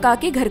रामू काका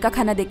के घर का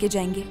खाना देके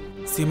जाएंगे।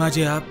 सीमा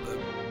जी आप।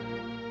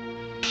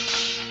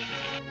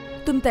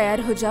 तुम तैयार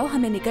हो जाओ,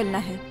 हमें निकलना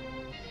है।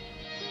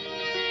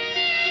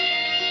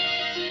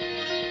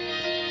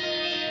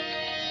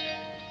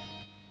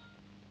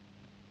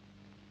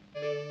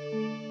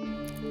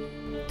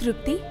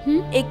 तृप्ति,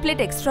 एक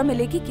प्लेट एक्स्ट्रा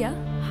मिलेगी क्या?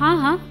 हाँ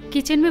हाँ,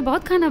 किचन में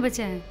बहुत खाना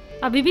बचा है,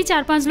 अभी भी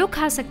 4-5 लोग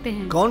खा सकते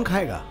हैं। कौन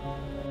खाएगा?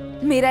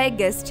 मेरा एक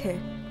गेस्ट है,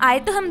 आए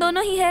तो हम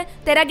दोनों ही है।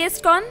 तेरा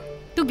गेस्ट कौन?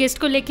 तू गेस्ट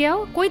को लेके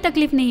आओ, कोई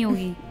तकलीफ नहीं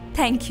होगी।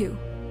 Thank you.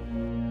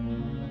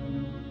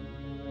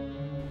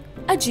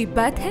 अजीब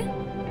बात है,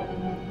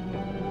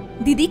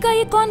 दीदी का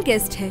ये कौन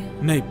गेस्ट है?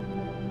 नहीं,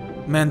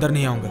 मैं अंदर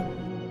नहीं आऊंगा,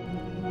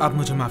 आप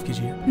मुझे माफ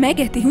कीजिए। मैं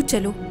कहती हूँ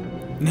चलो।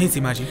 नहीं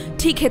सीमा जी।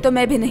 ठीक है तो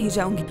मैं भी नहीं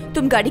जाऊंगी,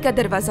 तुम गाड़ी का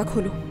दरवाजा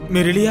खोलो।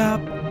 मेरे लिए आप?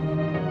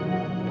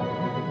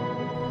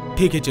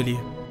 ठीक है चलिए।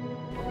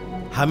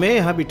 हमें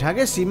यहाँ बिठा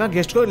के सीमा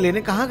गेस्ट को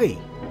लेने कहाँ गई?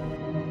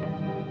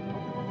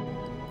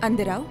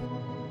 अंदर आओ।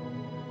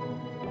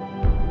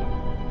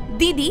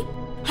 दीदी,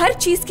 हर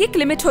चीज की एक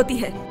लिमिट होती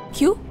है।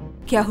 क्यों,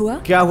 क्या हुआ?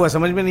 क्या हुआ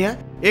समझ में नहीं आया?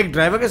 एक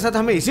ड्राइवर के साथ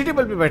हमें इसी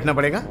टेबल पे बैठना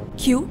पड़ेगा?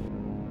 क्यों,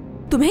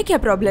 तुम्हें क्या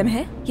प्रॉब्लम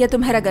है या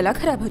तुम्हारा गला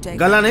खराब हो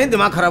जाएगा? गला नहीं,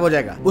 दिमाग खराब हो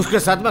जाएगा। उसके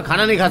साथ मैं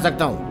खाना नहीं खा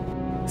सकता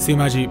हूँ।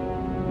 सीमा जी,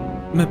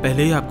 मैं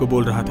पहले ही आपको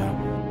बोल रहा था,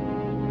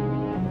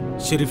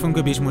 शरीफों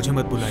के बीच मुझे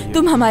मत बुलाइए।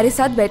 तुम हमारे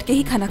साथ बैठ के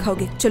ही खाना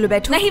खाओगे। चलो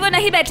बैठो। नहीं, वो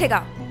नहीं बैठेगा।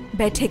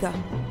 बैठेगा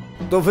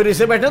तो फिर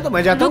इसे बैठो तो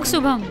मैं जाता हूँ।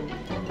 शुभम,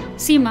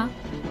 सीमा,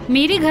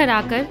 मेरे घर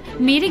आकर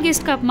मेरे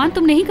गेस्ट का अपमान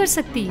तुम नहीं कर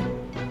सकती।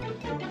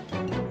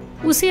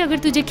 उसे अगर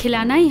तुझे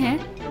खिलाना ही है,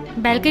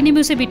 बैल्कनी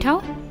में उसे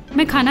बिठाओ,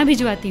 मैं खाना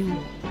भिजवाती हूँ।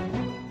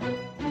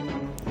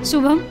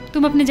 शुभम,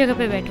 तुम अपनी जगह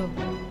पे बैठो।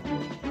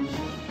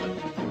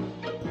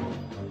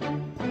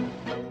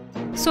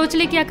 सोच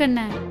ले क्या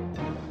करना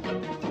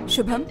है।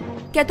 शुभम,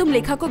 क्या तुम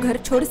लेखा को घर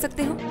छोड़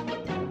सकते हो?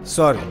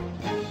 सॉरी,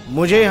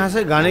 मुझे यहाँ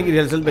से गाने की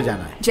रिहर्सल पे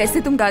जाना है।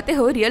 जैसे तुम गाते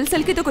हो,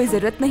 रिहर्सल की तो कोई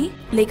जरूरत नहीं।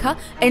 लेखा,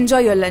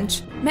 एंजॉय योर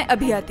लंच, मैं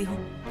अभी आती हूँ।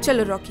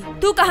 चलो रॉकी,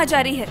 तू कहाँ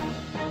जा रही है?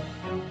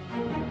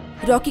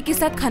 रॉकी के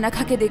साथ खाना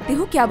खा के देखती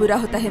हूँ क्या बुरा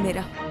होता है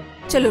मेरा।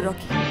 चलो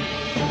रॉकी।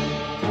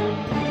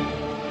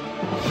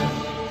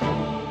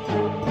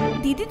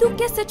 दीदी, तुम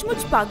क्या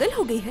सचमुच पागल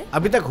हो गई है?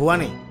 अभी तक हुआ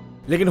नहीं,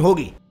 लेकिन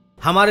होगी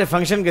हमारे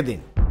फंक्शन के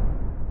दिन।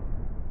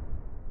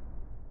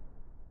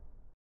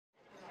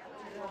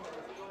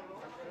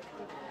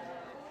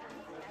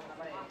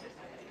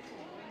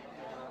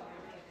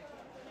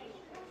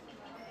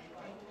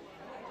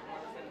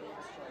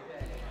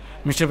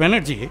 मिस्टर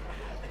बैनर्जी,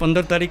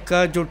 15 तारीख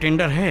का जो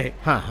टेंडर है,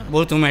 हाँ।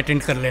 वो तुम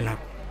अटेंड कर लेना।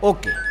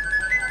 ओके।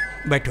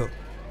 बैठो।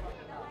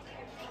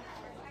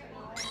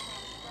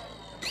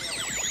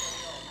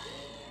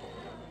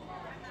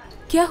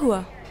 क्या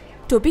हुआ,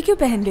 टोपी क्यों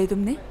पहन रही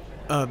तुमने?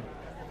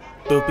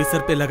 टोपी सर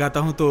पे लगाता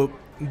हूँ तो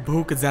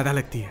भूख ज्यादा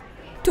लगती है।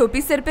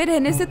 टोपी सर पे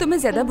रहने से तुम्हें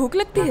ज्यादा भूख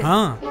लगती है?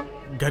 हाँ,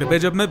 घर पे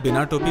जब मैं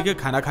बिना टोपी के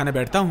खाना खाने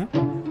बैठता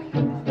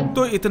हूँ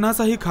तो इतना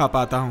सा ही खा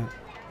पाता हूँ,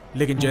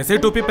 लेकिन जैसे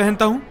टोपी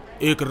पहनता हूँ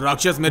एक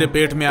राक्षस मेरे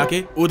पेट में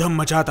आके ऊधम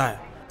मचाता है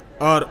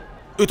और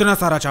इतना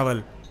सारा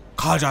चावल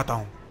खा जाता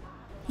हूँ।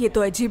 ये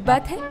तो अजीब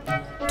बात है,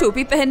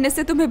 टोपी पहनने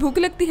से तुम्हें भूख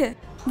लगती है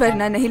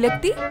वरना नहीं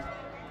लगती।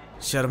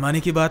 शर्माने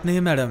की बात नहीं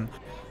है मैडम,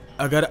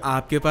 अगर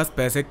आपके पास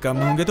पैसे कम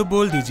होंगे तो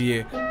बोल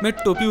दीजिए, मैं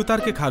टोपी उतार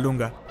के खा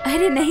लूंगा।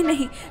 अरे नहीं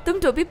नहीं, तुम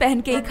टोपी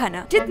पहन के ही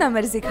खाना, जितना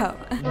मर्जी खाओ।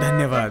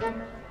 धन्यवाद।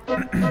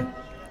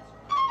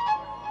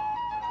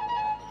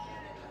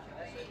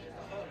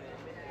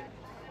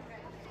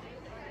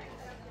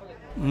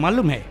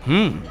 मालूम है।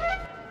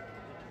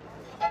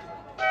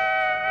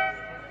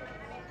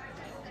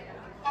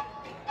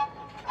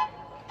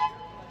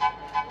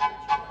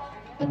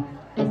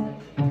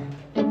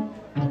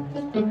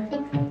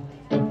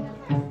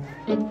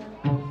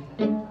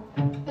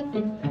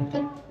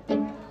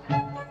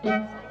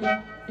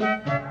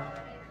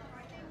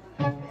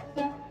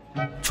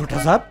 छोटा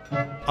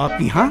साहब, आप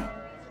यहाँ?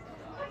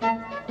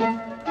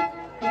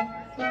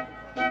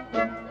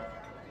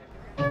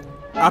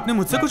 आपने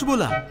मुझसे कुछ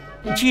बोला?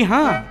 जी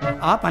हाँ,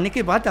 आप आने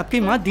के बाद आपकी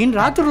माँ दिन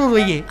रात रो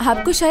रही है।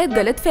 आपको शायद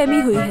गलत फहमी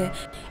हुई है,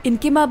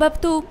 इनके माँ बाप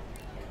तो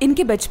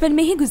इनके बचपन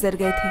में ही गुजर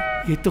गए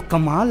थे। ये तो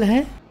कमाल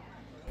है,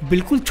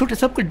 बिल्कुल छोटे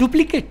साहब का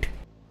डुप्लीकेट।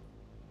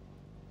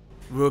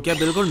 वो क्या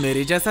बिल्कुल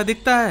मेरी जैसा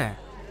दिखता है?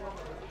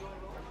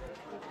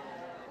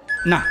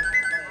 ना,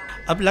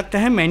 अब लगता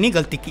है मैंने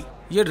गलती की।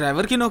 ये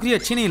ड्राइवर की नौकरी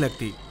अच्छी नहीं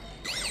लगती।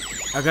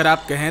 अगर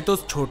आप कहें तो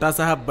छोटा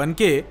साहब बन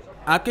के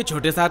आपके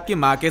छोटे साहब की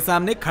माँ के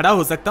सामने खड़ा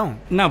हो सकता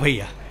हूँ। ना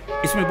भैया,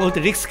 इसमें बहुत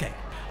रिस्क है,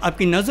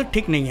 आपकी नजर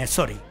ठीक नहीं है,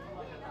 सॉरी।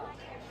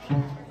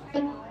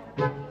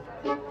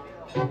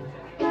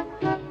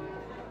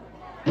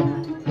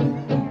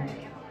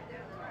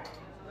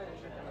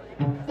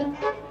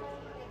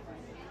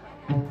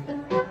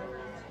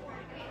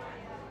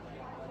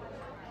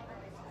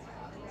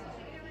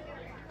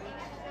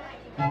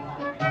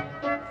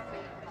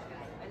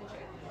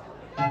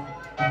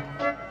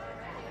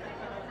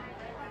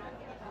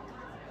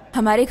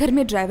 हमारे घर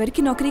में ड्राइवर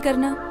की नौकरी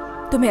करना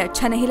तुम्हें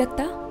अच्छा नहीं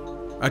लगता?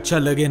 अच्छा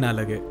लगे ना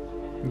लगे,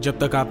 जब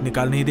तक आप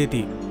निकाल नहीं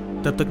देती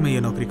तब तक मैं ये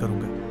नौकरी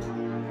करूंगा।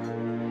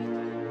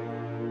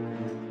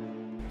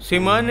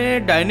 सीमा ने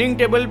डाइनिंग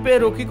टेबल पे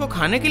रोकी को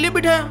खाने के लिए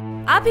बिठाया?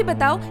 आप ही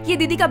बताओ, ये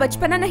दीदी का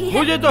बचपना नहीं है?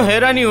 मुझे तो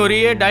हैरानी हो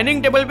रही है,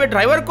 डाइनिंग टेबल पे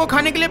ड्राइवर को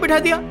खाने के लिए बिठा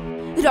दिया।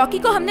 रॉकी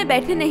को हमने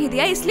बैठने नहीं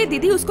दिया, इसलिए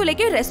दीदी उसको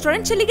लेके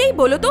रेस्टोरेंट चली गई।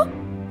 बोलो तो।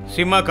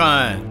 सीमा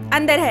कहाँ है?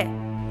 अंदर है।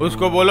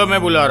 उसको बोलो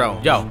मैं बुला रहा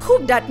हूँ, जाओ।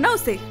 खूब डांटना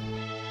उसे।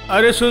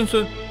 अरे सुन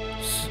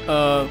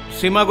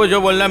सीमा को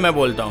जो बोलना है मैं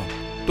बोलता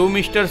हूँ। तू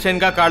मिस्टर सेन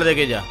का कार्ड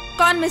देके जा।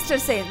 कौन मिस्टर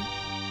सेन?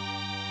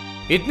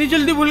 इतनी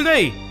जल्दी भूल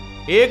गई?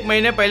 1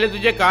 महीने पहले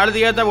तुझे कार्ड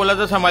दिया था, बोला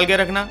था संभाल के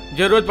रखना,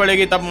 जरूरत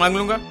पड़ेगी तब मांग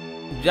लूंगा।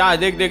 जा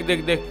देख देख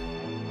देख देख।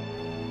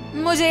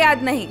 मुझे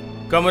याद नहीं।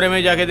 कमरे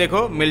में जाके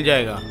देखो, मिल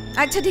जाएगा।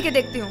 अच्छा ठीक है,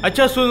 देखती हूँ।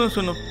 अच्छा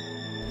सुनो,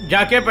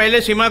 जाके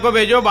पहले सीमा को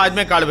भेजो, बाद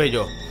में कार्ड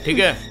भेजो, ठीक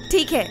है?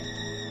 ठीक है।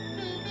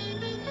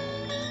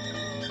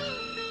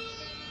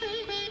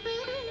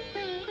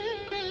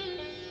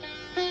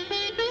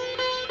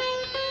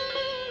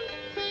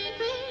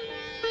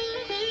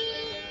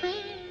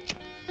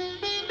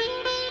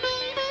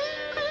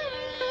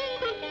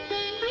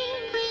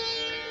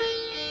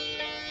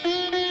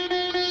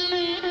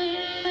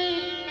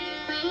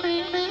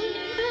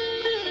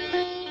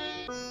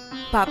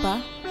 पापा,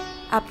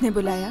 आपने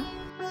बुलाया?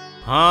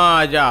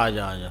 हाँ,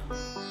 आजा।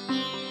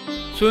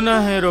 सुना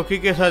है रोकी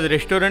के साथ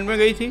रेस्टोरेंट में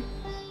गई थी,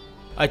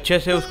 अच्छे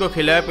से उसको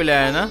खिलाया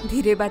पिलाया ना?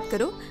 धीरे बात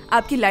करो,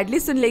 आपकी लाडली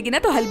सुन लेगी ना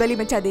तो हलबली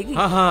मचा देगी।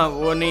 हाँ,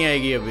 वो नहीं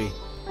आएगी अभी।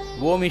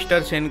 वो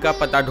मिस्टर सेन का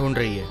पता ढूंढ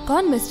रही है।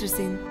 कौन मिस्टर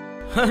सेन?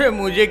 अरे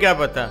मुझे क्या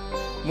पता,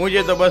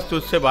 मुझे तो बस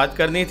तुझसे बात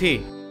करनी थी,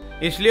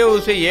 इसलिए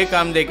उसे ये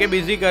काम देके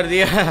बिजी कर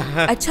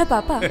दिया। अच्छा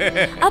पापा,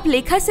 आप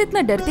लेखा से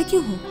इतना डरते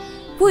क्यों हो?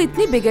 वो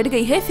इतनी बिगड़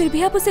गई है, फिर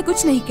भी आप उसे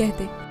कुछ नहीं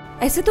कहते।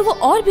 ऐसे तो वो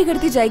और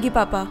बिगड़ती जाएगी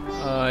पापा।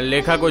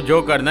 लेखा को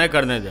जो करना है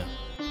करने दे,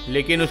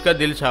 लेकिन उसका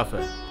दिल साफ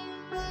है।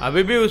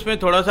 अभी भी उसमें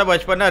थोड़ा सा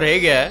बचपना रह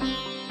गया है,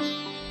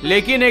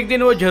 लेकिन एक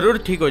दिन वो जरूर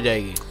ठीक हो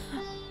जाएगी।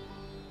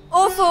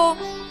 ओफो,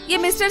 ये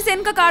मिस्टर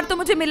सेन का कार्ड तो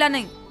मुझे मिला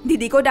नहीं।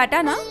 दीदी को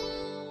डांटा ना?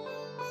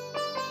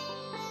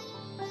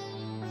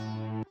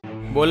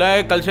 बोला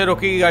है कल से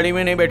रोकी की गाड़ी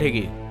में नहीं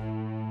बैठेगी,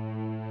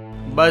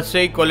 बस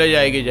से ही कॉलेज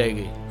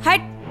जाएगी।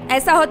 हट,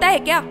 ऐसा होता है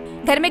क्या?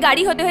 घर में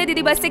गाड़ी होते हुए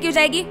दीदी बस से क्यों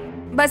जाएगी?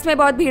 बस में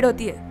बहुत भीड़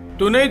होती है।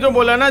 तूने ही तो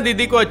बोला ना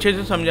दीदी को अच्छे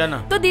से समझाना।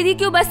 तो दीदी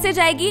क्यों बस से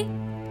जाएगी?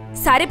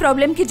 सारे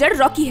प्रॉब्लम की जड़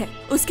रॉकी है,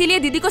 उसके लिए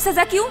दीदी को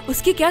सजा क्यों?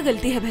 उसकी क्या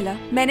गलती है भला?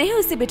 मैंने ही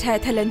उसे बिठाया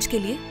था लंच के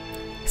लिए,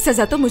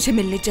 सजा तो मुझे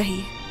मिलनी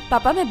चाहिए।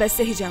 पापा, मैं बस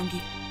से ही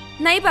जाऊंगी।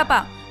 नहीं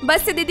पापा,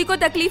 बस से दीदी को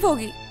तकलीफ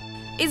होगी,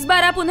 इस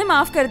बार आप उन्हें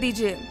माफ कर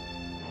दीजिए।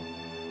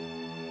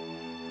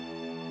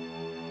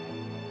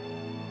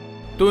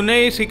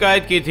 तूने ही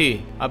शिकायत की थी,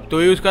 अब तू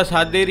ही उसका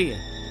साथ दे रही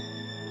है।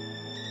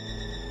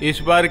 इस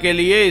बार के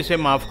लिए इसे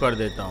माफ कर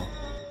देता हूँ।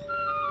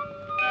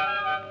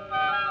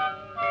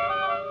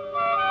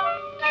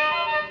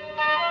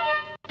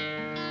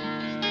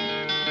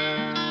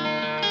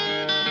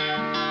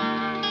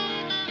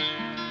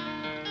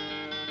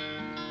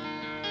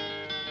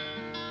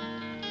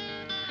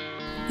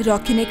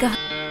 रॉकी ने कहा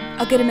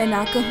अगर मैं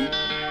ना कहूँ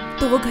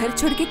तो वो घर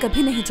छोड़ के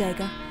कभी नहीं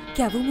जाएगा।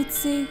 क्या वो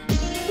मुझसे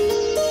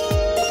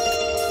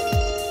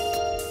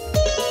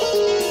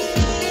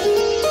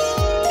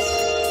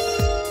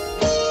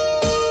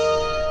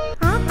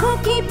आँखों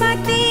की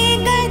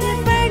बातें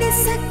गड़बड़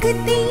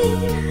सकती,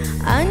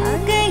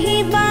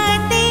 अनकही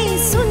बातें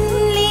सुन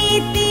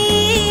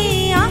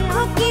लेती।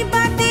 आँखों की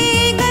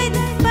बातें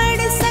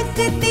गड़बड़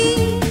सकती,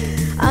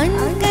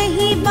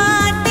 अनकही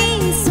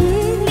बातें सुन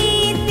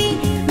लेती।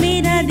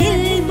 मेरा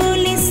दिल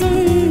बोले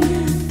सुन,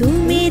 तू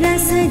मेरा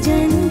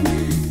सजन,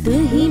 तू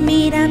ही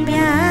मेरा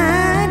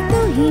प्यार,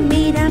 तू ही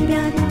मेरा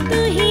प्यार,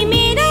 तू ही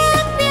मेरा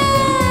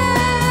प्यार,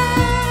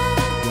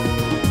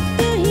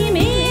 तू ही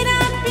मेरा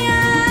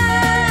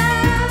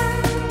प्यार,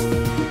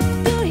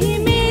 तू ही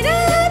मेरा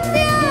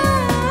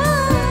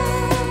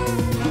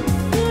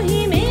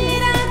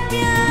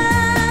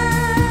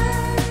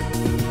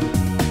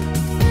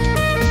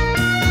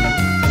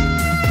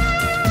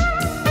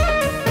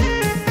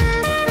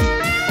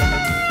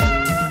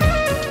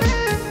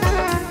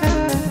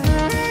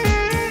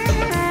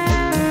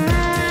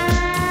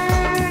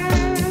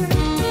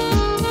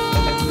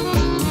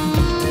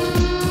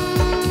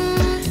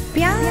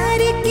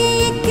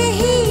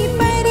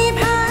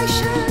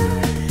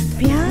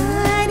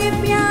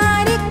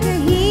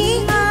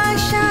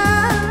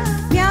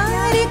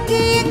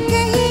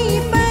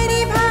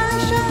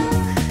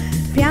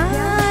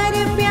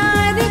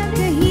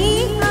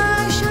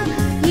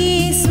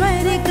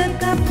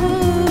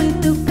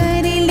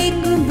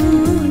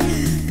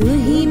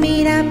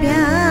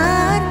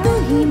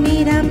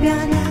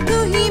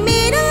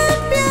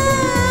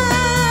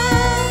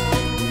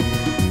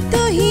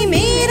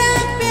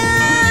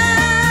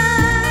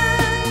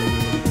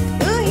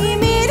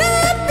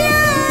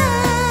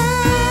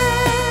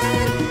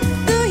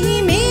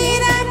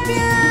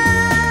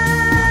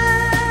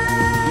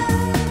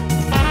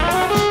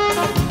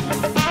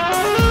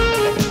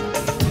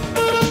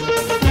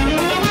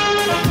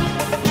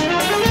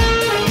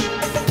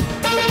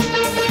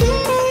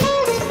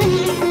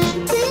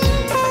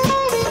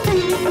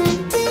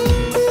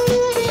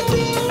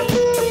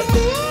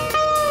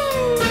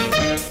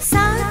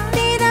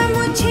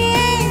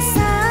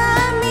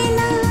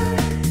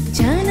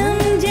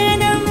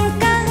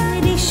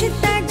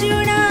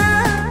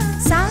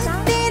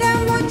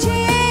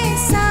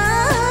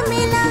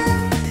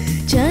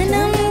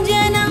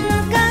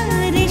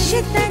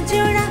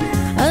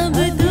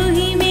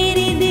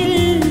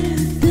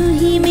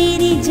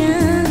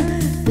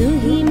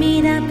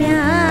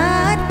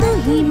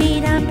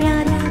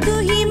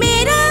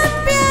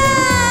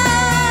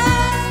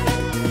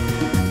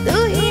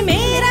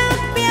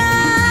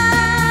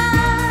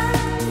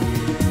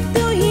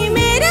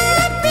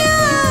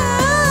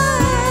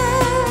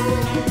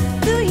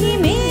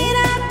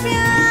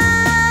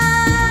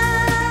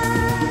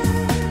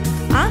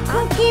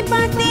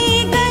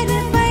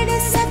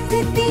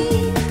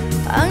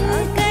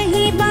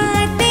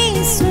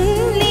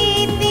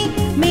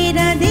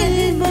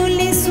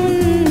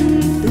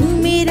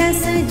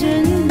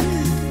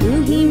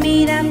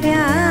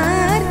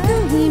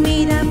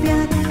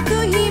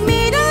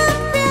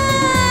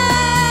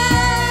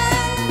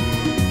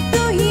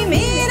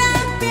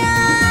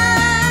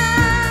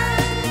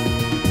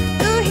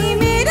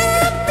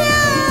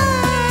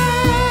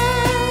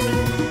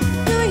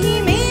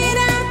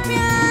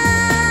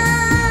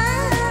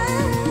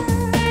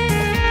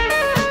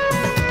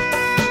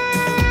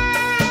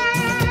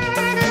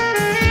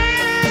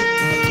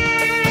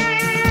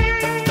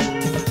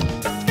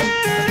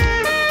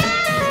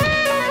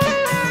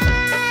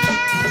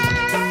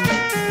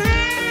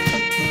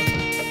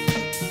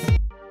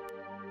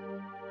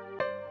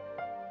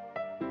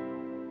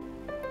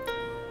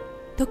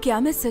क्या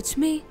मैं सच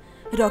में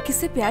रॉकी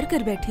से प्यार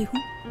कर बैठी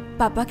हूँ?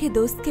 पापा के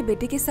दोस्त के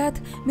बेटे के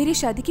साथ मेरी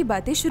शादी की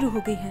बातें शुरू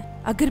हो गई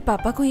हैं। अगर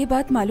पापा को ये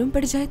बात मालूम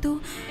पड़ जाए तो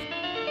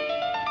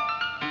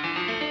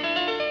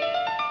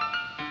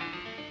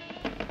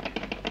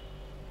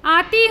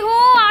आती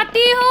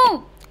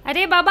हूँ।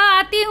 अरे बाबा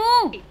आती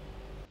हूँ।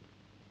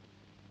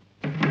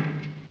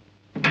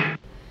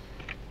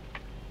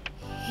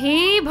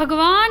 हे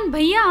भगवान,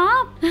 भैया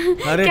आप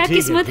क्या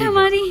किस्मत है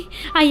हमारी।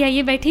 आइए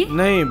आइए बैठिए।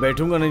 नहीं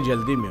बैठूंगा नहीं,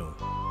 जल्दी में हूँ।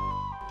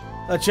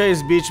 अच्छा,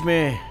 इस बीच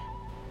में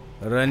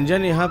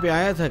रंजन यहाँ पे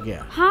आया था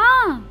क्या?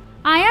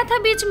 हाँ आया था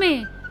बीच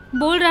में,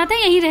 बोल रहा था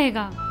यहीं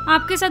रहेगा।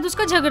 आपके साथ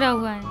उसका झगड़ा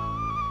हुआ है।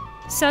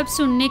 सब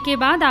सुनने के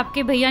बाद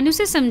आपके भैया ने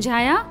उसे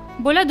समझाया,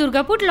 बोला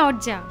दुर्गापुर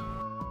लौट जा।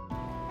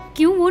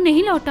 क्यों वो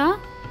नहीं लौटा?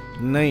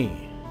 नहीं,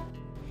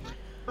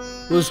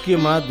 उसकी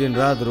माँ दिन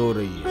रात रो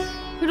रही है।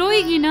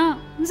 रोएगी ना,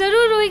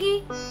 जरूर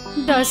रोएगी।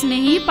 10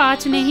 नहीं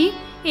 5 नहीं,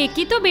 एक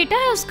ही तो बेटा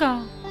है उसका।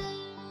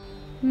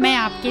 मैं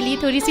आपके लिए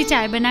थोड़ी सी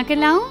चाय बना के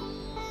लाऊं?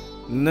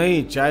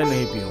 नहीं, चाय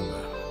नहीं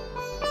पीऊंगा।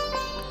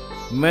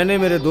 मैंने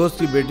मेरे दोस्त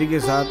की बेटी के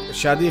साथ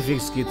शादी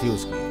फिक्स की थी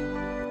उसकी।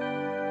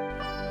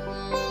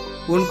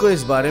 उनको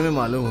इस बारे में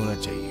मालूम होना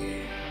चाहिए।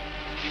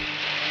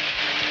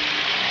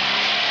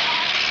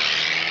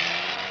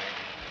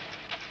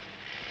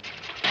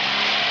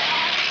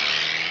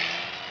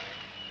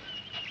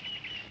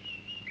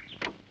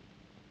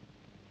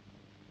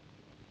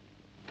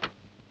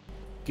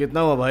 कितना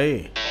हुआ भाई?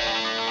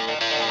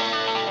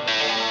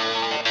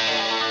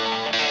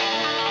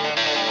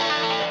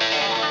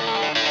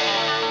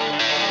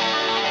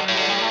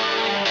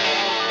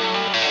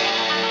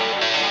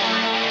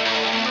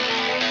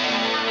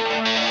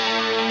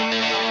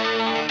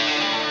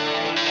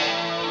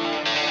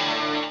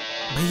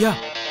 भैया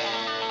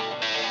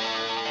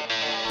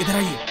इधर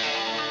आइए,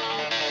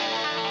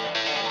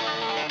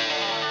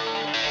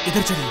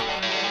 इधर चलिए।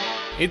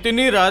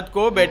 इतनी रात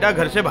को बेटा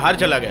घर से बाहर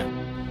चला गया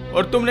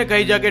और तुमने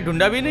कहीं जाके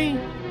ढूंढा भी नहीं?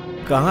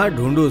 कहाँ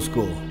ढूंढूं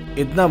उसको,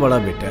 इतना बड़ा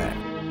बेटा है।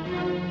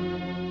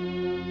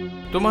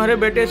 तुम्हारे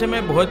बेटे से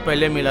मैं बहुत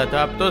पहले मिला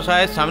था, अब तो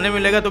शायद सामने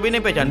मिलेगा तो भी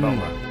नहीं पहचान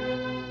पाऊंगा।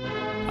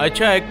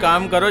 अच्छा एक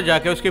काम करो,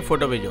 जाके उसकी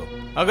फोटो भेजो,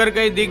 अगर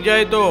कहीं दिख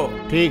जाए तो।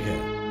 ठीक है।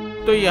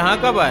 तो यहाँ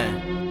कब आए?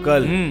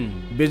 कल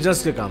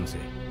बिजनेस के काम से।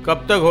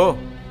 कब तक हो?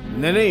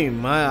 नहीं,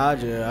 मैं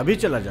आज अभी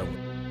चला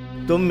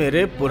जाऊंगा। तुम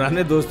मेरे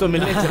पुराने दोस्तों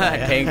मिलने चले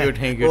आए।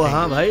 Thank you.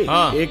 हाँ भाई,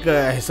 एक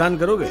एहसान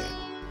करोगे?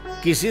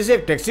 किसी से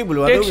एक टैक्सी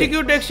बुलवा दोगे?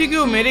 टैक्सी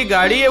क्यों? मेरी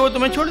गाड़ी है, वो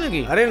तुम्हें छोड़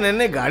देगी। अरे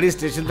नहीं, गाड़ी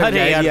स्टेशन तक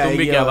अरे यार तुम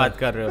भी क्या बात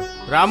कर रहे हो?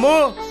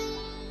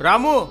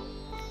 रामू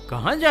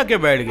कहाँ जाके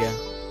बैठ गया?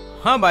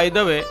 हाँ बाय द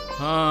वे,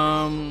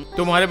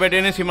 तुम्हारे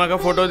बेटे ने सीमा का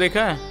फोटो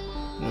देखा है?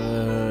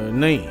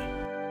 नहीं,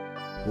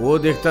 वो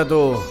देखता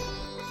तो।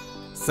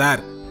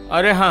 सर।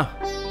 अरे हाँ,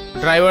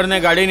 ड्राइवर ने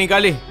गाड़ी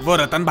निकाली। वो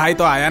रतन भाई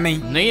तो आया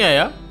नहीं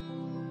आया?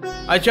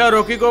 अच्छा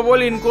रॉकी को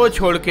बोल इनको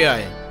छोड़ के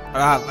आए।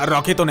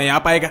 रॉकी तो नहीं आ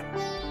पाएगा।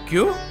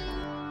 क्यों?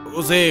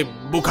 उसे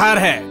बुखार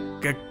है,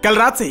 कल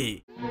रात से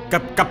ही।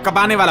 कब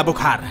आने वाला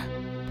बुखार।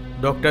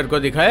 डॉक्टर को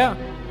दिखाया?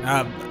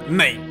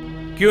 नहीं।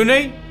 क्यों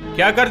नहीं?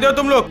 क्या करते हो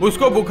तुम लोग?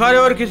 उसको बुखार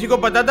है और किसी को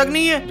पता तक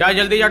नहीं है। जा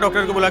जल्दी जा,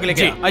 डॉक्टर को बुला के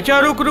लेके आ। अच्छा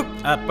रुक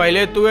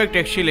पहले तू एक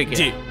टैक्सी लेके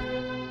जी।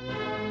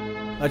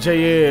 अच्छा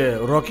ये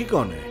रॉकी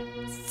कौन है?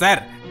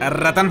 सर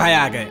रतन भाई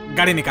आ गए,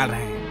 गाड़ी निकाल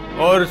रहे हैं।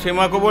 और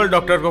सीमा को बोल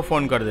डॉक्टर को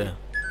फोन कर दे।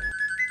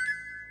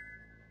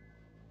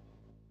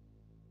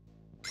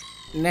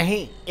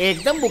 नहीं,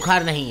 एकदम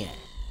बुखार नहीं है।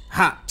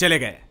 हाँ चले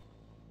गए।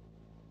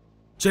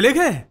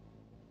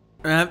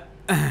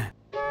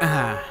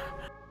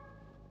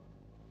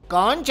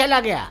 कौन चला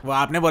गया? वो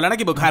आपने बोला ना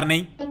कि बुखार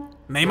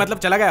नहीं मतलब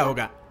चला गया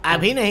होगा।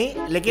 अभी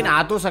नहीं, लेकिन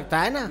आ तो सकता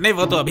है ना। नहीं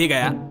वो तो अभी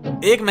गया,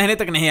 1 महीने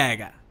तक नहीं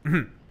आएगा।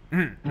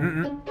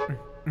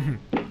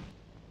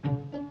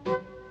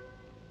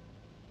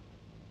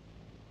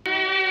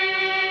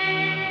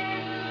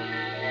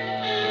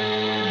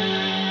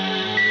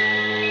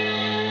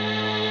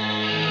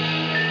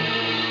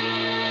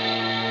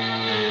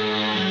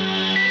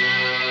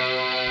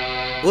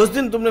 उस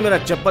दिन तुमने मेरा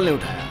चप्पल नहीं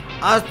उठाया,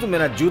 आज तुम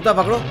मेरा जूता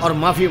पकड़ो और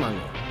माफी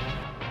मांगो।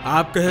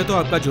 आप कहे तो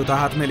आपका जूता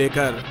हाथ में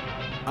लेकर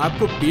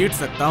आपको पीट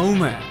सकता हूं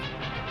मैं,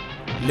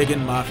 लेकिन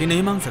माफी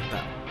नहीं मांग सकता।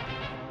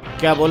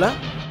 क्या बोला?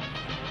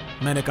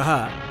 मैंने कहा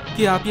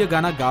कि आप ये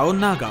गाना गाओ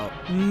ना गाओ,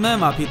 मैं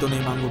माफी तो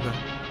नहीं मांगूंगा।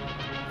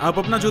 आप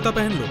अपना जूता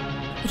पहन लो।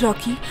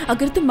 रॉकी,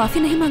 अगर तुम माफी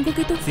नहीं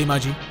मांगोगे तो? सीमा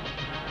जी,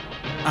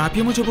 आप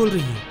ये मुझे बोल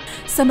रही हैं?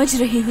 समझ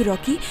रही हूँ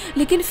रॉकी,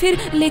 लेकिन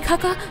फिर लेखा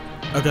का।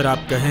 अगर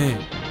आप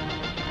कहें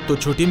तो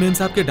छोटी मेम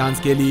साहब के डांस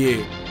के लिए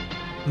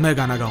मैं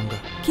गाना गाऊंगा।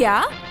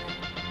 क्या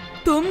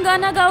तुम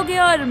गाना गाओगे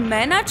और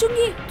मैं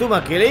नाचूंगी? तुम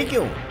अकेले ही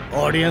क्यों,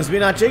 ऑडियंस भी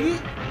नाचेगी।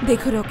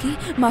 देखो रॉकी,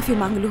 माफी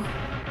मांग लो।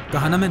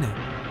 कहा ना मैंने,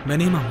 मैं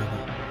नहीं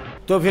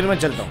मांगूंगा। तो फिर मैं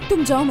चलता हूँ।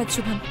 तुम जाओ मत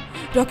शुभम।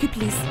 रॉकी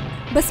प्लीज,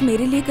 बस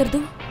मेरे लिए कर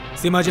दो।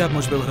 सीमा जी आप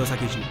मुझ पर भरोसा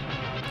कीजिए,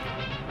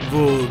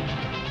 वो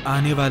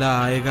आने वाला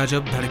आएगा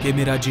जब धड़के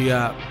मेरा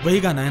जिया, वही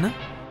गाना है ना,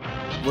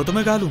 वो तो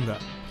मैं गा लूंगा।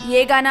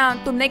 ये गाना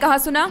तुमने कहाँ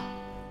सुना?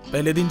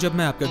 पहले दिन जब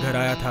मैं आपके घर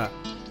आया था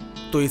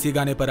तो इसी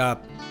गाने पर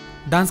आप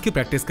डांस की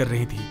प्रैक्टिस कर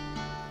रही थी।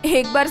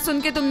 एक बार सुन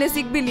के तुमने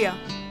सीख भी लिया।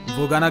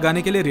 वो गाना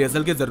गाने के लिए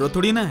रिहर्सल की जरूरत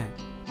थोड़ी ना है।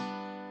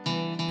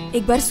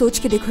 एक बार सोच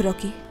के देखो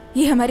रॉकी,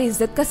 ये हमारी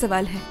इज्जत का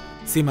सवाल है।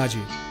 सीमा जी,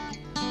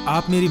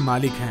 आप मेरी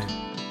मालिक हैं।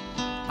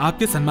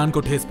 आपके सम्मान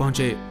को ठेस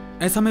पहुंचे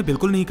ऐसा मैं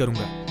बिल्कुल नहीं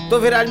करूंगा। तो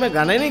फिर आज मैं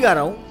गाना ही नहीं गा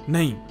रहा हूँ।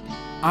 नहीं,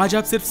 आज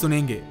आप सिर्फ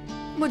सुनेंगे।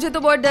 मुझे तो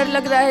बहुत डर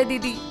लग रहा है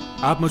दीदी।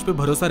 आप मुझ पे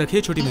भरोसा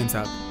रखिए छोटी बहन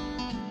साहब।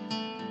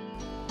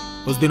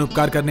 उस दिन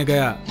उपकार करने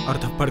गया और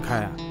थप्पड़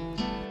खाया।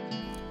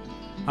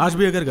 आज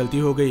भी अगर गलती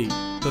हो गई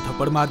तो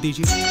थप्पड़ मार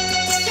दीजिए।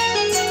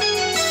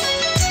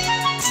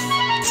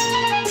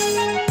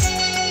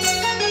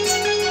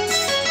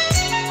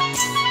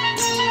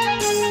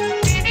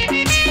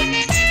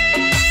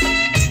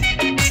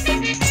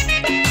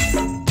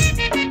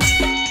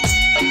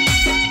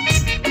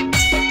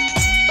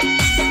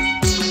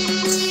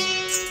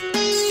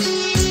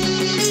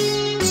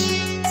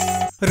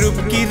 रूप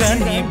की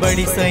रानी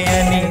बड़ी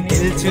सयानी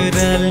दिल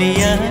चुरा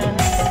लिया,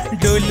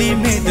 डोली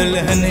में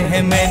दुल्हन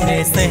है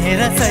मैंने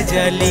सहरा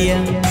सजा लिया।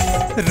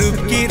 रूप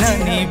की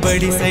रानी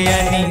बड़ी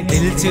सयानी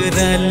दिल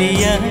चुरा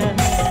लिया,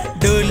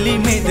 डोली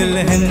में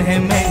दुल्हन है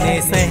मैंने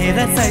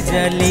सहरा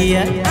सजा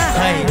लिया।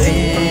 हाय रे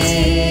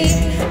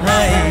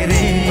हाय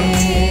रे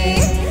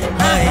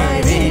हाय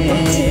रे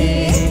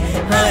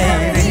हाय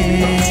रे।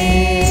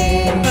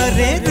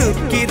 अरे रूप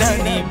की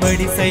रानी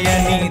बड़ी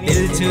सयानी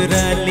दिल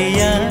चुरा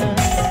लिया,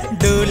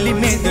 डोली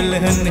में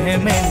दुल्हन है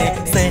मैंने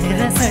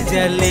सहरा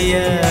सजा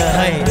लिया।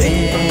 हाय रे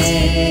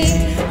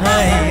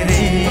हाय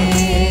रे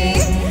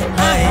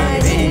हाय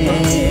रे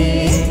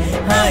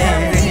हाय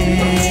रे।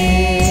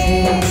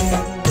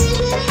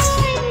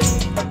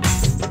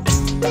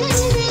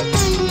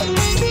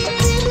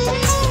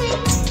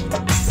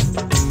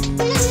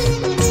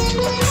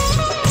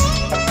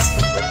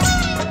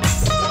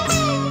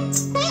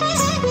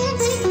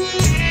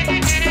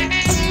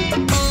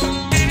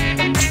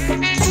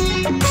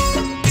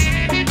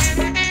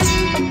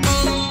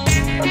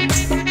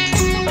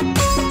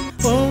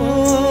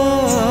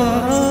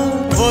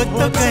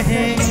 तो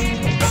कहे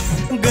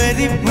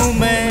गरीब हूँ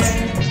मैं,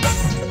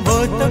 वो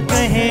तो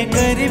कहे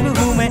गरीब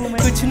हूँ मैं,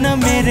 कुछ न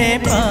मेरे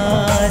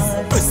पास,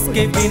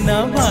 उसके बिना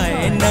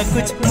भाई न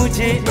कुछ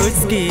मुझे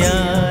उसकी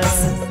आस।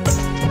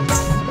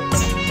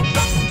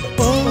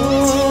 ओ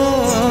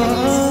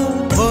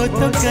वो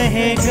तो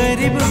कहे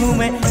गरीब हूँ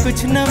मैं,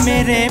 कुछ न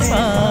मेरे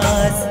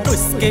पास,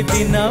 उसके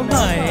बिना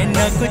भाई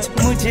न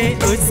कुछ मुझे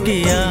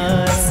उसकी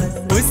आस।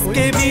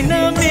 उसके बिना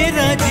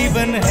मेरा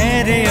जीवन है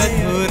रे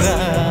अधूरा।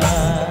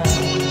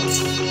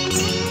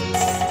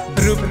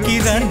 रूप की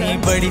रानी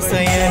बड़ी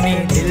सयानी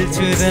दिल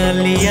चुरा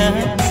लिया,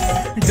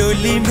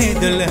 डोली में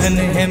दुल्हन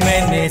है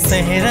मैंने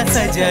सहरा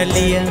सजा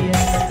लिया।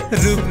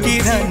 रूप की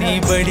रानी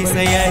बड़ी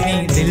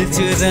सयानी दिल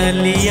चुरा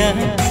लिया,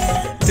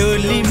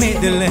 डोली में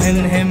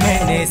दुल्हन है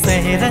मैंने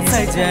सहरा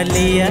सजा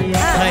लिया।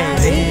 हाय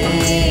रे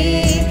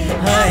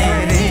हाय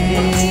रे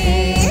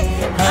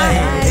हाय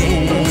रे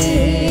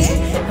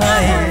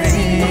हाय रे।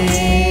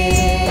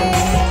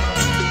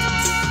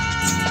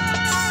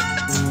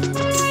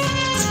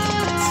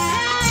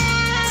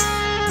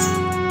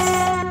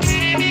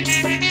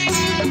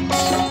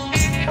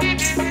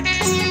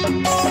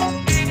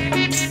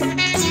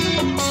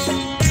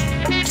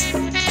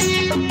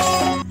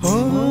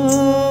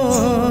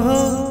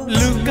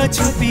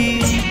 छुपी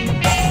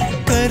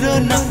करो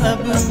न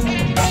अब,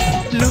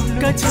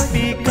 लुका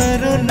छुपी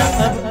करो न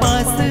अब,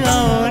 पास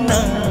आओ ना,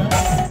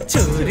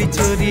 चोरी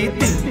चोरी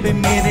दिल पे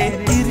मेरे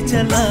तीर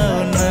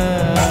चलाओ ना।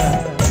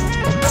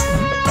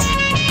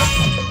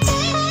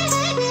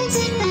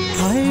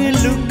 हाय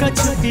लुका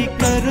छुपी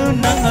करो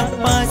न अब,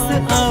 पास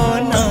आओ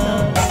ना,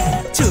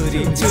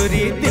 चोरी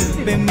चोरी दिल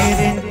पे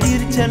मेरे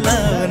तीर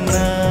चलाओ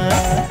ना।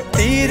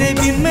 तेरे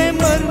बिन मैं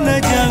मर न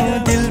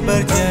जाऊं दिल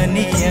भर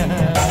जानिया।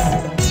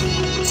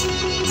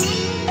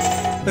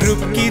 रूप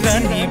की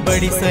रानी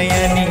बड़ी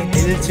सयानी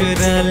दिल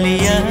चुरा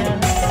लिया,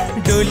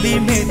 डोली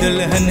में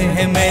दुल्हन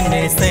है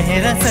मैंने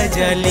सहरा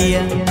सजा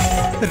लिया।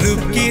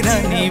 रूप की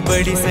रानी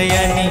बड़ी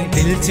सयानी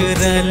दिल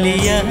चुरा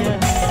लिया,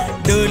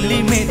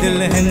 डोली में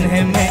दुल्हन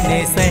है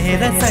मैंने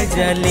सहरा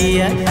सजा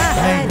लिया।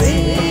 हाय रे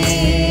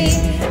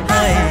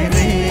हाय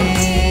रे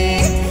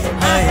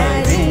हाय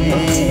रे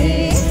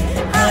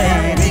हाय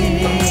रे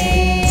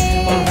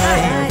ओ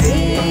हाय रे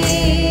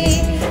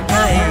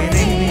हाय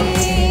रे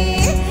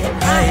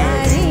हाय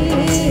रे।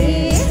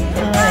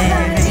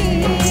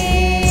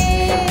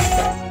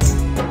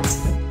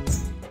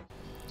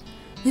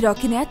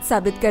 रॉकी ने आज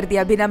साबित कर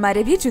दिया, बिना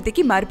मारे भी जूते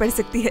की मार पड़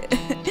सकती है।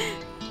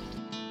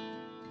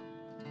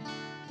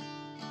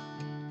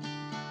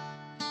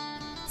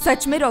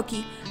 सच में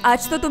रॉकी,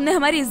 आज तो तुमने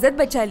हमारी इज्जत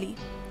बचा ली।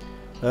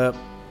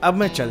 अब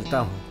मैं चलता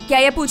हूँ। क्या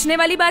यह पूछने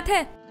वाली बात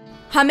है?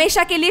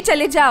 हमेशा के लिए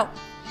चले जाओ,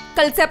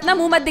 कल से अपना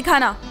मुंह मत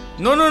दिखाना।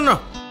 नो नो नो,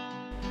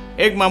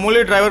 एक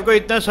मामूली ड्राइवर को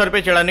इतना सर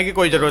पे चढ़ाने की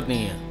कोई जरूरत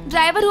नहीं है।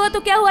 ड्राइवर हुआ तो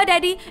क्या हुआ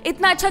डैडी,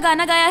 इतना अच्छा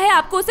गाना गाया है,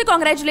 आपको उसे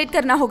कॉन्ग्रेचुलेट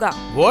करना होगा।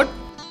 व्हाट?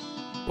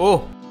 ओह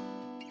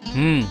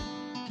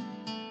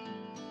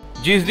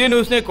जिस दिन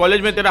उसने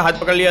कॉलेज में तेरा हाथ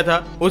पकड़ लिया था,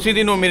 उसी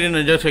दिन वो मेरी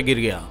नजर से गिर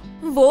गया।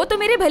 वो तो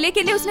मेरे भले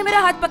के लिए उसने मेरा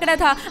हाथ पकड़ा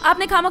था,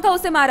 आपने खामखा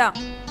उसे मारा।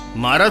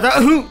 मारा था,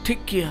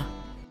 ठीक किया।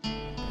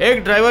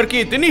 एक ड्राइवर की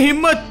इतनी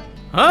हिम्मत।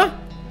 हाँ,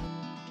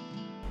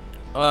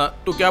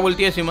 तू क्या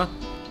बोलती है सीमा?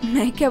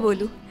 मैं क्या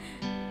बोलूं,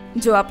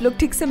 जो आप लोग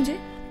ठीक समझे।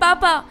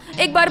 पापा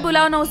एक बार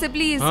बुलाओ ना उसे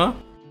प्लीज। हाँ?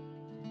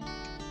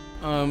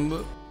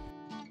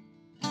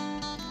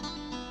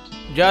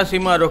 जा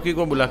सीमा, रॉकी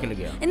को बुला के ले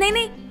गया। नहीं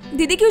नहीं,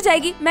 दीदी क्यों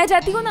जाएगी, मैं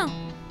जाती हूँ ना।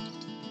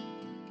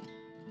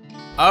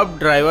 अब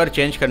ड्राइवर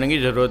चेंज करने की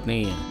जरूरत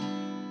नहीं है।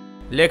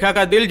 लेखा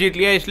का दिल जीत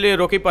लिया, इसलिए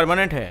रॉकी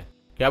परमानेंट है।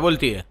 क्या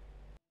बोलती है?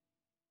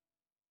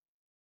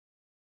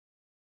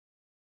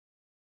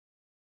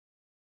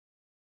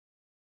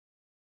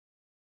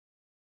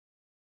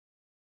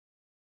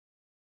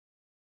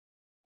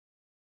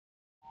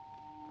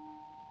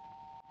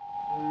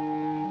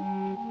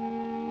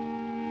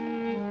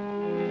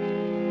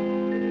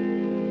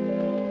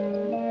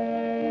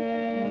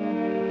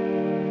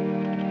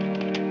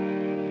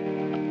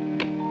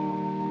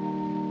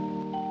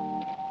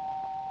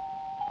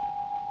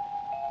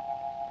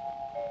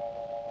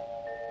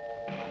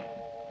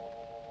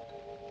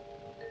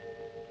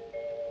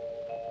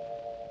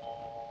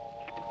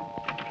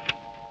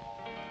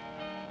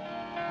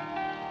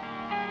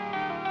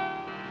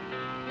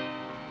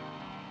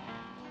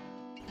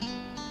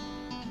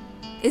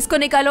 इसको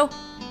निकालो।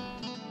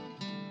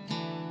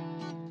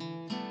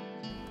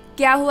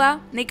 क्या हुआ,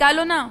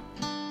 निकालो ना।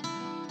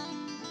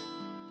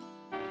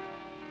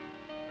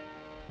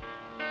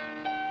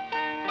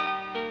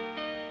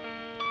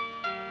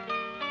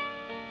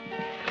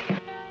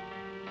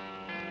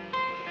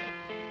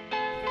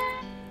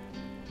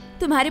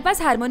 तुम्हारे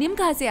पास हारमोनियम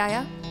कहाँ से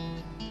आया?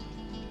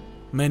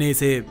 मैंने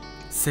इसे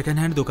सेकंड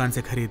हैंड दुकान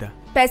से खरीदा।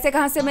 पैसे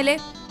कहाँ से मिले?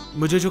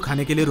 मुझे जो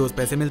खाने के लिए रोज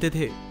पैसे मिलते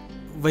थे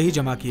वही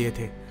जमा किए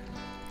थे।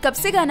 कब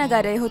से गाना गा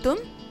रहे हो तुम?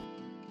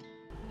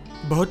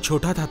 बहुत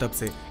छोटा था तब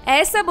से।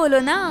 ऐसा बोलो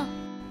ना।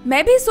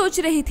 मैं भी सोच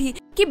रही थी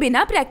कि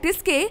बिना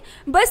प्रैक्टिस के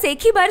बस एक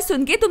ही बार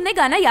सुन के तुमने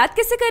गाना याद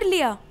कैसे कर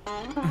लिया।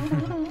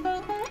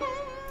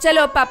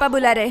 चलो पापा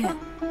बुला रहे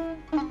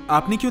हैं।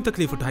 आपने क्यों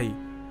तकलीफ उठाई,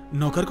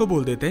 नौकर को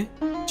बोल देते।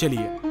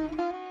 चलिए।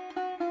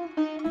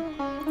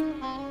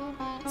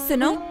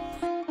 सुनो,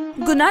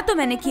 गुनाह तो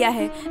मैंने किया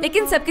है,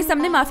 लेकिन सबके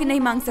सामने माफी नहीं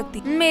मांग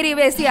सकती, मेरी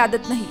वैसी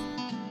आदत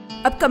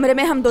नहीं। अब कमरे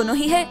में हम दोनों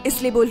ही हैं,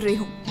 इसलिए बोल रही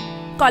हूँ।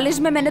 कॉलेज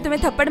में मैंने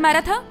तुम्हें थप्पड़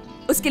मारा था,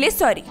 उसके लिए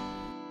सॉरी।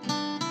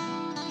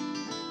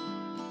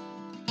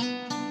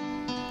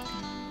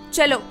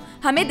 चलो,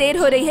 हमें देर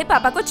हो रही है,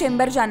 पापा को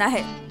चेंबर जाना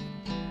है।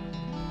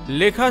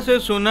 लेखा से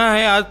सुना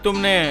है आज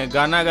तुमने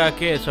गाना गा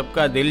के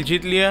सबका दिल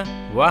जीत लिया।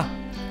 वाह,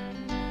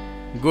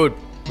 गुड,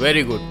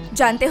 वेरी गुड।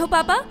 जानते हो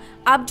पापा,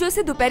 आप जो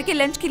इसे दोपहर के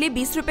लंच के लिए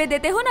 20 रुपए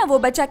देते हो ना, वो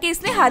बचा के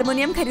इसने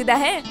हारमोनियम खरीदा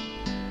है।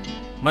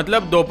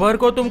 मतलब दोपहर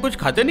को तुम कुछ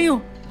खाते नहीं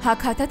हो? हाँ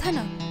खाता था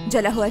ना,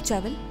 जला हुआ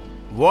चावल।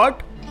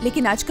 What?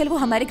 लेकिन आजकल वो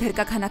हमारे घर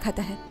का खाना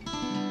खाता है।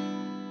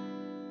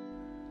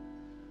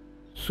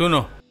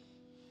 सुनो,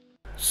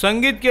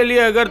 संगीत के लिए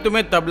अगर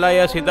तुम्हें तबला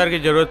या सितार की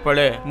जरूरत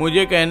पड़े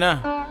मुझे कहना,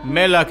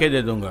 मैं लाके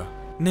दे दूंगा।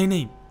 नहीं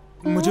नहीं,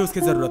 मुझे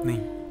उसकी जरूरत नहीं।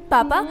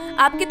 पापा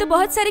आपके तो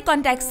बहुत सारे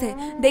कॉन्टैक्ट्स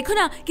हैं, देखो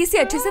ना किसी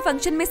अच्छे से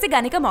फंक्शन में से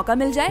गाने का मौका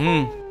मिल जाए।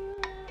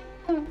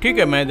 ठीक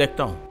है, मैं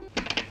देखता हूँ।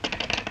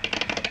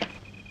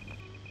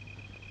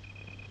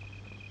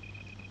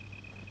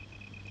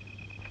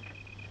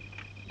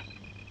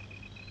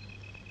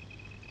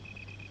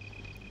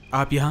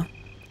 आप यहाँ?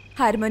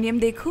 हारमोनियम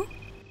देखो।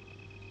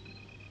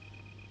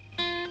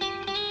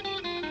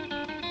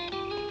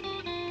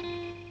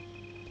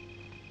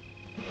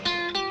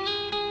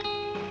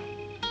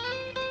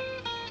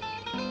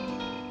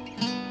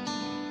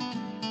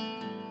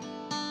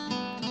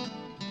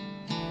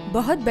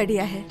 बहुत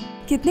बढ़िया है।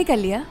 कितने कर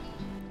लिया?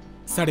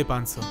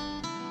 550।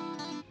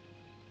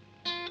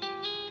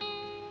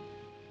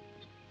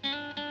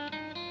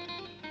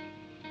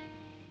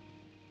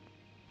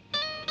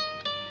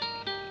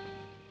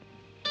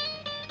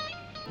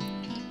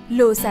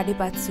 लो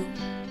 550।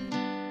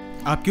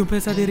 आप क्यों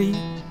पैसा दे रही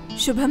हैं?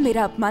 शुभम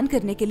मेरा अपमान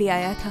करने के लिए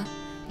आया था,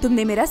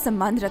 तुमने मेरा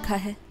सम्मान रखा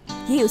है,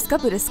 ये उसका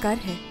पुरस्कार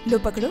है। लो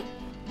पकड़ो।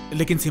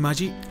 लेकिन सीमा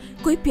जी,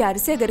 कोई प्यार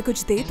से अगर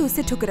कुछ दे तो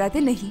उसे ठुकराते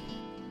नहीं।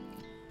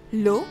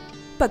 लो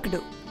पकड़ो।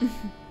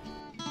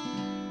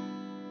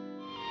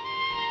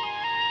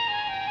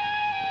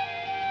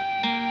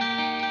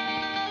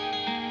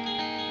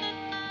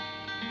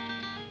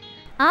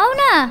 आओ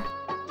ना,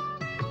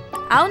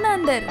 आओ ना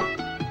अंदर।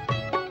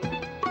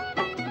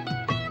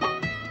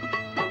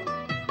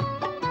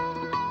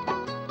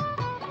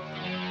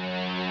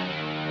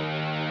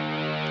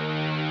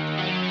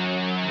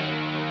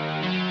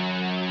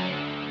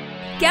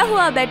 क्या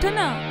हुआ, बैठो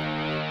ना।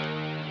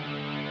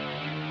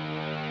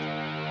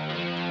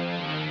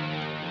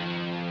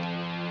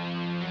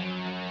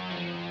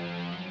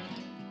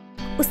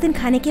 उस दिन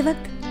खाने के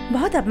वक्त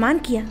बहुत अपमान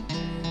किया,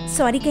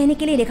 सॉरी कहने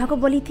के लिए रेखा को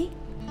बोली थी,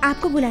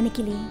 आपको बुलाने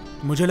के लिए।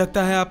 मुझे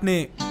लगता है आपने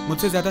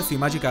मुझसे ज्यादा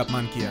सीमा जी का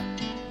अपमान किया,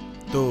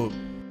 तो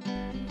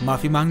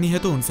माफी मांगनी है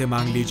तो उनसे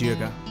मांग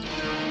लीजिएगा।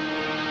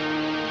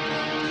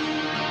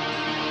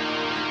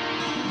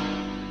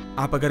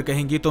 आप अगर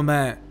कहेंगी तो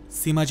मैं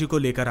सीमा जी को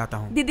लेकर आता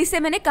हूँ। दीदी से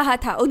मैंने कहा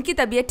था उनकी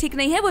तबीयत ठीक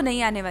नहीं है, वो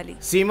नहीं आने वाली।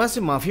 सीमा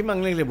से माफी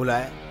मांगने के लिए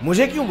बुलाया?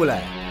 मुझे क्यों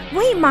बुलाया?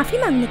 वही माफी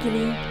मांगने के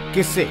लिए।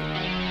 किससे?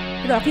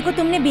 रॉकी को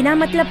तुमने बिना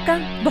मतलब का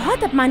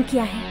बहुत अपमान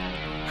किया है।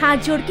 हाथ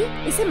जोड़ के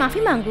इसे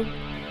माफी मांगो।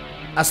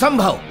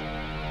 असंभव।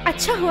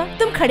 अच्छा हुआ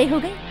तुम खड़े हो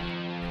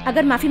गए।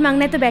 अगर माफी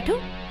मांगना है तो बैठो,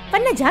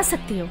 वरना जा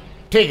सकती हो।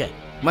 ठीक है,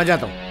 मैं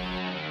जाता हूँ।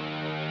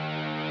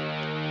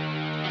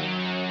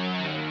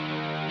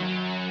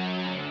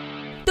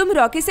 तुम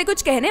रॉकी से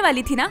कुछ कहने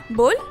वाली थी ना,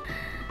 बोल।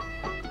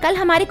 कल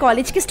हमारे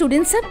कॉलेज के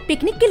स्टूडेंट सब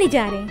पिकनिक के लिए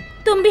जा रहे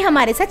हैं, तुम भी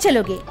हमारे साथ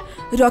चलोगे।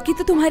 रॉकी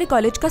तो तुम्हारे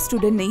कॉलेज का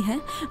स्टूडेंट नहीं है,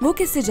 वो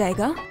किससे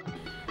जाएगा?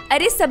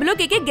 अरे सब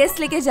लोग एक एक गेस्ट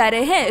लेके जा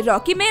रहे हैं,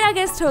 रॉकी मेरा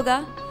गेस्ट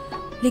होगा।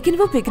 लेकिन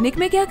वो पिकनिक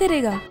में क्या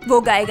करेगा?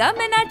 वो गाएगा,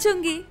 मैं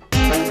नाचूंगी।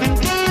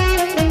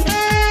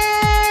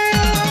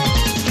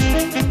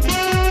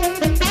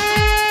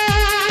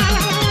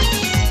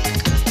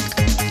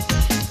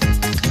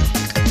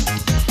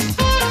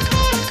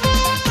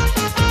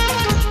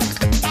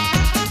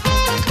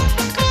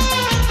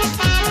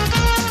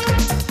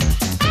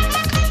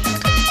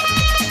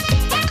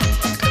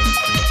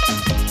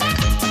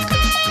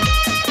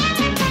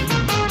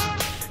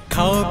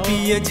 खाओ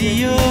पियो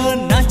जियो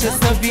नाचो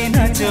सभी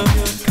नाचो,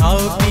 खाओ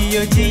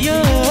पियो जियो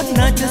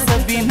नाचो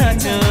सभी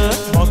नाचो,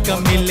 मौका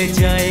मिल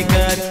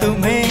जाएगा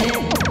तुम्हें,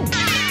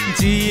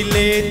 जी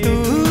ले तू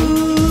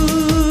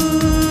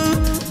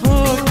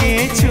होके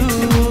चूर,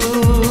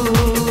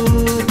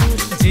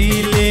 जी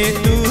ले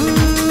तू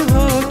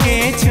होके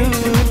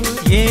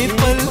चूर, ये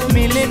पल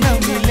मिले न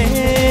मिले।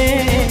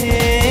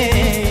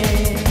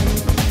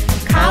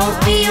 खाओ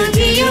पियो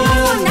जियो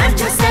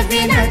नाचो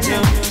सभी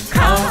नाचो,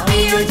 खाओ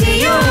पियो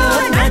जियो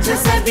नाचो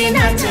सभी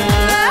नाचो।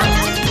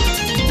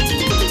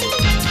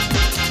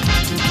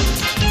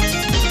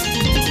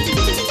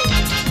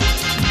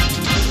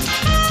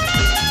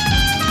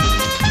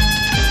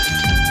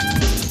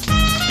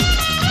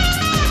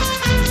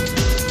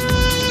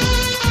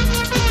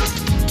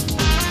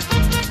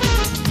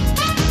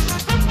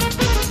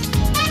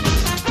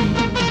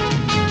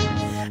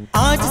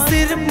 आज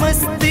सिर्फ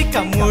मस्ती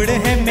का मूड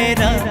है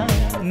मेरा,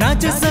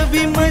 नाचो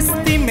सभी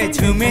मस्ती में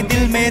झूमे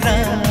दिल मेरा।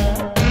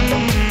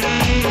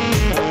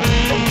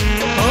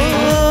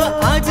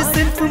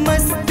 सिर्फ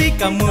मस्ती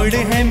का मूड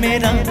है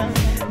मेरा,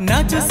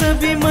 नाचो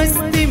सभी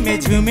मस्ती में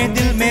झूमे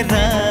दिल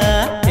मेरा।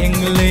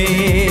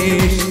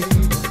 English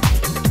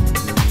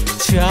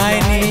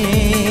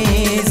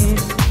Chinese,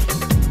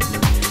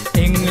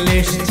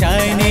 English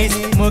Chinese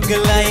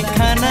Mughlai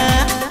खाना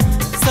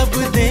सब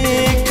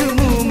देख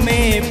मुंह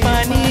में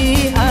पानी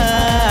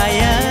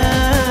आया।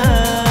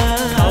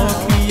 खाओ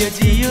पियो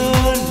जियो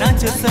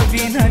नाचो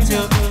सभी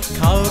नाचो,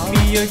 खाओ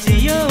पियो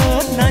जियो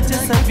नाचो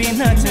सभी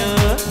नाचो,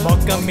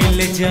 मौका मिल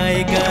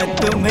जाएगा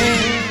तुम्हें,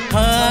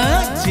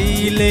 हाँ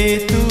जी ले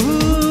तू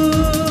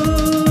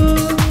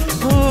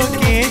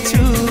होके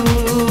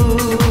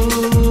चूर,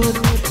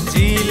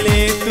 जी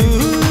ले तू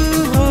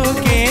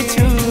होके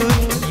चूर,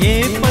 ये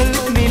पल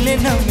मिले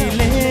न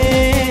मिले।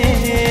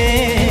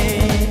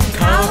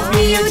 खाओ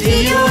पियो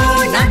जियो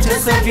नाचो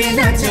सभी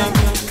नाचो,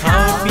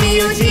 खाओ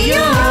पियो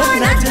जियो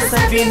नाचो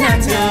सभी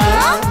नाचो।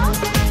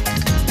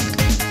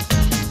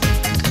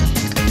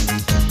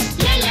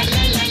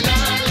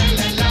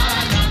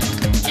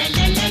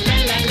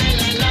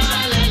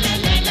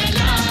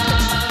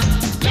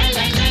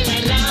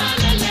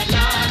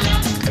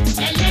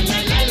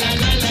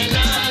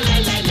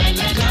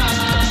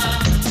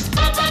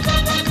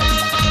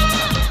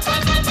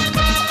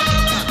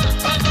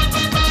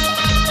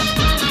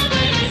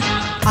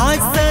 आज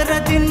सारा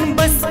दिन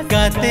बस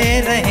गाते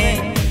रहे,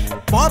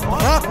 पॉप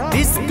रॉक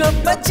डिस्को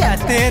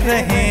बजाते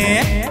रहे।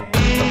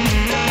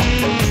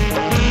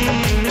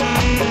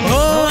 ओ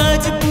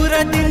आज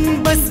पूरा दिन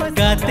बस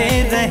गाते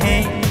रहे,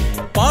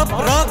 पॉप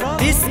रॉक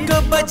डिस्को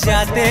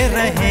बजाते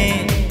रहे।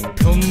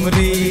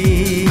 ठुमरी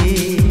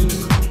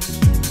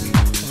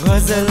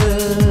गजल,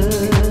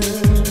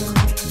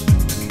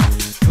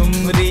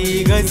 ठुमरी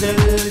गजल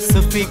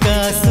सूफी का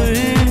सुर,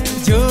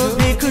 जो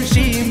भी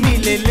खुशी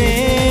मिले ले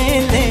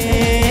ले।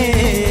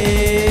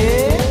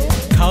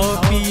 खाओ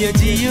पियो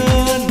जियो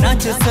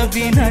नाचो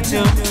सभी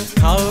नाचो,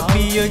 खाओ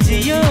पियो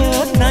जियो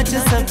नाचो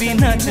सभी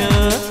नाचो,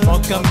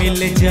 मौका मिल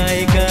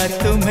जाएगा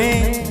तुम्हें,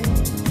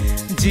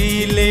 जी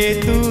ले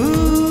तू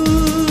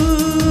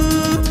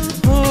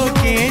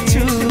होके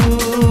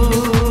चूर,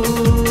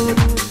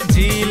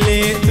 जी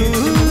ले तू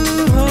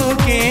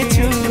होके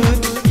चूर,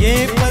 ये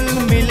पल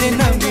मिले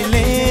न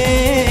मिले।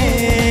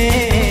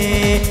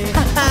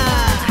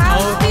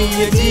 खाओ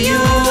पियो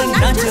जियो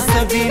नाचो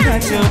सभी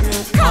नाचो,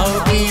 खाओ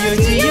पियो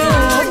जियो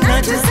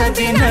नाचो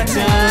सभी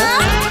नाचो।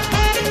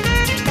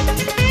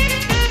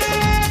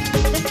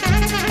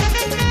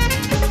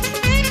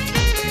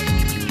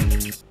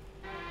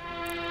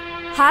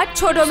 हाथ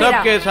छोड़ो मेरा।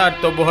 सबके साथ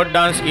तो बहुत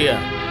डांस किया,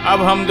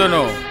 अब हम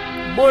दोनों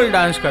बोल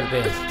डांस करते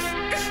हैं।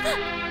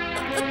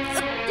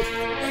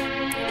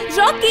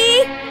 रॉकी,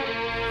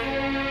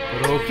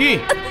 रॉकी,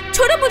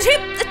 छोड़ो मुझे,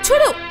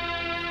 छोड़ो,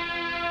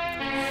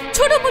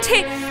 छोड़ो मुझे,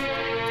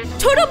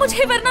 छोड़ो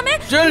मुझे वरना मैं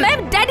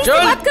डैडी से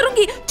बात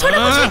करूंगी। छोड़ो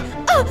मुझे।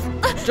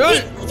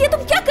 ये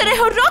तुम क्या कर रहे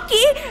हो?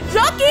 रॉकी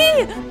रॉकी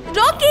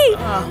रॉकी,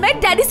 मैं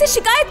डैडी से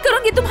शिकायत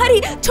करूंगी तुम्हारी।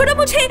 छोड़ो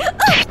मुझे।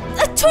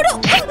 छोड़ो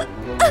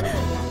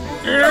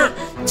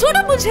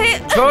छोड़ो मुझे।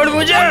 छोड़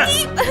मुझे।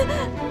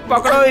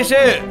 पकड़ो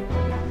इसे।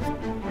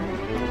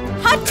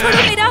 हाथ छोड़ो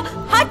मेरा,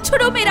 हाथ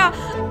छोड़ो मेरा।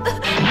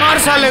 मार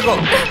साले को।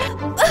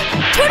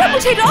 छोड़ो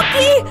मुझे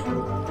रॉकी।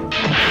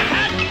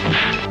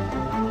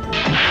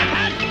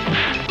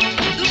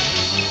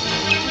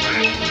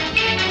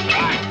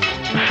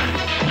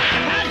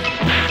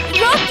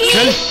 रॉकी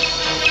चल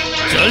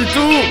चल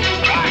तू।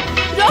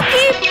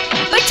 रॉकी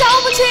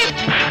बचाओ मुझे।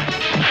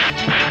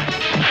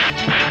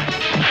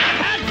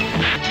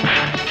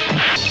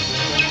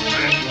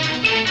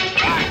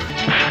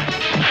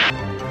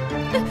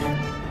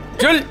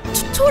 चल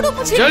छोड़ो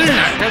मुझे। चल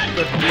नाटक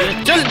करती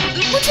है। चल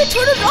मुझे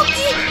छोड़ो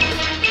रॉकी।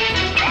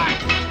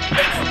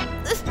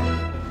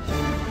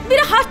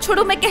 मेरा हाथ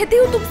छोड़ो, मैं कहती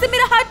हूँ तुमसे,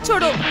 मेरा हाथ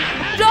छोड़ो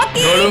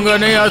रॉकी। छोड़ूंगा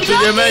नहीं आज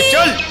तुझे मैं।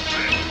 चल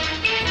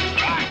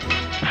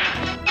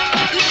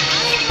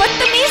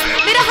बदतमीज,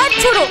 मेरा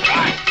हाथ छोड़ो।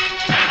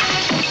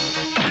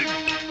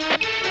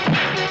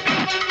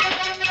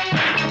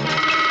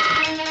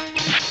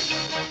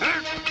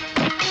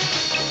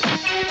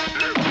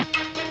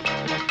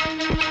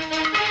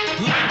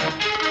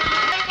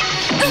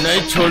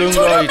 नहीं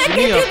छोड़ूंगा।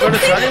 इतनी अकड़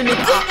साले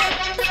निकाल।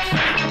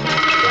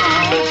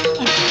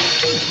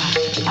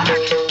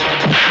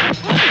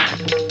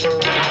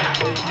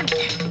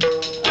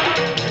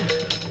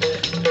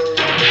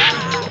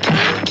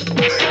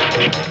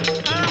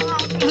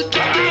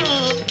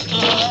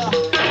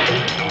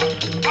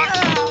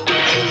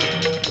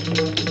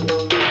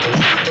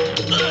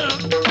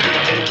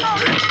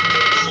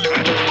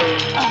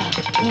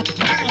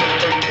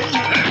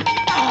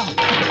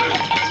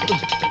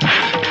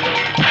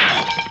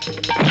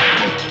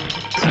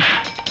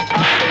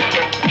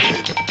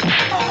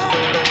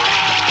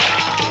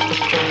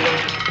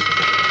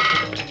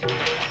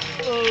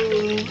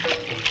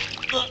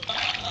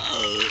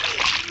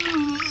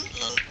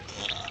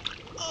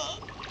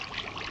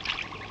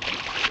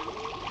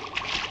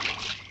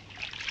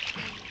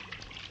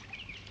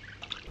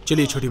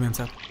 चलिए छोटी मैम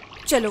साहब।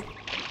 चलो।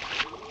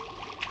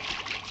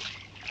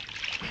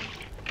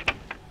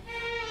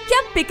 क्या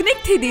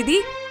पिकनिक थी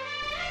दीदी?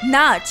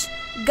 नाच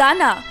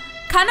गाना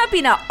खाना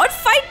पीना और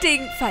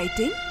फाइटिंग।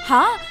 फाइटिंग?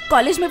 हाँ,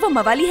 कॉलेज में वो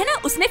मवाली है ना,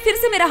 उसने फिर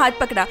से मेरा हाथ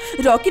पकड़ा।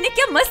 रॉकी ने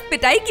क्या मस्त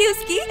पिटाई की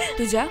उसकी।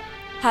 तू जा,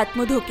 हाथ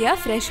मुंह धो के आ,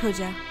 फ्रेश हो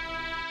जा।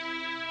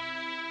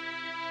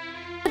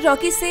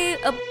 रॉकी से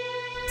अब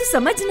तू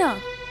समझना,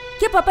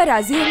 क्या पापा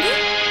राजी होंगे?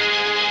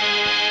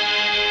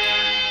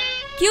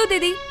 क्यों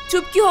दीदी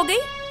चुप क्यों हो गई?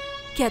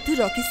 क्या तू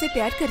रॉकी से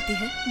प्यार करती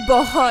है?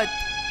 बहुत।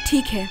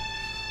 ठीक है,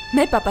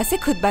 मैं पापा से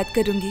खुद बात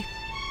करूंगी।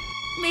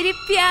 मेरी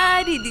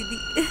प्यारी दीदी।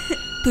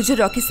 तू जो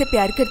रॉकी से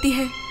प्यार करती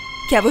है,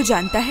 क्या वो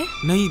जानता है?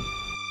 नहीं,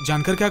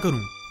 जानकर क्या करूं?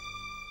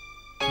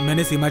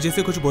 मैंने सीमा जी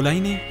से कुछ बोला ही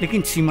नहीं।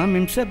 लेकिन सीमा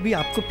मैम साहब भी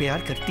आपको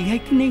प्यार करती है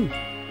कि नहीं,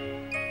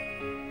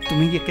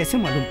 तुम्हें ये कैसे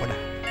मालूम पड़ा?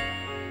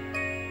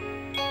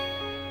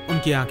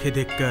 उनकी आंखें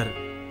देखकर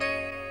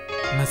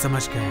मैं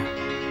समझ गया।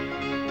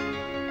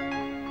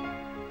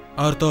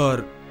 और तो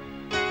और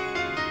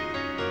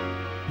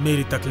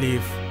मेरी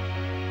तकलीफ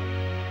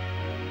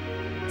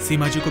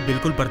सीमा जी को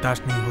बिल्कुल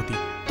बर्दाश्त नहीं होती।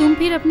 तुम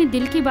फिर अपने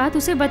दिल की बात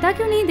उसे बता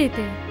क्यों नहीं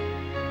देते?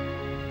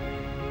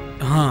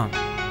 हाँ,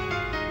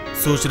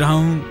 सोच रहा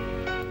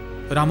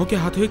हूं रामू के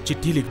हाथों एक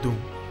चिट्ठी लिख दूं।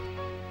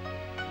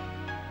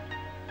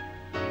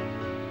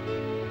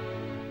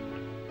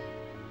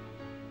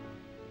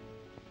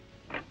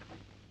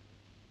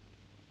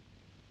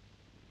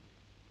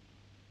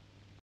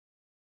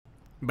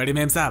 बड़ी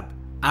मैम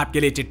साहब, आपके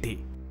लिए चिट्ठी।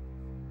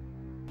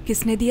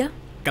 किसने दिया?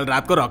 कल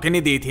रात को रॉकी ने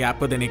दी थी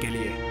आपको देने के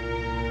लिए।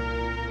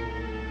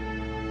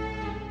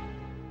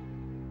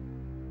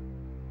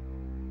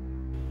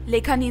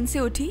 लेखा नींद से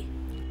उठी?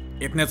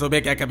 इतने सुबह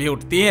क्या कभी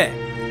उठती है?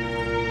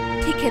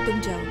 ठीक है,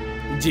 तुम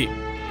जाओ। जी।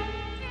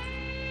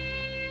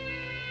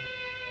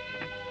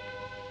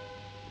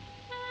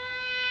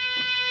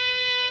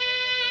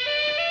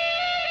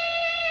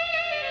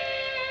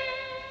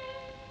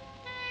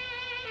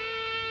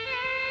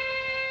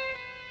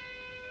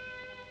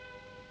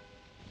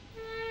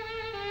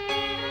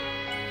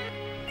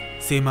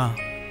 सीमा,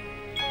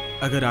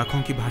 अगर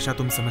आंखों की भाषा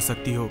तुम समझ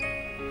सकती हो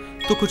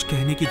तो कुछ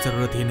कहने की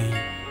जरूरत ही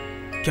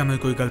नहीं। क्या मैं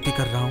कोई गलती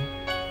कर रहा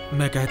हूं?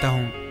 मैं कहता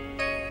हूं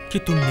कि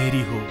तुम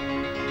मेरी हो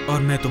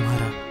और मैं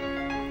तुम्हारा।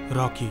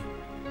 रॉकी।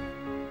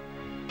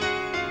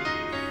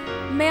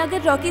 मैं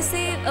अगर रॉकी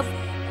से अब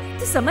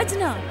तो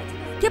समझना,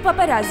 क्या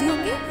पापा राजी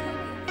होंगे?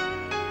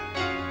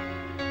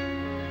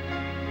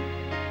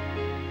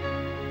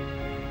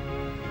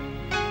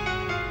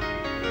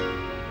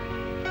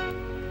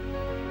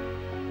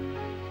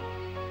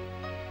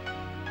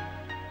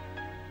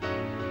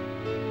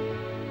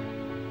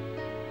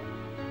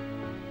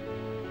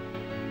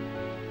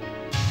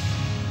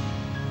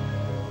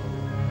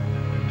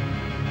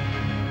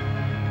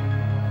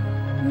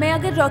 मैं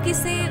अगर रॉकी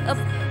से अब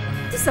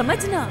तो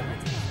समझना,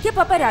 क्या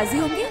पापा राजी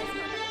होंगे?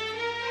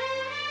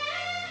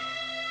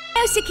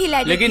 मैं उसे खिला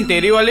देती लेकिन हूँ।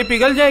 तेरी वाली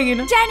पिघल जाएगी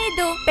ना। जाने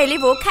दो, पहले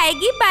वो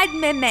खाएगी बाद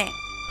में मैं।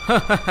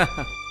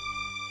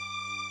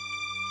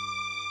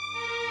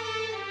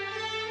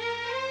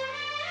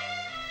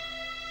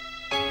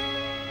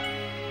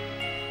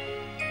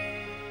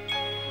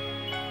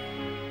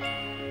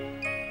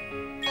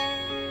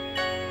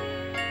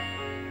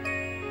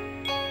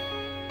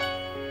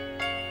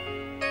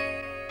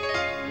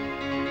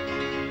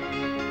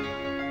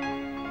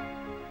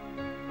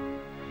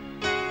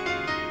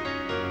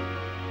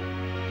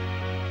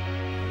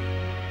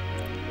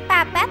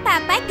 पापा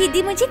पापा,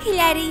 दीदी मुझे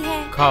खिला रही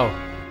है। खाओ।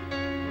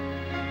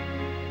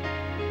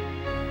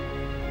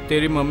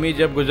 तेरी मम्मी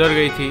जब गुजर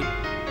गई थी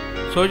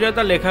सोचा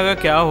था लेखा का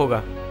क्या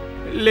होगा,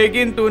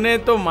 लेकिन तूने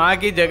तो माँ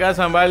की जगह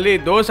संभाल ली।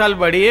 2 साल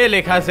बड़ी है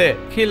लेखा से।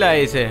 खिला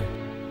इसे।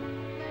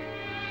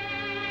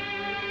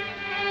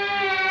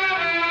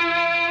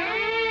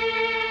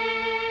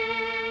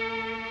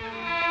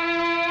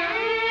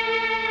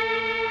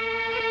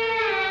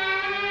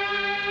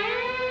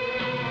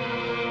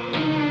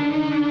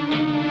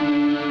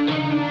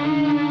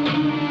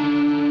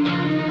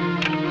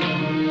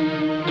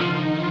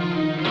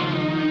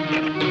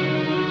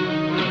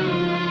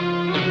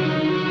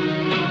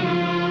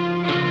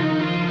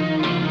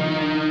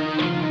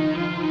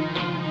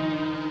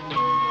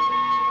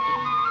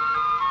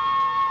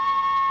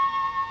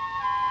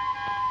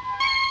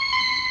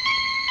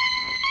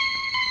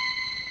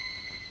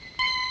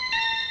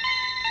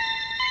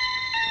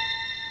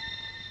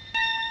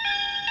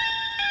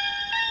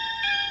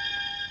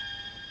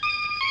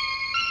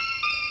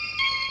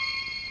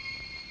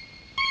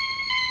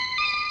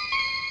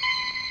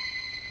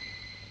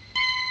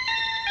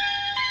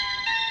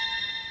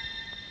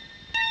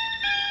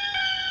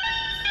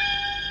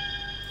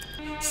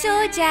 सो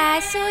जा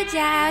सो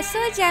जा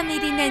सो जा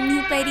मेरी नन्ही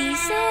परी,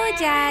 सो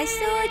जा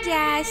सो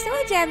जा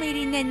सो जा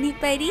मेरी नन्ही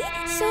परी,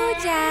 सो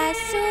जा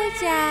सो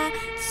जा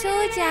सो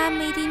जा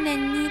मेरी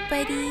नन्ही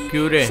परी।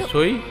 क्यों रे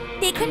सोई?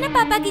 देखो ना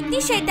पापा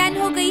कितनी शैतान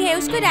हो गई है।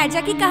 उसको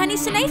राजा की कहानी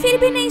सुनाई फिर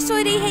भी नहीं सो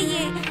रही है।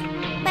 ये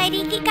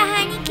परी की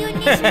कहानी क्यों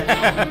नहीं सुनाई?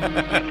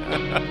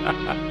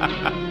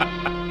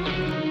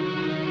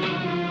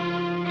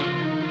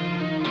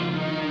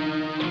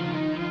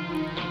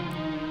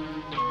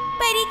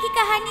 परी की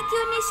कहानी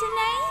क्यों नहीं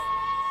सुनाई?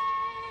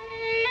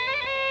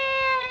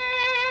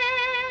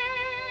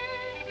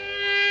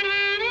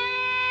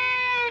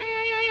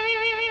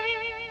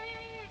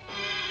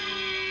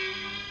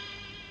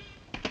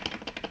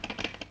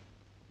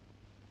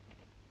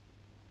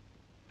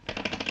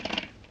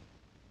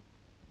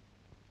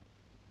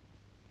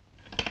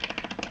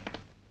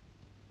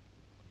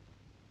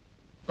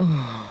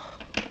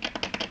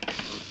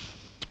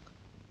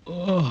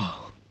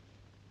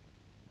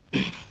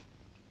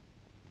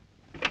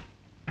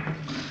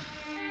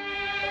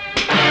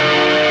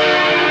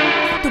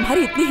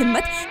 तुम्हारी इतनी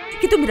हिम्मत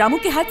कि तुम रामू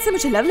के हाथ से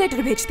मुझे लव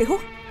लेटर भेजते हो।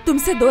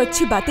 तुमसे 2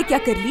 अच्छी बातें क्या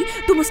कर ली,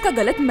 तुम उसका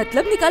गलत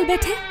मतलब निकाल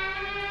बैठे।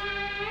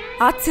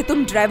 आज से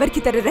तुम ड्राइवर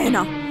की तरह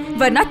रहना,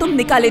 वरना तुम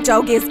निकाले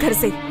जाओगे इस घर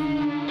से।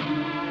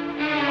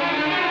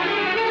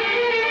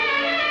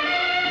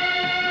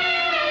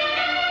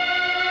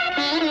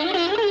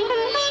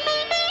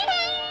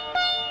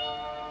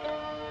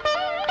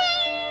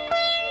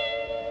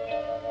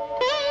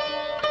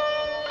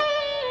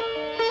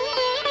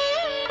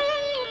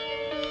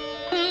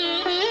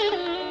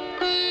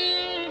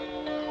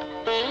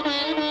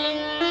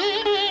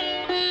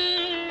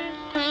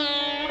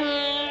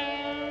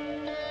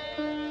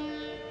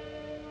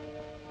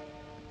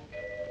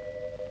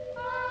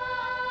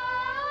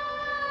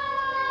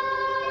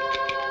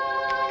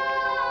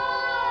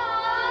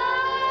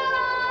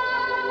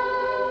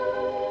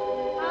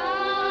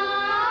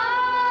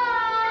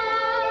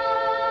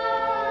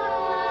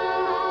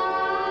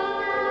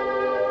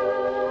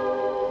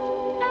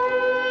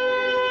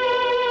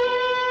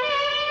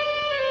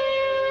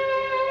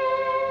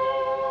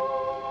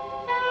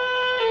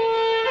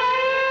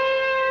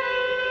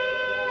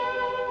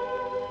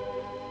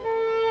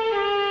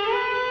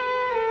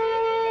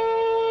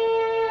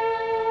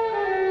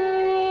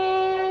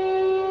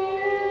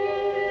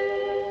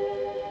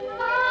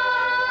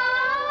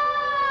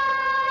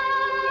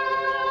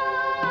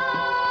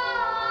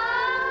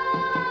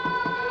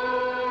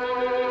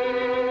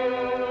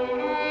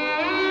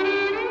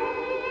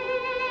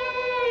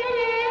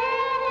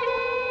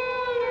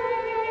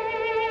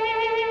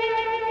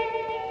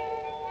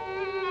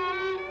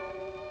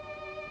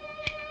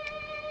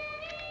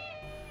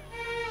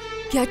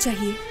 क्या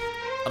चाहिए?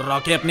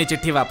 रॉकी अपनी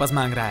चिट्ठी वापस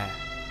मांग रहा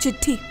है।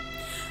 चिट्ठी?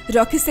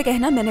 रॉकी से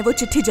कहना मैंने वो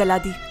चिट्ठी जला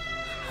दी।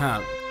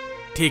 हाँ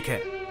ठीक है।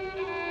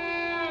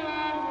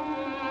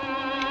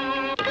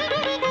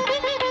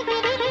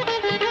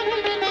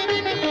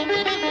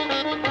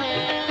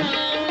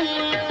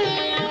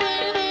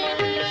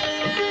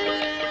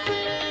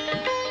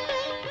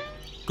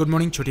 गुड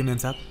मॉर्निंग छोटी मैम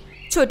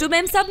साहब। छोटू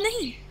मैम साहब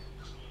नहीं,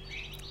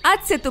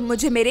 आज से तुम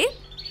मुझे मेरे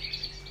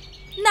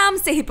नाम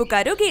से ही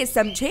पुकारोगे,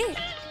 समझे?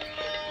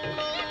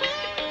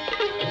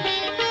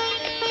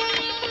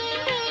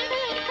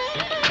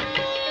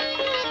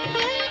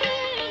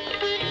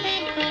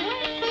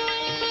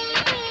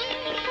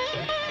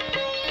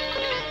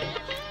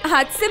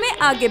 हाथ से मैं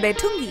आगे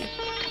बैठूंगी।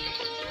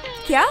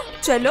 क्या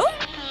चलो?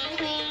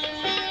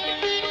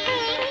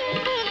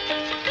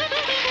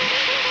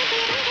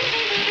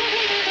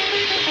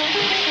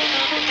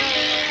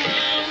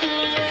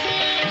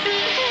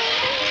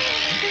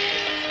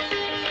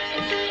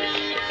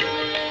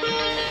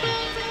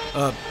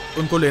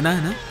 उनको लेना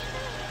है ना?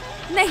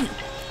 नहीं,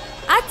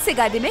 आज से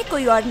गाड़ी में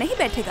कोई और नहीं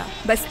बैठेगा,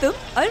 बस तुम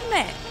और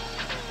मैं।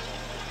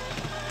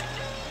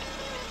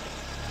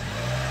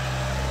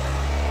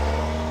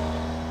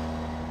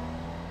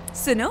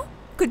 सुनो,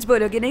 कुछ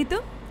बोलोगे नहीं तुम?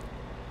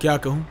 क्या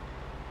कहूँ?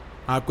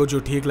 आपको जो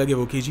ठीक लगे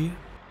वो कीजिए।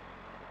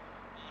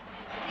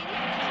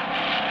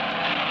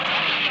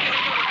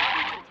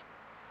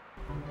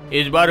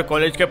 इस बार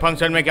कॉलेज के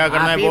फंक्शन में क्या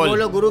करना है बोल।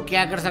 बोलो गुरु,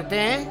 क्या कर सकते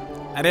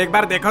हैं? अरे एक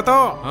बार देखो तो।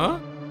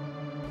 हाँ?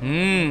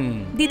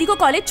 दीदी को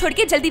कॉलेज छोड़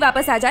के जल्दी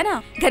वापस आ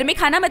जाना। घर में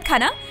खाना मत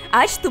खाना।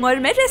 आज तुम और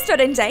मैं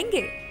रेस्टोरेंट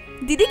जाएंगे।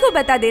 दीदी को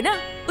बता देना,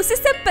 उसे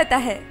सब पता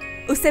है।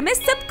 उसे मैं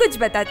सब कुछ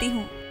बताती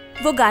हूँ।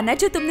 वो गाना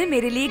जो तुमने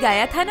मेरे लिए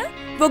गाया था ना,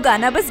 वो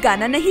गाना बस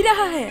गाना नहीं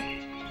रहा है,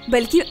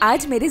 बल्कि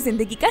आज मेरी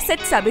जिंदगी का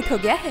सच साबित हो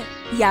गया है।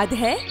 याद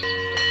है?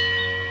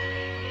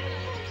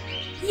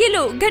 ये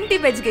लो, घंटी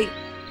बज गई।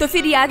 तो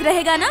फिर याद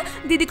रहेगा ना,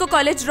 दीदी को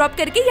कॉलेज ड्रॉप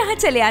करके यहाँ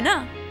चले आना।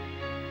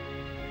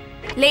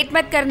 लेट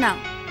मत करना।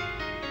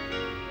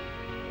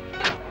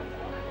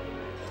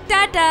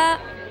 टाटा।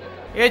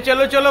 ये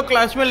चलो चलो,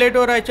 क्लास में लेट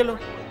हो रहा है, चलो।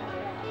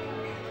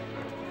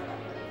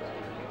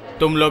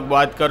 तुम लोग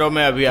बात करो,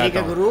 मैं अभी आता हूँ।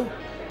 ठीक है गुरु।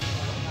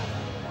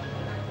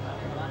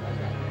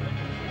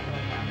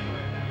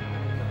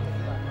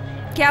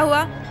 क्या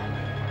हुआ?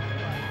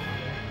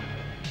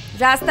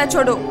 रास्ता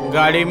छोड़ो।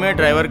 गाड़ी में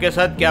ड्राइवर के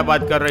साथ क्या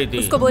बात कर रही थी?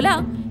 उसको बोला,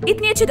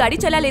 इतनी अच्छी गाड़ी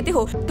चला लेते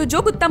हो तो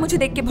जो कुत्ता मुझे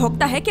देख के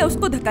भौंकता है, क्या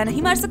उसको धक्का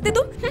नहीं मार सकते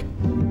तुम?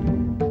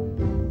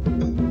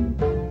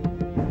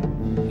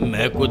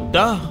 मैं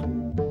कुत्ता?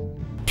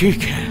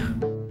 ठीक है।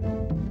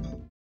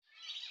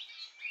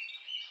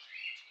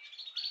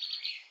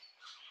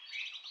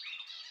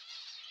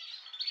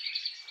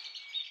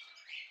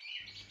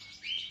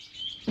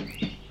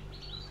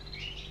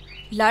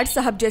 लाड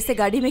साहब जैसे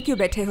गाड़ी में क्यों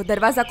बैठे हो?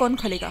 दरवाजा कौन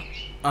खोलेगा?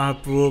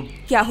 आप वो।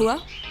 क्या हुआ?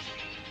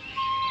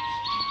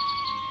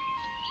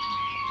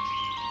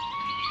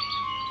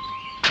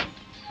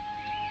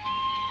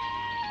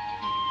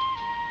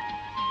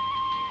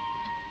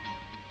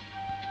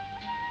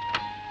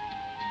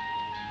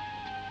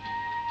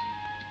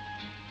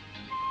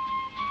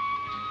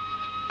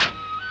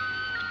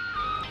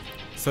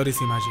 सॉरी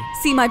सीमा जी।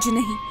 सीमा जी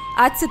नहीं,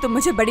 आज से तुम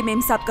मुझे बड़ी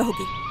मेम साहब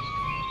कहोगी।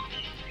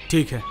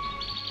 ठीक है।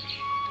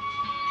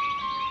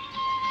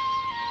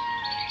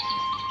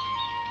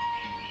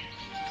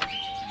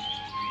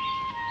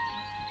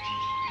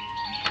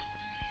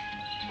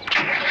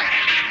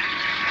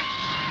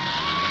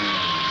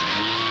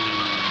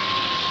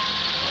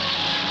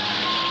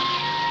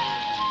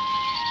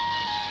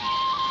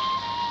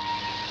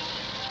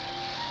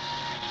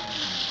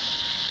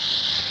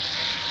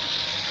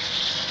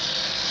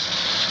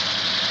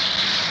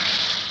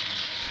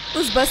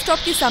 उस बस स्टॉप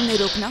के सामने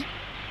रोकना।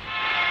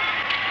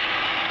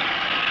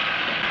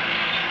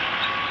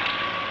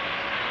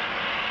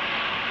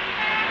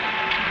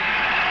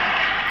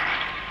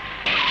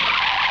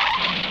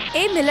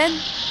 ए मिलन,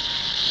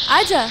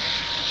 आजा,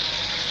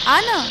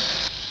 आना।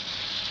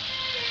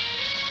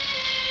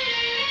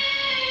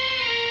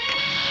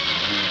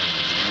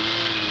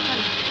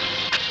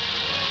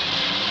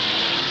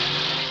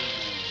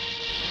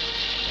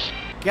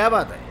 क्या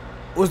बात है?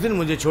 उस दिन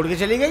मुझे छोड़ के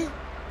चली गई,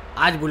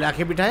 आज बुला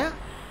के बिठाया।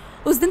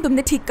 उस दिन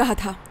तुमने ठीक कहा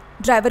था,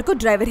 ड्राइवर को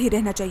ड्राइवर ही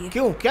रहना चाहिए।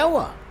 क्यों, क्या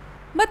हुआ?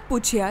 मत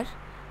पूछ यार,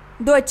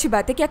 दो अच्छी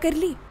बातें क्या कर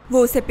ली।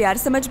 वो उसे प्यार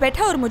समझ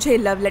बैठा और मुझे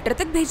लव लेटर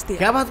तक भेज दिया।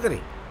 क्या बात करी?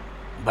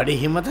 बड़ी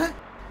हिम्मत है।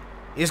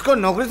 इसको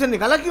नौकरी से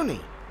निकाला क्यों नहीं?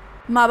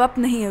 माँ बाप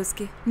नहीं है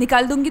उसके,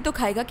 निकाल दूंगी तो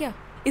खाएगा क्या,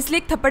 इसलिए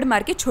एक थप्पड़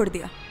मार के छोड़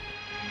दिया।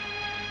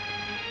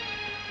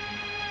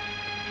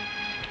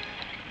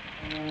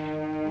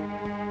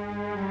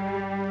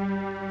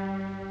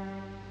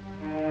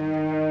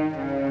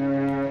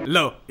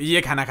 लो,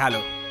 ये खाना खा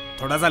लो।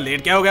 थोड़ा सा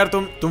लेट क्या हो गया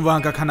तुम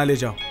वहां का खाना ले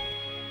जाओ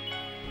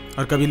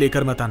और कभी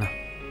लेकर मत आना।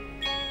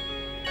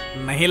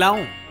 नहीं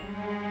लाऊं?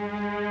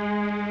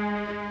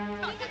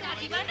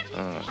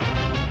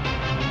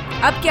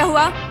 अब क्या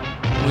हुआ?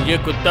 मुझे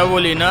कुत्ता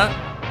बोली ना,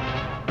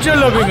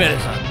 चलो अभी मेरे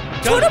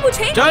साथ। छोड़ो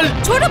मुझे। चल।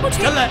 छोड़ो मुझे।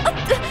 चल।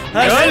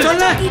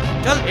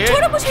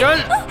 छोड़ो मुझे। चल।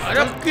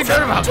 अरे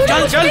किधर भाग?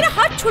 चल चल। मेरा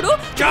हाथ छोड़ो।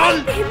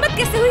 चल। हिम्मत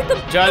कैसे हुई तुम?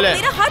 चल।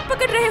 मेरा हाथ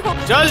पकड़ रहे हो।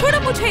 चल। छोड़ो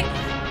मुझे।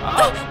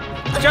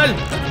 चल।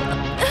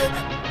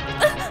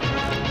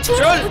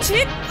 छोड़ो मुझे।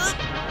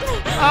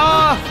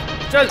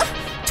 चल।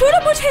 छोड़ो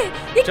मुझे।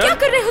 ये क्या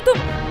कर रहे हो तुम?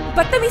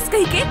 बदतमीज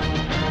कहीं के।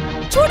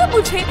 छोड़ो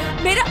मुझे।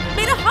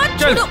 मेरा हाथ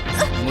छोड़ो।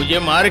 मुझे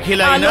मार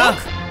खिलाई ना।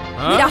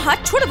 मेरा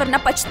हाथ छोड़ वरना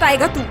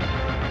पछताएगा तू।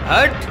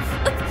 हट।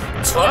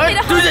 छोड़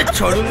मेरा हाथ। तुझे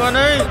छोड़ूंगा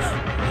नहीं।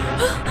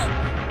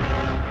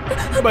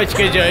 बच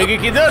के जाएगी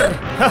किधर?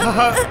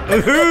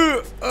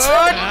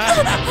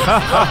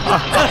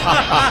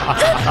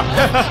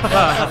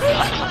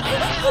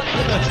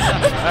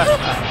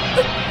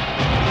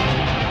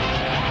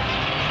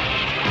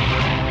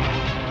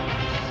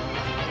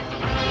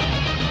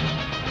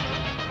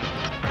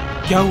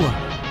 क्या हुआ?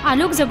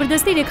 आलोक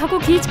जबरदस्ती रेखा को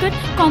खींचकर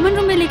कॉमन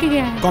रूम में लेके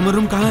गया है। कॉमन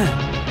रूम कहाँ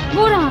है?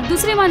 वो रहा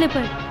दूसरे माले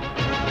पर।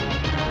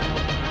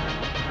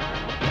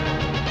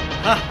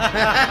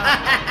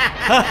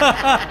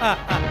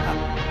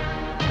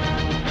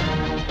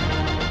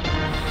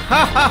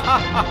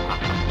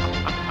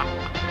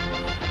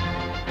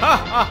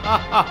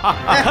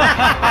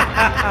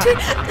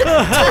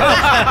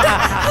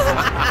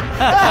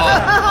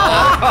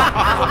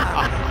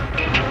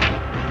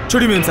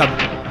 छोटी मैन साहब,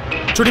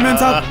 छोटी मैन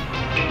साहब,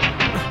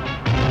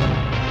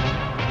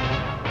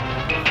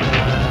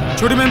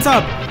 छोटी मैन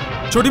साहब,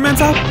 छोटी मैन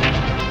साहब,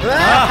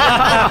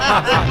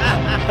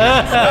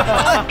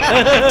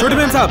 छोटी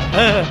मैन साहब,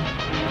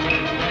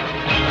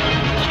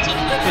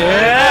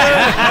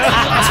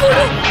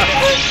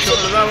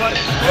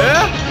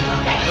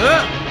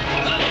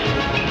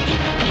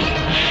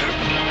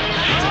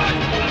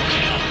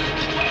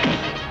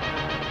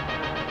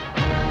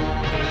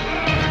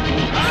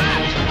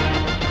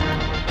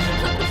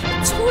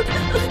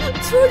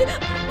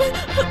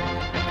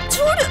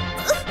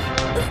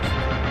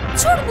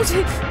 छोड़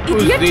मुझे।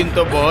 उस दिन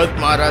तो बहुत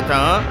मारा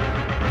था,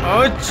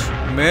 आज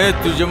मैं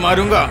तुझे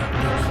मारूंगा।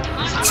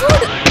 छोड़।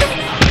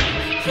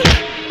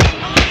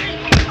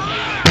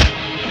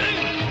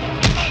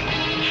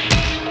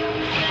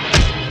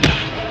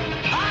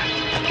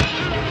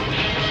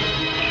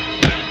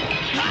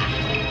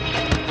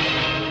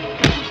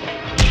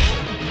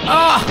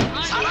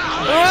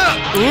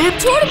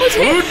 छोड़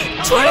मुझे,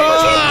 छोड़ो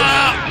मुझे,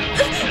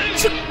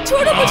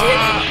 छोड़ो मुझे,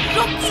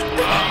 रॉकी,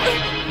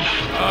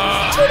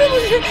 छोड़ो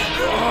मुझे।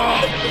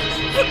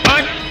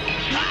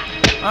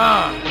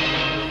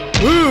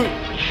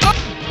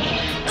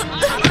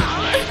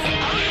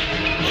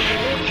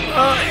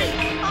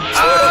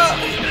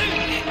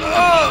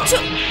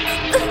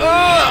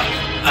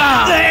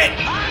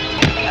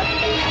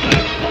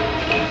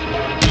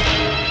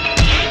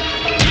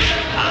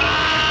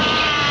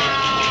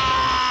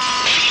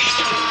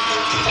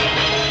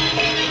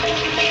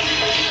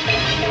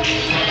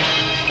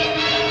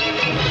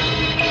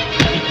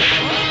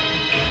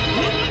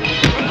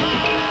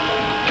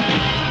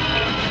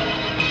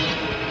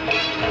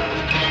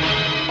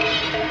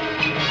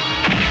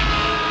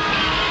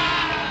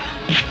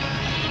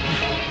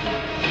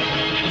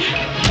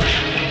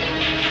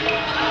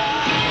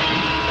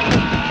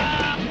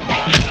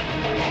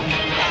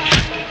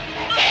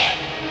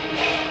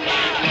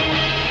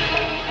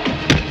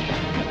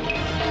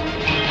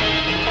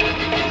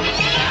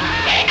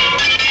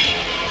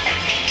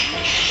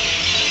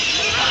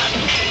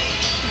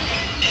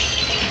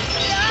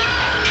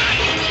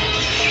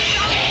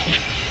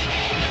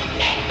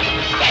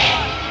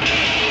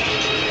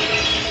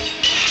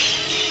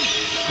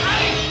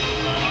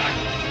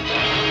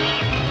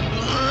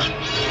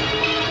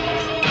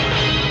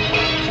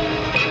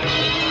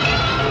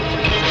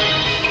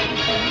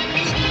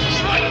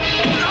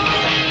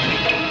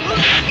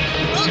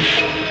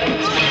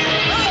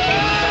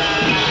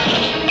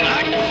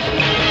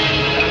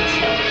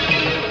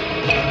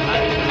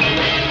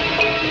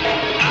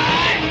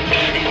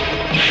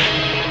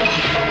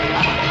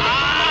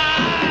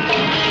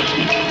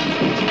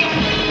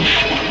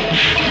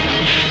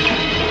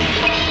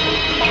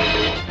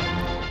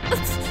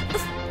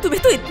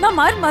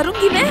 मार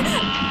मारूंगी मैं।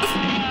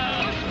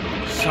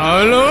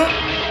 सालो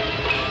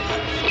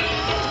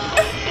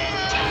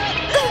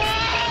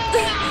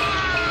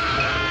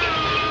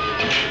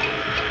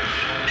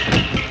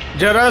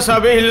जरा सा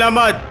भी हिलना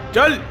मत,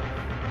 चल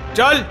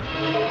चल।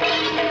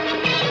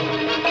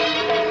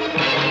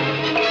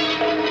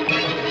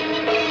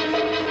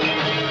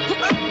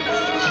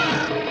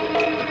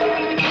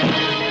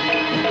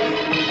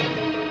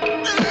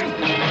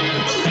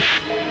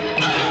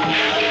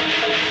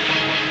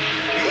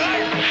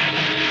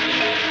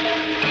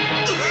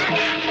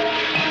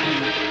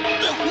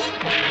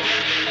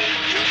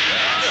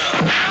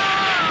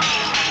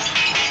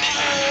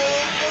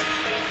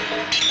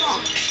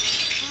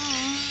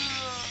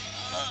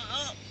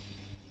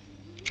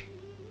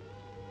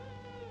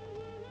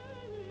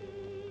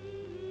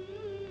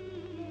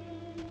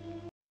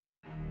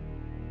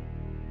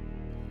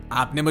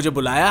 आपने मुझे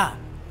बुलाया?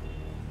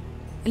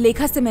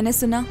 लेखा से मैंने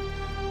सुना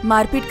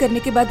मारपीट करने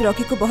के बाद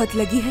रॉकी को बहुत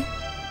लगी है।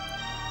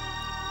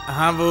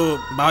 हाँ, वो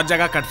बहुत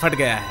जगह कटफट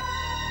गया है।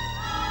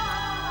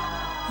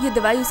 ये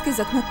दवाई उसके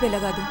जख्मों पे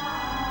लगा दो।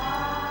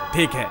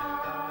 ठीक है।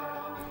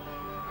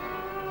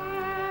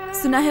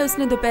 सुना है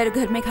उसने दोपहर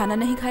घर में खाना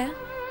नहीं खाया?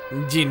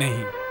 जी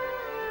नहीं,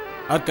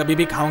 और कभी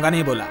भी खाऊंगा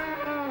नहीं बोला।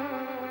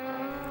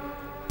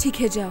 ठीक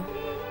है, जाओ।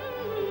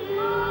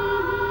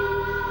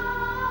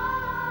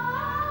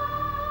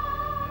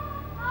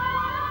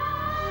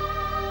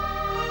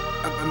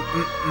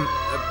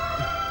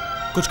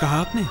 कुछ कहा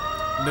आपने?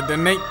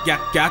 नहीं,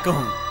 क्या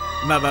कहूँ?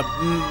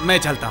 मैं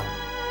चलता हूँ।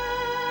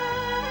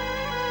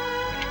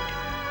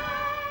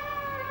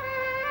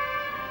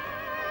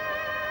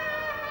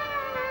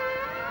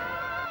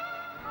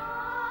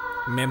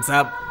 मेम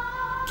साहब।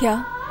 क्या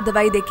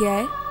दवाई देके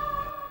आए?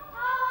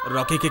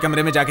 रॉकी के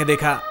कमरे में जाके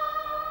देखा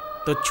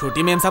तो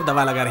छोटी मेम साहब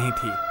दवा लगा रही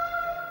थी।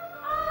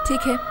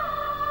 ठीक है,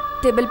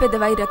 टेबल पे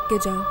दवाई रख के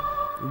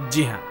जाओ।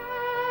 जी हाँ।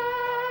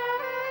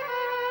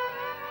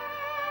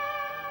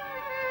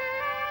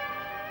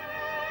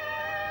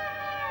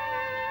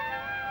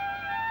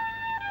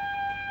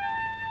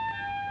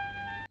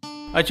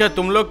 अच्छा,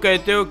 तुम लोग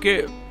कहते हो कि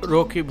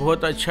रॉकी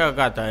बहुत अच्छा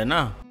गाता है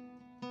ना?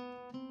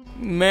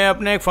 मैं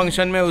अपने एक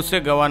फंक्शन में उससे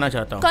गवाना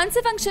चाहता हूँ। कौन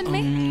से फंक्शन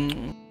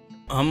में?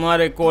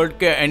 हमारे कोर्ट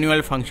के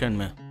एनुअल फंक्शन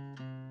में।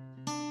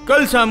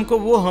 कल शाम को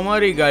वो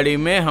हमारी गाड़ी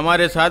में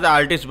हमारे साथ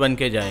आर्टिस्ट बन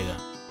के जाएगा।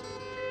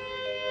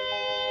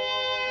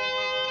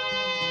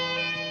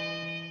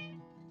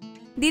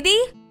 दीदी,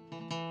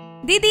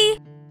 दीदी,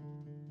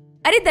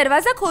 अरे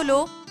दरवाजा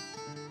खोलो।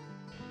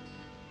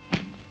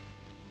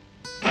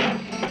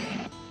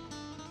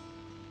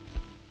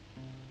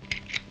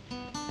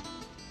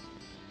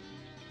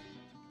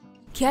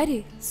 क्या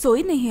रे,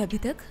 सोई नहीं है अभी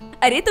तक?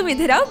 अरे तुम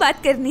इधर आओ,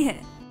 बात करनी है।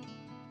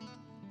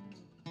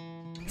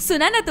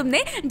 सुना ना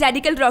तुमने, डैडी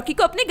कल रॉकी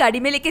को अपनी गाड़ी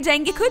में लेके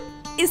जाएंगे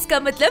खुद। इसका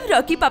मतलब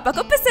रॉकी पापा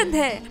को पसंद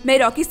है। मैं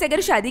रॉकी से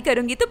अगर शादी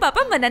करूंगी तो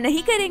पापा मना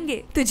नहीं करेंगे।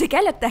 तुझे क्या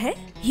लगता है?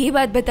 ये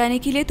बात बताने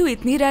के लिए तू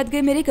इतनी रात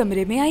गए मेरे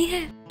कमरे में आई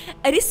है?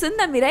 अरे सुन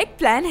ना, मेरा एक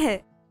प्लान है।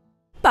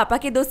 पापा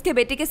के दोस्त के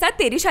बेटे के साथ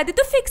तेरी शादी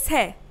तो फिक्स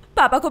है।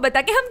 पापा को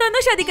बता के हम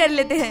दोनों शादी कर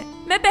लेते हैं।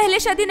 मैं पहले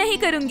शादी नहीं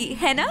करूंगी,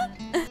 है ना?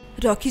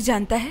 रॉकी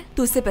जानता है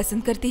तू उसे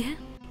पसंद करती है।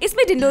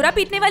 इसमें डिंडोरा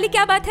पीटने वाली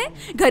क्या बात है?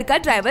 घर का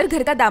ड्राइवर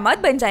घर का दामाद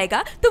बन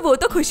जाएगा तो वो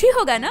तो खुशी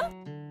होगा ना।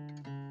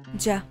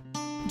 जा,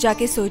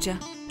 जाके सो जा।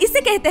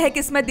 इसे कहते हैं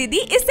किस्मत दीदी,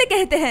 इससे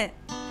कहते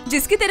हैं।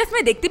 जिसकी तरफ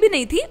मैं देखती भी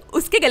नहीं थी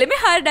उसके गले में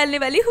हार डालने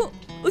वाली हूँ।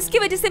 उसकी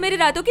वजह से मेरी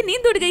रातों की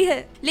नींद उड़ गई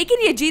है। लेकिन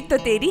ये जीत तो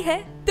तेरी है।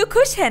 तू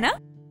खुश है ना?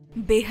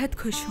 बेहद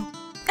खुश हूँ।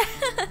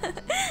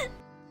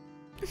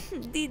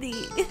 दीदी।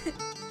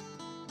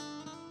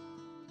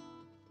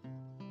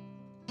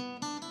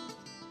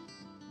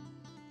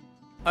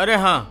 अरे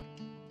हाँ,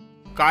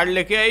 कार्ड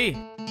लेके आई?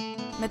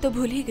 मैं तो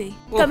भूल ही गई।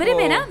 कमरे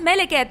में ना, मैं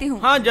लेके आती हूँ।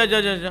 हाँ, जा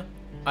जा जा जा,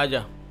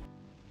 आजा।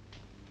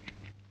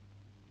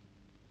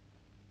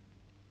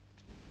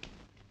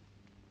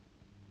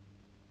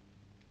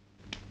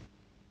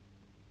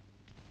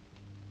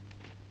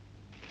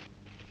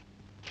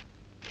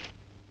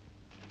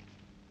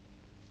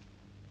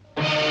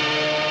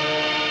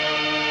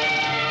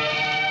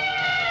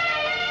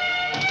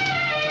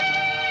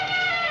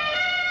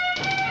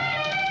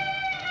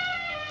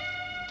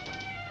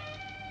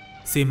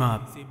 सीमा,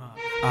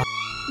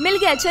 मिल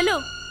गया, चलो।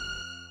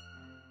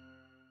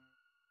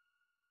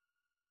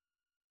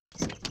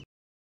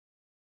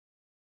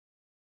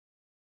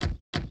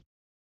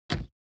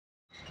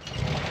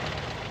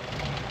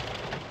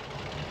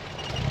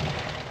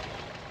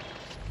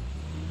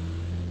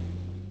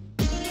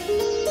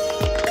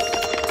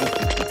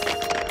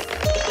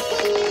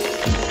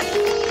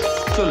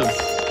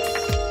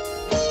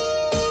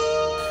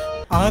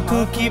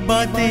 आंखों की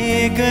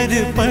बातें घर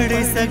पढ़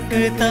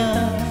सकता,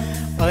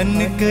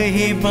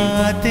 अनकही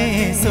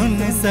बातें सुन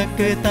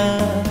सकता।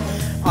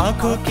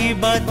 आंखों की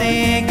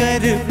बातें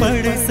घर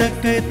पढ़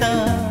सकता,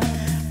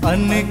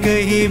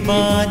 अनकही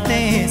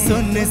बातें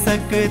सुन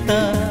सकता।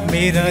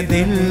 मेरा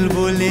दिल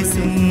बोले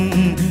सुन,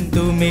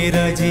 तू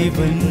मेरा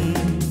जीवन,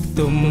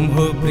 तुम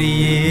हो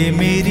प्रिय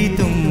मेरी,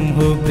 तुम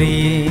हो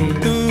प्रिय।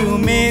 तू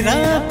मेरा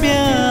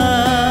प्यार,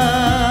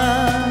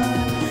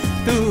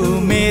 तू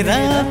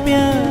मेरा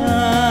प्यार,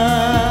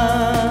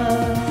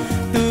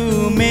 तू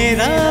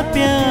मेरा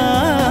प्यार,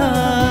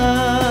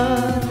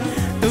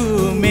 तू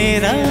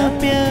मेरा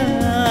प्यार।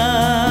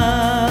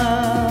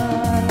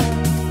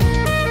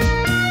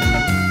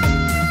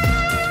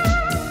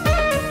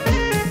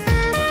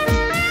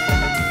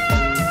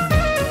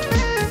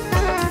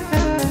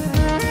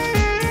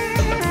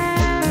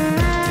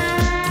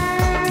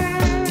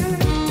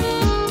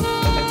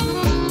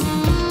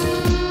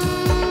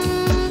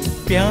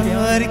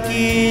 प्यार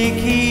की एक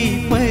ही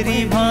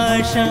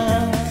परिभाषा,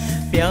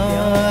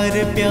 प्यार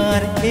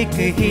प्यार एक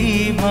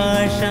ही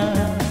भाषा।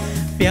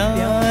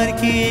 प्यार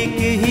की एक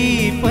ही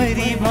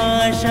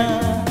परिभाषा,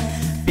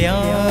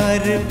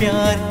 प्यार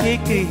प्यार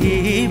एक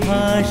ही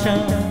भाषा।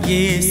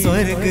 ये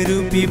स्वर्ग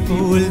रूपी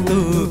फूल तू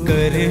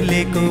कर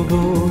ले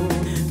कबूल,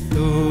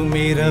 तू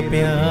मेरा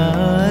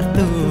प्यार,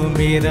 तू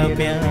मेरा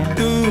प्यार,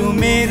 तू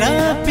मेरा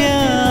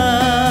प्यार,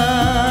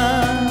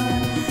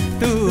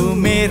 तू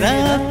मेरा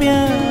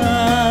प्यार,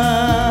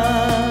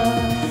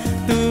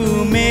 तू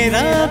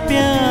मेरा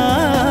प्यार,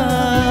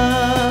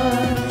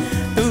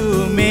 तू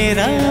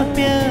मेरा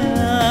प्यार।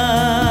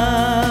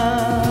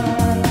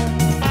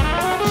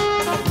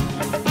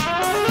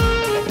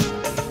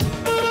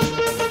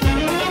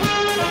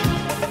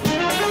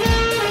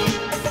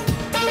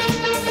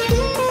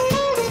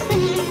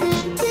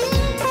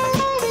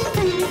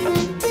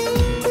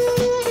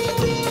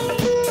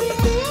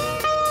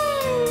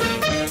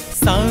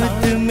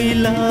 साथ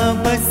मिला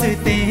बस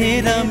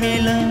तेरा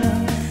मिला,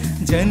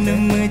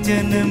 जन्म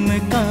जन्म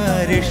का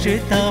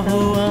रिश्ता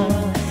हुआ।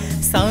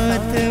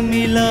 साथ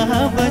मिला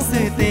बस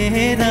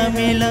तेरा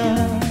मिला,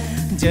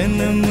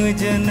 जन्म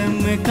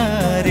जन्म का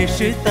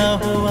रिश्ता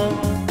हुआ।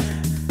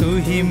 तू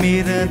ही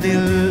मेरा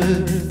दिल,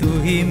 तू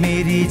ही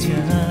मेरी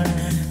जान,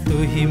 तू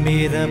ही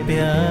मेरा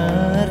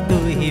प्यार, तू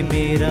ही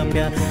मेरा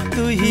प्यार,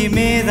 तू ही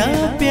मेरा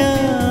प्यार,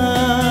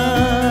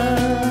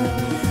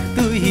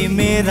 तू ही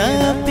मेरा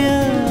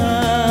प्यार,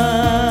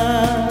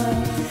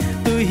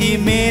 तू ही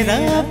मेरा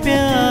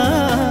प्यार,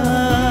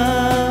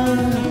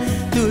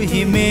 तू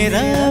ही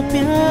मेरा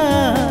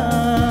प्यार।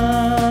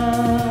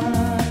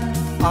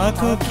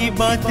 आंखों की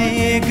बातें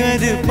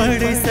अगर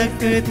पढ़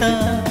सकता,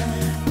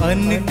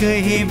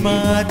 अनकही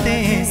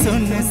बातें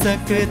सुन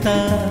सकता,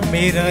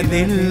 मेरा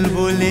दिल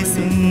बोले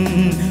सुन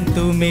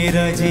तू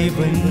मेरा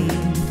जीवन,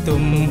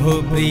 तुम हो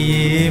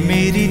प्रिय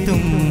मेरी,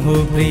 तुम हो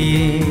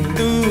प्रिय,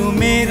 तू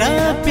मेरा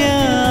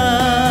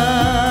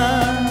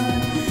प्यार,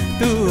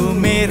 तू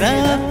मेरा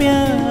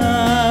प्यार,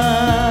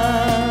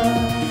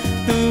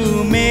 तू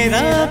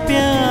मेरा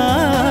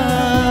प्यार,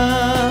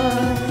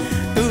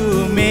 तू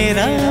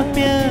मेरा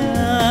प्यार।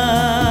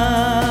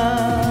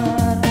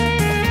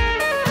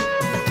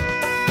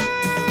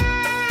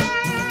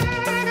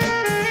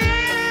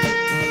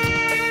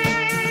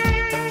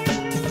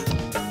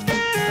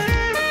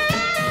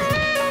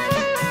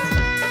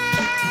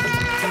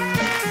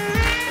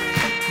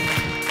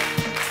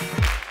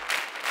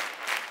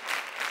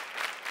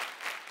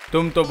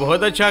 तुम तो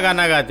बहुत अच्छा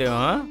गाना गाते हो।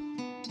 हाँ,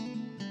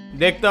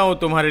 देखता हूँ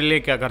तुम्हारे लिए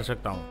क्या कर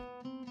सकता हूँ।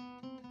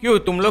 क्यों,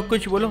 तुम लोग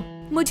कुछ बोलो।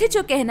 मुझे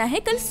जो कहना है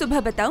कल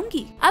सुबह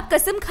बताऊंगी। आप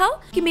कसम खाओ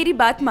कि मेरी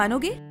बात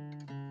मानोगे।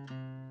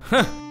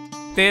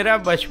 तेरा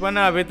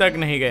बचपना अभी तक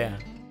नहीं गया।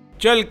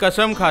 चल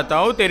कसम खाता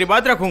हूँ, तेरी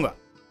बात रखूंगा।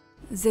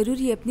 जरूर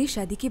ये अपनी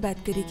शादी की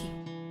बात करेगी।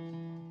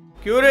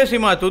 क्यों रे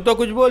सीमा, तू तो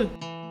कुछ बोल।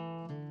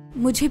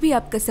 मुझे भी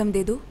आप कसम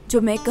दे दो,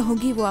 जो मैं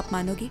कहूँगी वो आप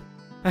मानोगे।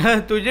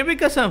 तुझे भी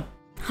कसम?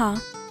 हाँ,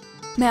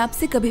 मैं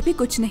आपसे कभी भी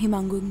कुछ नहीं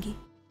मांगूंगी।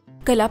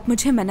 कल आप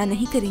मुझे मना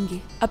नहीं करेंगे।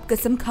 अब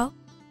कसम खाओ।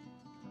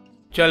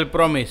 चल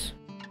प्रॉमिस,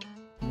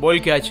 बोल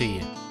क्या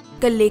चाहिए।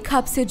 कल लेखा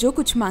आपसे जो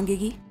कुछ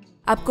मांगेगी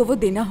आपको वो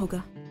देना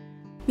होगा।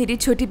 मेरी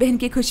छोटी बहन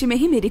की खुशी में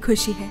ही मेरी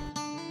खुशी है।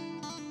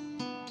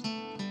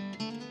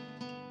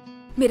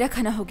 मेरा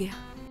खाना हो गया।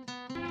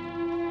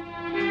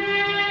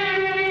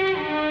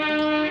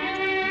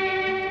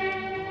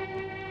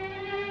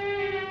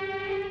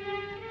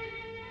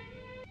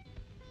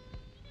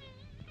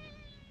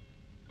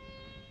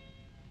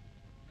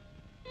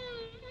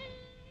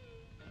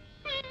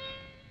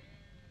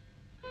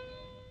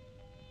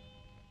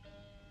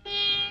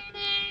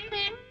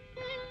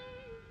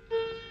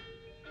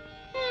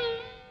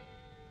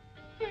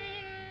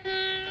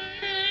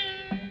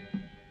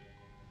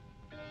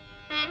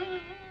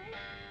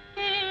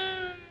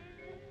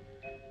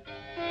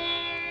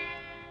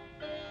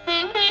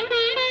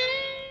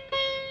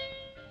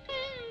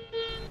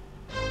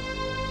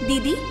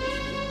 दीदी,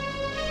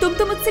 तुम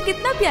तो मुझसे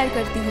कितना प्यार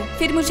करती हो,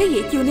 फिर मुझे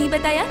ये क्यों नहीं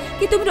बताया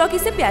कि तुम रॉकी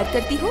से प्यार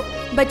करती हो?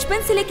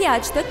 बचपन से लेके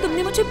आज तक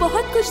तुमने मुझे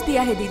बहुत कुछ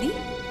दिया है दीदी।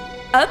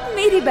 अब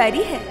मेरी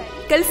बारी है।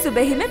 कल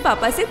सुबह ही मैं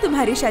पापा से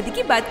तुम्हारी शादी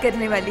की बात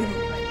करने वाली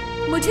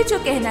हूँ। मुझे जो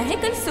कहना है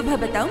कल सुबह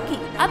बताऊंगी।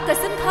 आप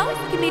कसम खाओ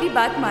कि मेरी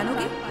बात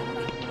मानोगे।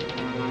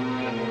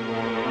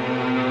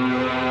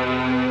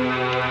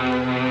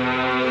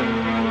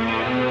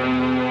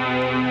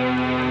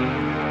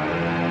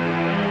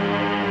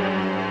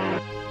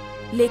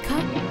 लेखा,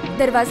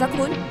 दरवाजा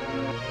खोल।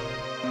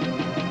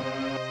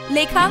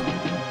 लेखा,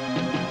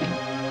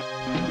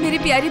 मेरी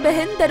प्यारी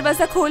बहन,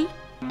 दरवाजा खोल।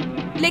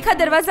 लेखा,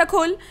 दरवाजा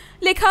खोल।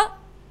 लेखा,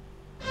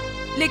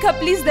 लेखा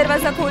प्लीज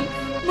दरवाजा खोल।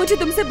 मुझे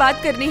तुमसे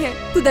बात करनी है।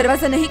 तू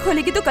दरवाजा नहीं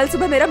खोलेगी तो कल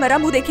सुबह मेरा मरा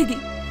मुंह देखेगी।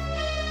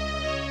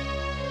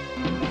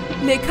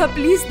 लेखा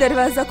प्लीज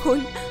दरवाजा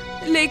खोल।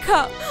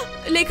 लेखा,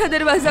 लेखा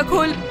दरवाजा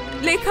खोल।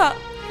 लेखा,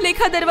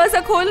 लेखा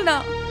दरवाजा खोल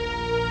ना।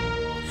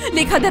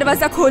 लेखा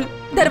दरवाजा खोल।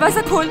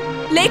 दरवाजा खोल।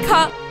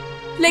 लेखा,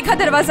 लेखा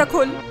दरवाजा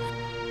खोल।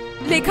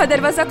 लेखा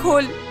दरवाजा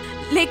खोल।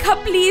 लेखा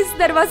प्लीज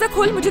दरवाजा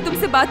खोल, मुझे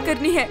तुमसे बात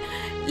करनी है।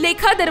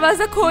 लेखा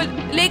दरवाजा खोल।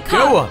 लेखा,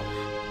 क्या हुआ?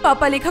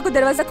 पापा लेखा को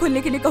दरवाजा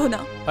खोलने के लिए कहो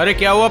ना। अरे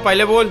क्या हुआ,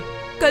 पहले बोल।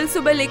 कल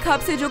सुबह लेखा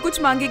आपसे जो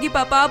कुछ मांगेगी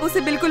पापा, आप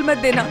उसे बिल्कुल मत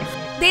देना।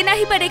 देना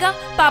ही पड़ेगा।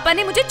 पापा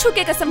ने मुझे छू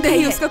के कसम खाई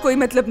है। उसका कोई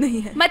मतलब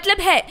नहीं है।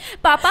 मतलब है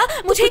पापा,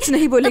 मुझे कुछ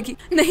नहीं बोलेगी।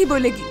 नहीं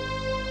बोलेगी।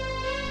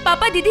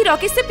 पापा, दीदी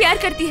रॉकी से प्यार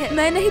करती है।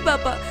 मैं नहीं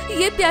पापा,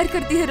 ये प्यार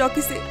करती है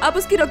रॉकी से। आप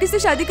उसकी रॉकी से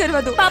शादी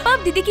करवा दो। पापा, आप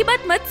दीदी की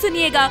बात मत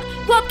सुनिएगा।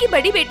 वो आपकी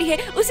बड़ी बेटी है,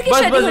 उसकी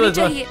शादी होनी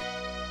चाहिए।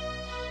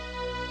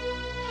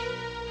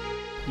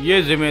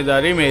 ये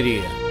जिम्मेदारी मेरी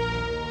है।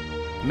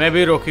 मैं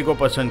भी रॉकी को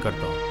पसंद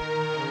करता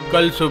हूँ।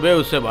 कल सुबह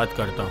उससे बात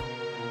करता हूँ।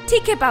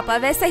 ठीक है पापा,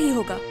 वैसा ही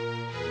होगा।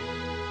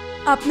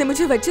 आपने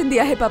मुझे वचन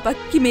दिया है पापा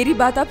कि मेरी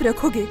बात आप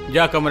रखोगे।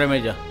 जा कमरे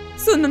में जा।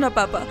 सुनो ना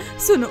पापा,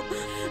 सुनो।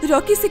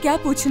 रॉकी से क्या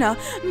पूछना,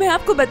 मैं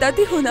आपको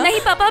बताती हूँ ना। नहीं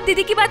पापा, आप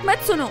दीदी की बात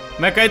मत सुनो।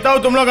 मैं कहता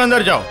हूँ तुम लोग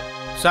अंदर जाओ।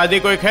 शादी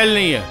कोई खेल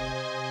नहीं है।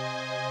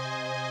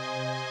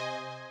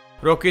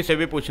 रॉकी से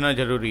भी पूछना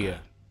जरूरी है।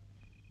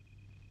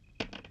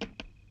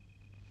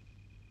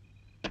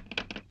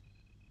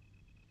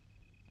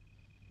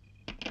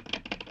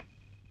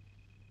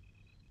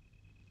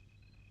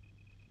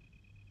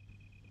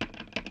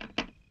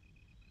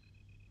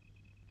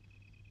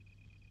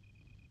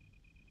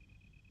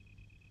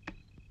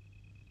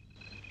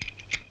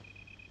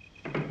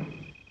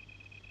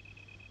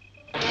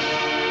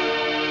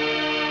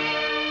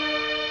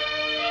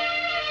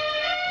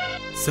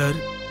 सर,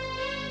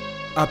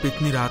 आप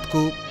इतनी रात को।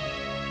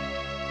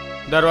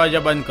 दरवाजा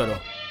बंद करो।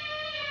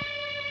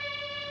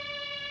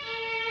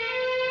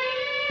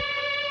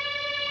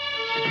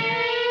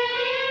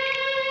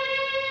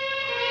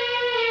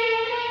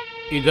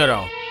 इधर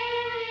आओ।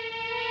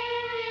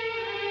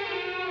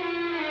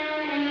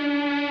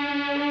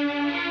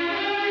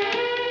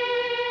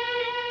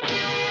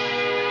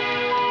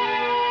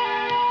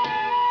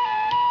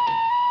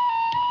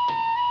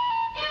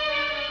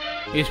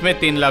 इसमें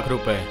 3 लाख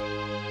रुपए है।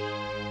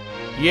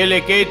 ये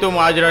लेके ही तुम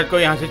आज रात को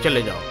यहाँ से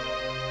चले जाओ।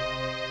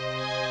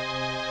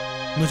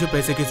 मुझे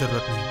पैसे की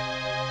जरूरत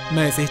नहीं,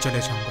 मैं ऐसे ही चले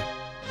जाऊंगा।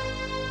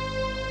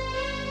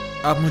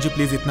 आप मुझे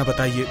प्लीज इतना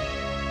बताइए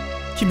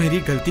कि मेरी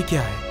गलती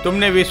क्या है।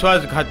 तुमने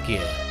विश्वासघात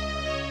किया है।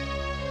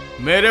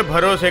 मेरे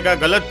भरोसे का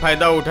गलत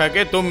फायदा उठा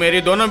के तुम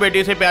मेरी दोनों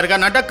बेटी से प्यार का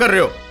नाटक कर रहे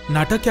हो।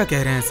 नाटक क्या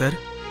कह रहे हैं सर?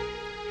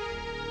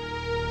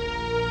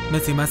 मैं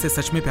सीमा से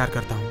सच में प्यार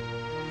करता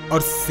हूँ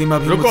और सीमा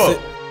भी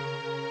मुझसे।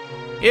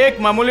 एक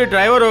मामूली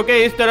ड्राइवर होके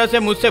इस तरह से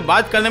मुझसे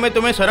बात करने में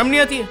तुम्हें शर्म नहीं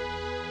आती है?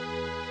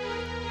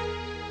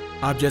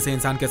 आप जैसे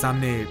इंसान के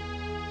सामने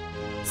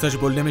सच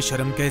बोलने में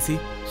शर्म कैसी?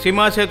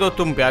 सीमा से तो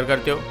तुम प्यार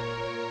करते हो।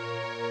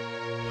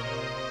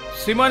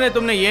 सीमा ने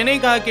तुमने ये नहीं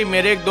कहा कि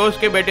मेरे एक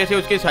दोस्त के बेटे से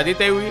उसकी शादी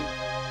तय हुई?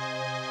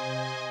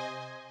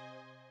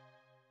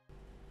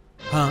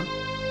 हाँ,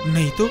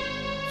 नहीं तो?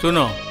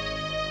 सुनो,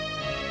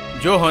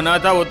 जो होना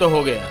था वो तो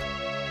हो गया।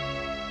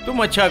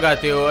 तुम अच्छा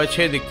गाते हो,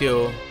 अच्छे दिखते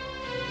हो,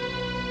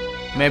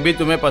 मैं भी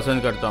तुम्हें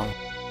पसंद करता हूं।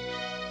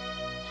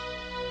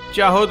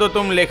 चाहो तो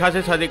तुम लेखा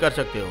से शादी कर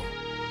सकते हो।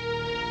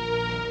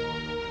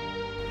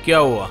 क्या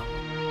हुआ,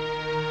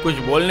 कुछ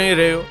बोल नहीं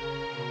रहे हो?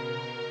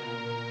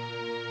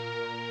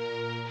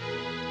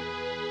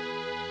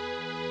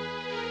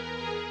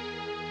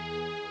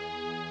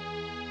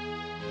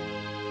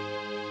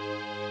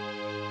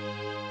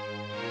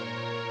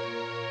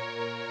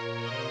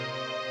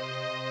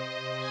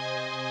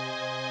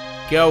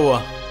 क्या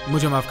हुआ?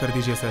 मुझे माफ कर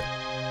दीजिए सर।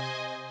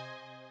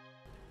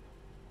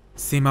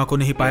 सीमा को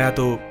नहीं पाया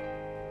तो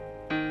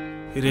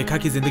रेखा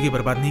की जिंदगी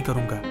बर्बाद नहीं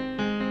करूंगा।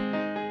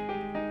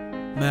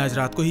 मैं आज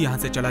रात को ही यहां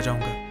से चला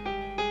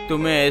जाऊंगा।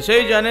 तुम्हें ऐसे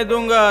ही जाने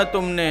दूंगा?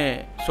 तुमने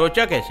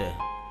सोचा कैसे?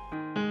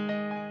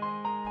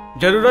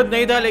 जरूरत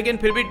नहीं था, लेकिन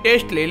फिर भी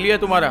टेस्ट ले लिया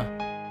तुम्हारा।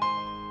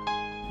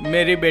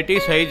 मेरी बेटी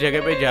सही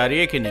जगह पे जा रही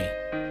है कि नहीं?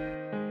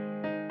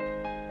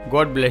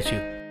 God bless you.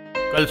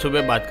 कल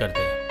सुबह बात करते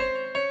हैं।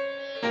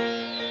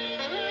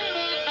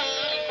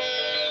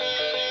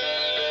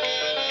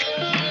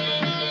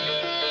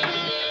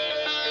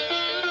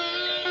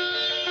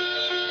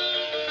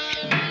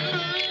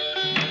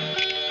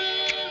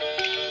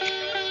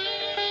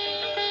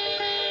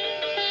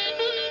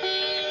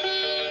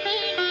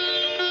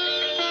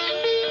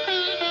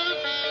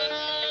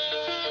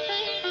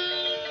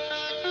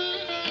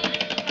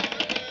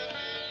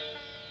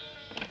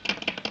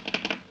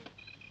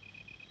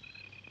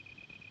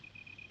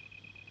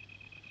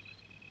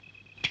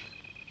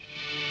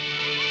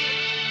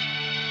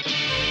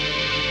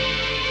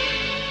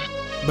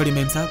 बड़ी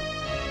मेम साहब,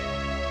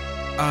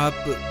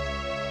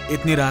 आप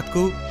इतनी रात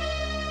को?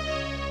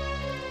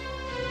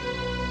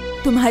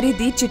 तुम्हारी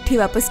दी चिट्ठी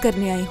वापस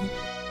करने आई हूँ।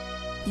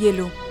 ये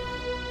लो।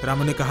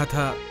 रामू ने कहा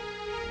था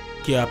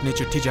कि आपने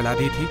चिट्ठी जला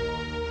दी थी।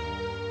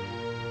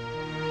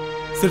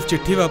 सिर्फ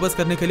चिट्ठी वापस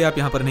करने के लिए आप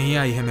यहाँ पर नहीं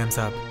आई हैं मेम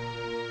साहब।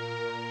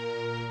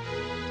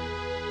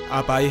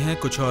 आप आई हैं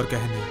कुछ और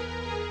कहने।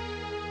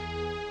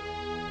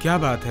 क्या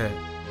बात है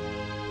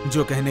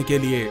जो कहने के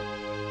लिए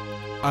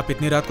आप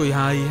इतनी रात को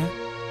यहाँ आई हैं?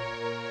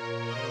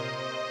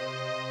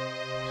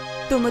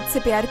 तुम मुझसे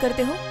प्यार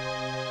करते हो?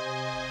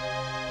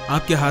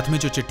 आपके हाथ में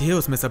जो चिट्ठी है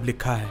उसमें सब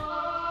लिखा है।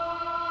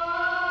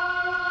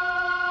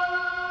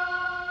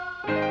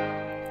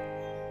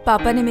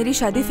 पापा ने मेरी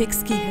शादी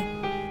फिक्स की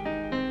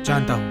है।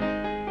 जानता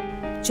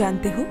हूं।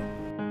 जानते हो?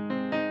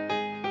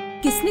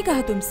 किसने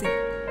कहा तुमसे?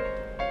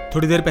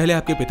 थोड़ी देर पहले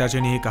आपके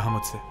पिताजी ने ही कहा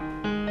मुझसे।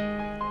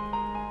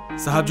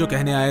 साहब जो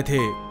कहने आए थे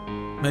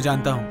मैं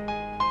जानता हूं।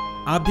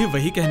 आप भी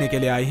वही कहने के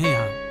लिए आए हैं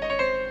यहाँ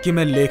कि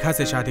मैं लेखा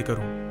से शादी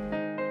करूं,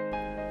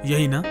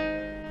 यही ना?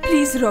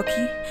 Please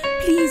Rocky,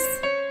 please.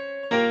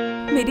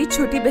 मेरी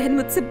छोटी बहन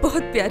मुझसे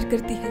बहुत प्यार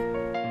करती है।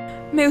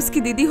 मैं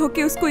उसकी दीदी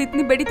होके उसको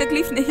इतनी बड़ी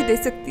तकलीफ नहीं दे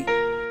सकती।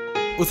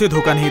 उसे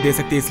धोखा नहीं दे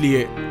सकती,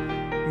 इसलिए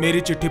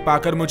मेरी चिट्ठी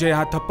पाकर मुझे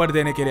यहाँ थप्पड़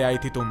देने के लिए आई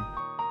थी तुम।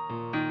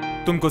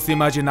 तुमको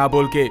सीमा जी ना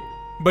बोल के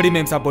बड़ी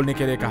मेम साहब बोलने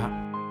के लिए कहा।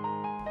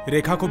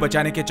 रेखा को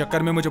बचाने के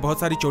चक्कर में मुझे बहुत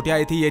सारी चोटें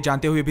आई थी, ये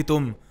जानते हुए भी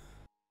तुम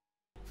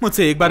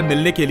मुझसे एक बार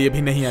मिलने के लिए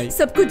भी नहीं आई।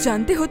 सब कुछ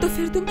जानते हो तो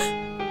फिर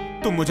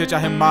तुम मुझे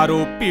चाहे मारो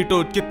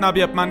पीटो कितना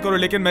भी अपमान करो,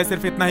 लेकिन मैं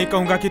सिर्फ इतना ही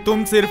कहूंगा कि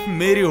तुम सिर्फ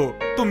मेरी हो।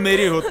 तुम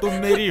मेरी हो, तुम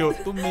मेरी हो,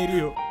 तुम मेरी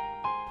हो।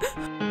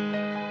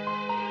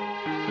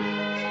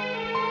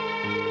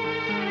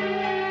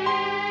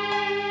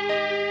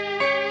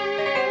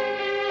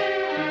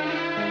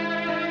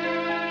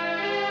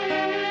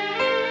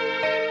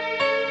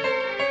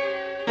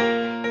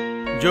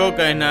 जो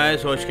कहना है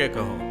सोच के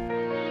कहो।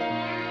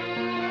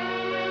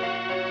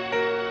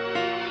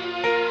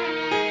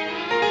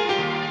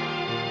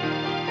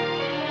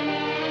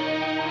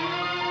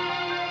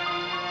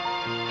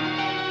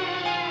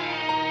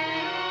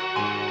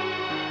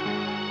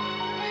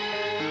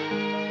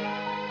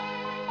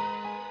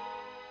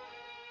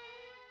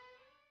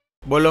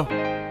 बोलो।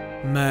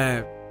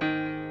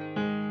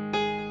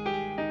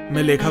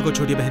 मैं लेखा को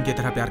छोटी बहन की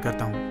तरह प्यार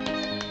करता हूँ।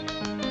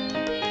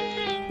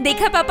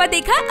 देखा पापा,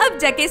 देखा, अब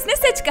जाके इसने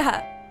सच कहा।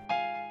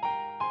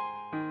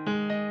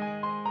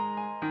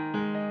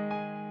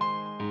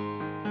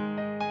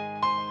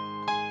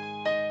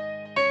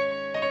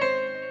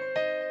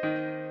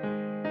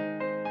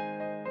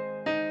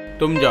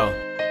 तुम जाओ।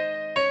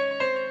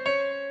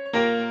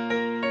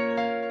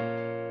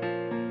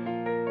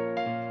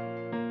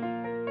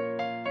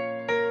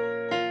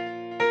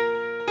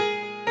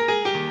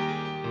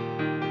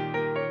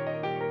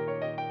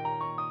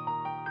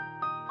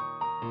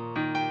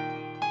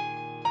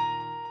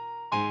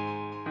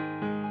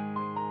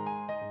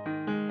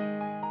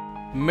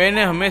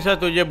 मैंने हमेशा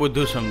तुझे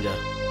बुद्धू समझा।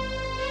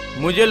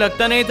 मुझे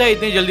लगता नहीं था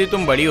इतनी जल्दी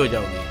तुम बड़ी हो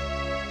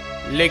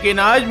जाओगी, लेकिन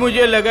आज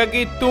मुझे लगा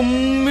कि तुम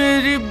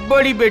मेरी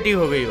बड़ी बेटी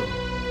हो गई हो।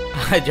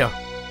 आ जाओ।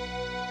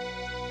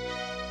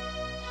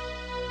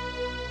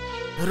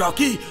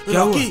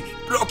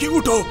 रॉकी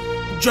उठो,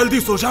 जल्दी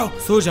सो जाओ।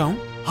 सो जाऊं?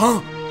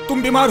 हाँ,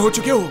 तुम बीमार हो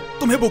चुके हो,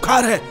 तुम्हें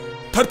बुखार है,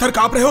 थर थर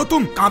कांप रहे हो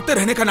तुम। कांपते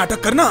रहने का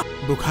नाटक करना।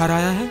 बुखार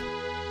आया है?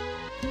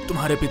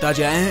 तुम्हारे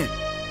पिताजी आए हैं,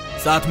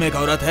 साथ में एक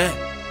औरत है,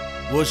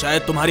 वो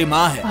शायद तुम्हारी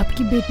माँ है।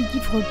 आपकी बेटी की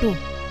फोटो।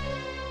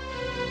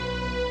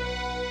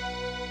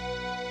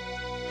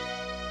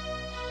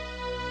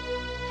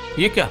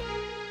 ये क्या?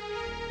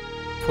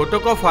 फोटो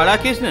को फाड़ा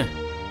किसने?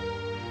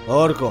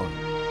 और कौन?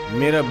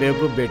 मेरा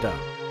बेवकूफ बेटा।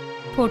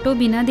 फोटो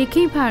बिना देखे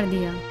ही फाड़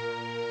दिया।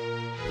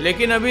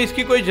 लेकिन अभी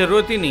इसकी कोई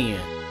जरूरत ही नहीं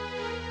है,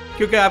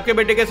 क्योंकि आपके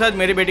बेटे के साथ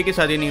मेरी बेटी की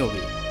शादी नहीं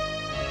होगी।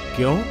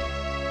 क्यों?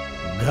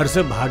 घर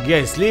से भाग गया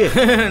इसलिए?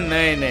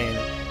 नहीं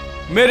नहीं,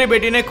 मेरी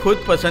बेटी ने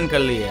खुद पसंद कर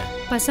लिया है।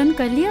 पसंद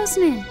कर लिया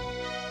उसने?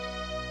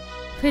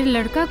 फिर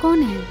लड़का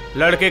कौन है?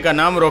 लड़के का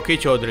नाम रॉकी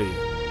चौधरी।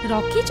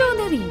 रॉकी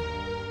चौधरी?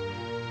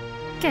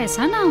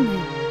 कैसा नाम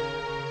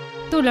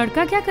है? तो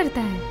लड़का क्या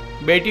करता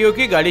है? बेटियों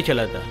की गाड़ी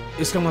चलाता है।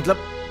 इसका मतलब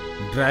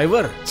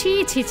ड्राइवर?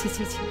 छी छी छी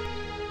छी छी,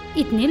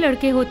 इतने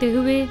लड़के होते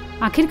हुए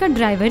आखिरकार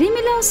ड्राइवर ही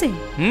मिला उसे।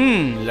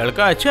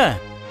 लड़का अच्छा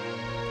है,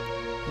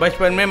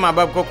 बचपन में माँ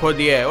बाप को खो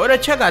दिया है और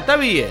अच्छा गाता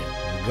भी है।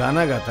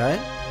 गाना गाता है?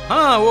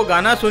 हाँ, वो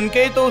गाना सुन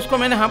के ही तो उसको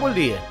मैंने हाँ बोल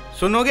दी है।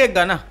 सुनोगे एक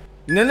गाना?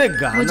 नहीं,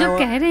 गाना वो जब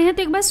कह रहे हैं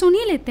तो एक बार सुन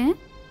ही लेते हैं।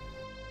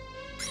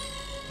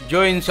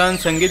 जो इंसान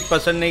संगीत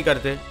पसंद नहीं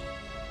करते,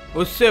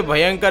 उससे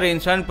भयंकर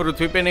इंसान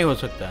पृथ्वी पे नहीं हो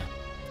सकता।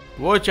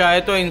 वो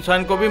चाहे तो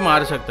इंसान को भी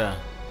मार सकता है।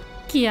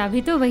 किया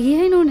भी तो वही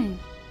है इन्होंने।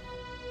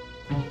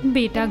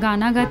 बेटा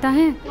गाना गाता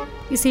है,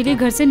 इसीलिए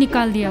घर से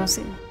निकाल दिया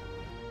उसे।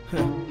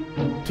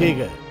 ठीक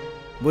है,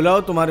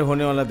 बुलाओ तुम्हारे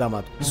होने वाला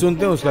दामाद,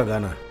 सुनते हैं उसका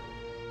गाना।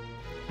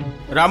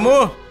 रामू,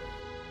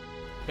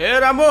 ए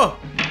रामू।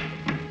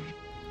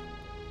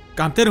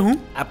 कांपते रहूं?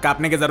 अब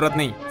कांपने की जरूरत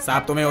नहीं,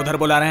 साहब तुम्हें उधर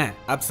बुला रहे हैं,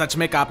 अब सच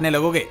में कांपने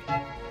लगोगे।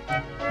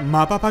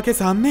 माँ पापा के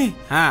सामने?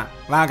 हाँ,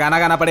 वहाँ गाना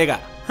गाना पड़ेगा।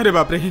 अरे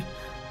बाप रे,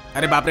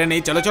 अरे बाप रे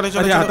नहीं, चलो चलो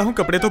चलो, आता हूँ,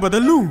 कपड़े तो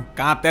बदल लूं।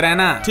 कांपते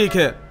रहना। ठीक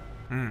है।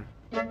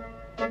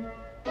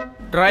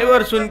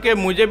 ड्राइवर सुन के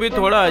मुझे भी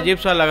थोड़ा अजीब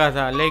सा लगा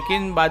था,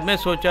 लेकिन बाद में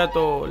सोचा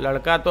तो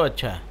लड़का तो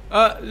अच्छा है।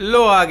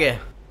 लो आ गया।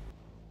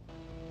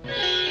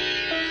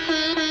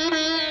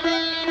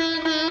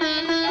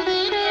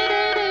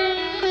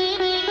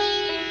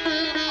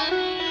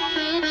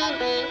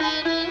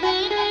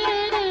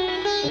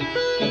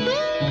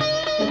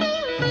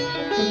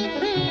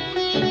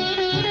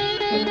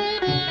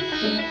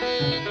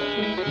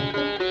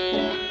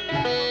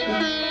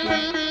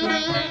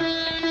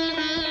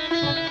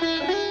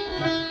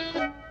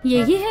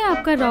 यही है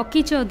आपका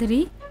रॉकी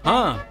चौधरी?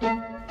 हाँ,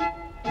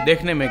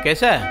 देखने में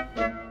कैसा है?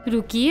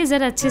 रुकिए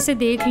जरा अच्छे से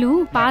देख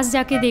लूं, पास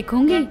जाके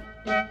देखूंगी।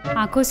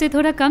 आंखों से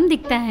थोड़ा कम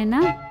दिखता है ना?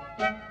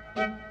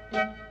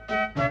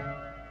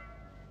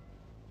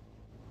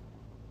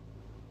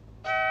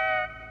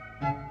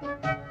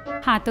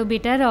 हाँ तो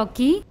बेटा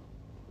रॉकी,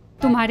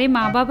 तुम्हारे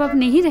माँ बाप अब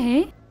नहीं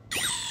रहे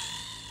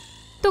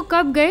तो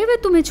कब गए वे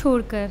तुम्हें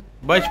छोड़कर?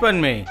 बचपन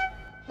में।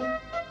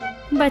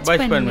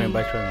 बचपन में।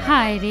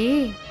 हाय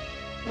रे।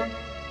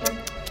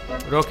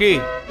 रॉकी,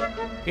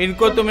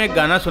 इनको तुम एक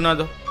गाना सुना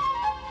दो।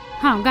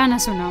 हाँ, गाना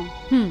सुनाओ।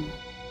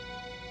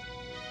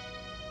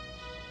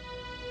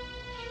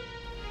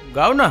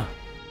 गाओ ना।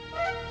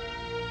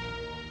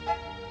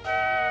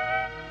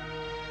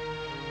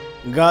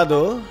 गा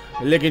दो,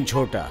 लेकिन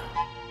छोटा।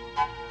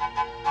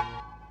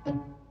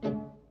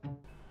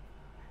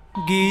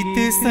 गीत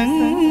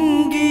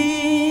संगीत,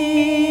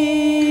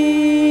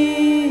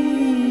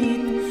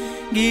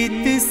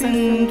 गीत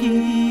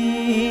संगीत,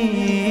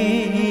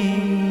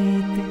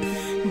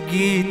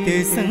 गीत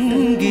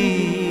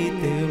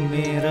संगीत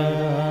मेरा,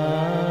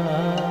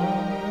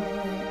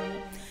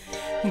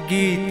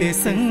 गीत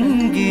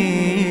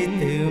संगीत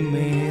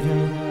मेरा।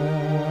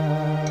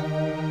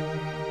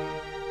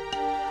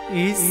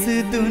 इस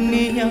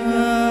दुनिया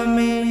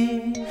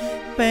में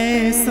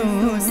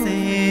पैसों से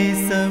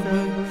सब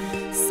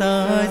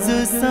साज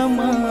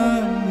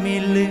सामान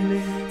मिल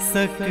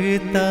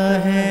सकता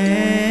है,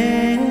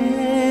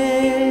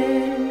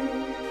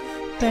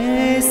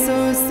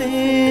 पैसों से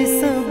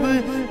सब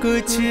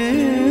कुछ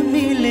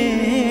मिले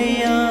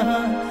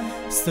यहाँ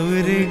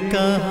सुर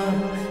कहाँ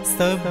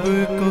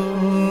सबको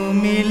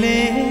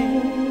मिले,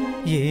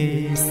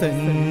 ये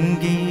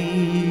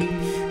संगीत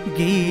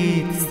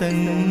गीत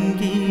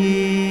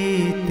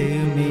संगीत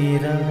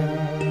मेरा।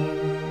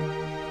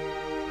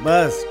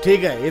 बस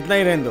ठीक है, इतना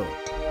ही रहने दो।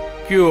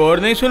 क्यों, और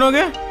नहीं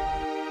सुनोगे?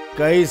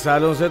 कई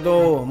सालों से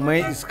तो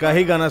मैं इसका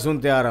ही गाना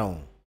सुनते आ रहा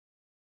हूँ।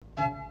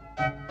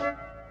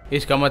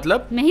 इसका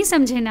मतलब? नहीं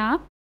समझे ना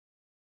आप?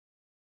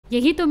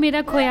 यही तो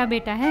मेरा खोया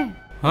बेटा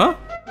है।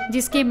 हाँ?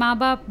 जिसके माँ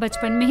बाप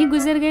बचपन में ही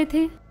गुजर गए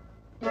थे।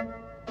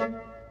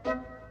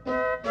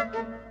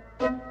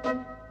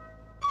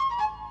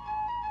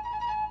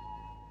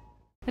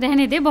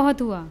 रहने दे,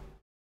 बहुत हुआ।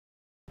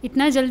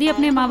 इतना जल्दी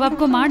अपने माँ बाप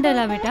को मार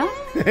डाला बेटा।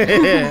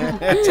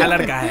 अच्छा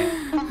लड़का है।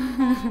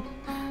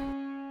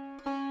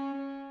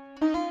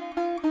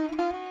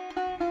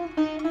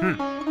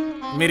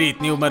 मेरी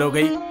इतनी उम्र हो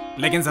गई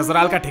लेकिन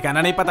ससुराल का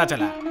ठिकाना नहीं पता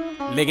चला।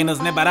 लेकिन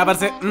उसने बराबर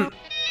से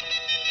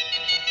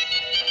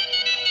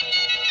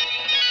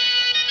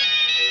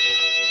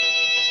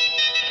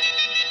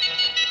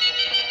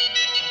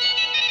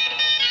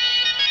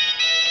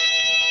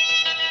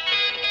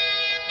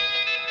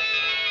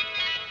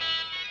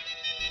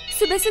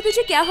सुबह से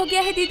तुझे क्या हो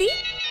गया है दीदी?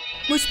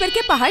 मुझ पर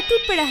क्या पहाड़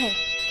टूट पड़ा है?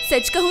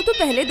 सच कहूँ तो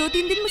पहले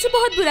 2-3 दिन मुझे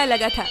बहुत बुरा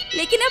लगा था,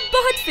 लेकिन अब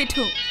बहुत फिट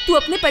हूँ। तू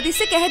अपने पति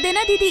से कह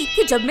देना दीदी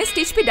कि जब मैं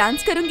स्टेज पे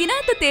डांस करूंगी ना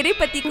तो तेरे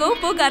पति को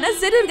वो गाना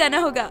जरूर गाना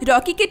होगा।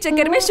 रॉकी के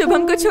चक्कर में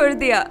शुभम को छोड़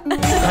दिया।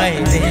 हाय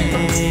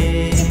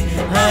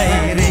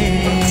रे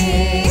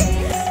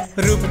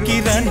रूप की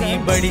रानी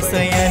बड़ी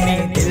सयानी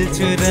दिल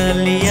चुरा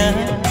लिया,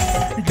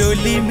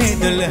 डोली में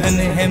दुल्हन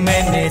है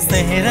मैंने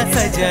सेहरा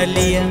सजा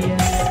लिया।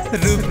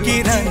 रूप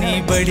की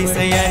रानी बड़ी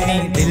सयानी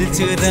दिल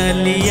चुरा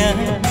लिया,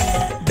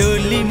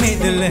 डोली में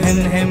दुल्हन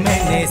है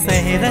मैंने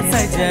सेहरा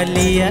सजा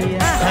लिया।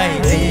 हाय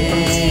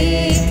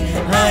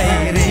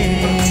रे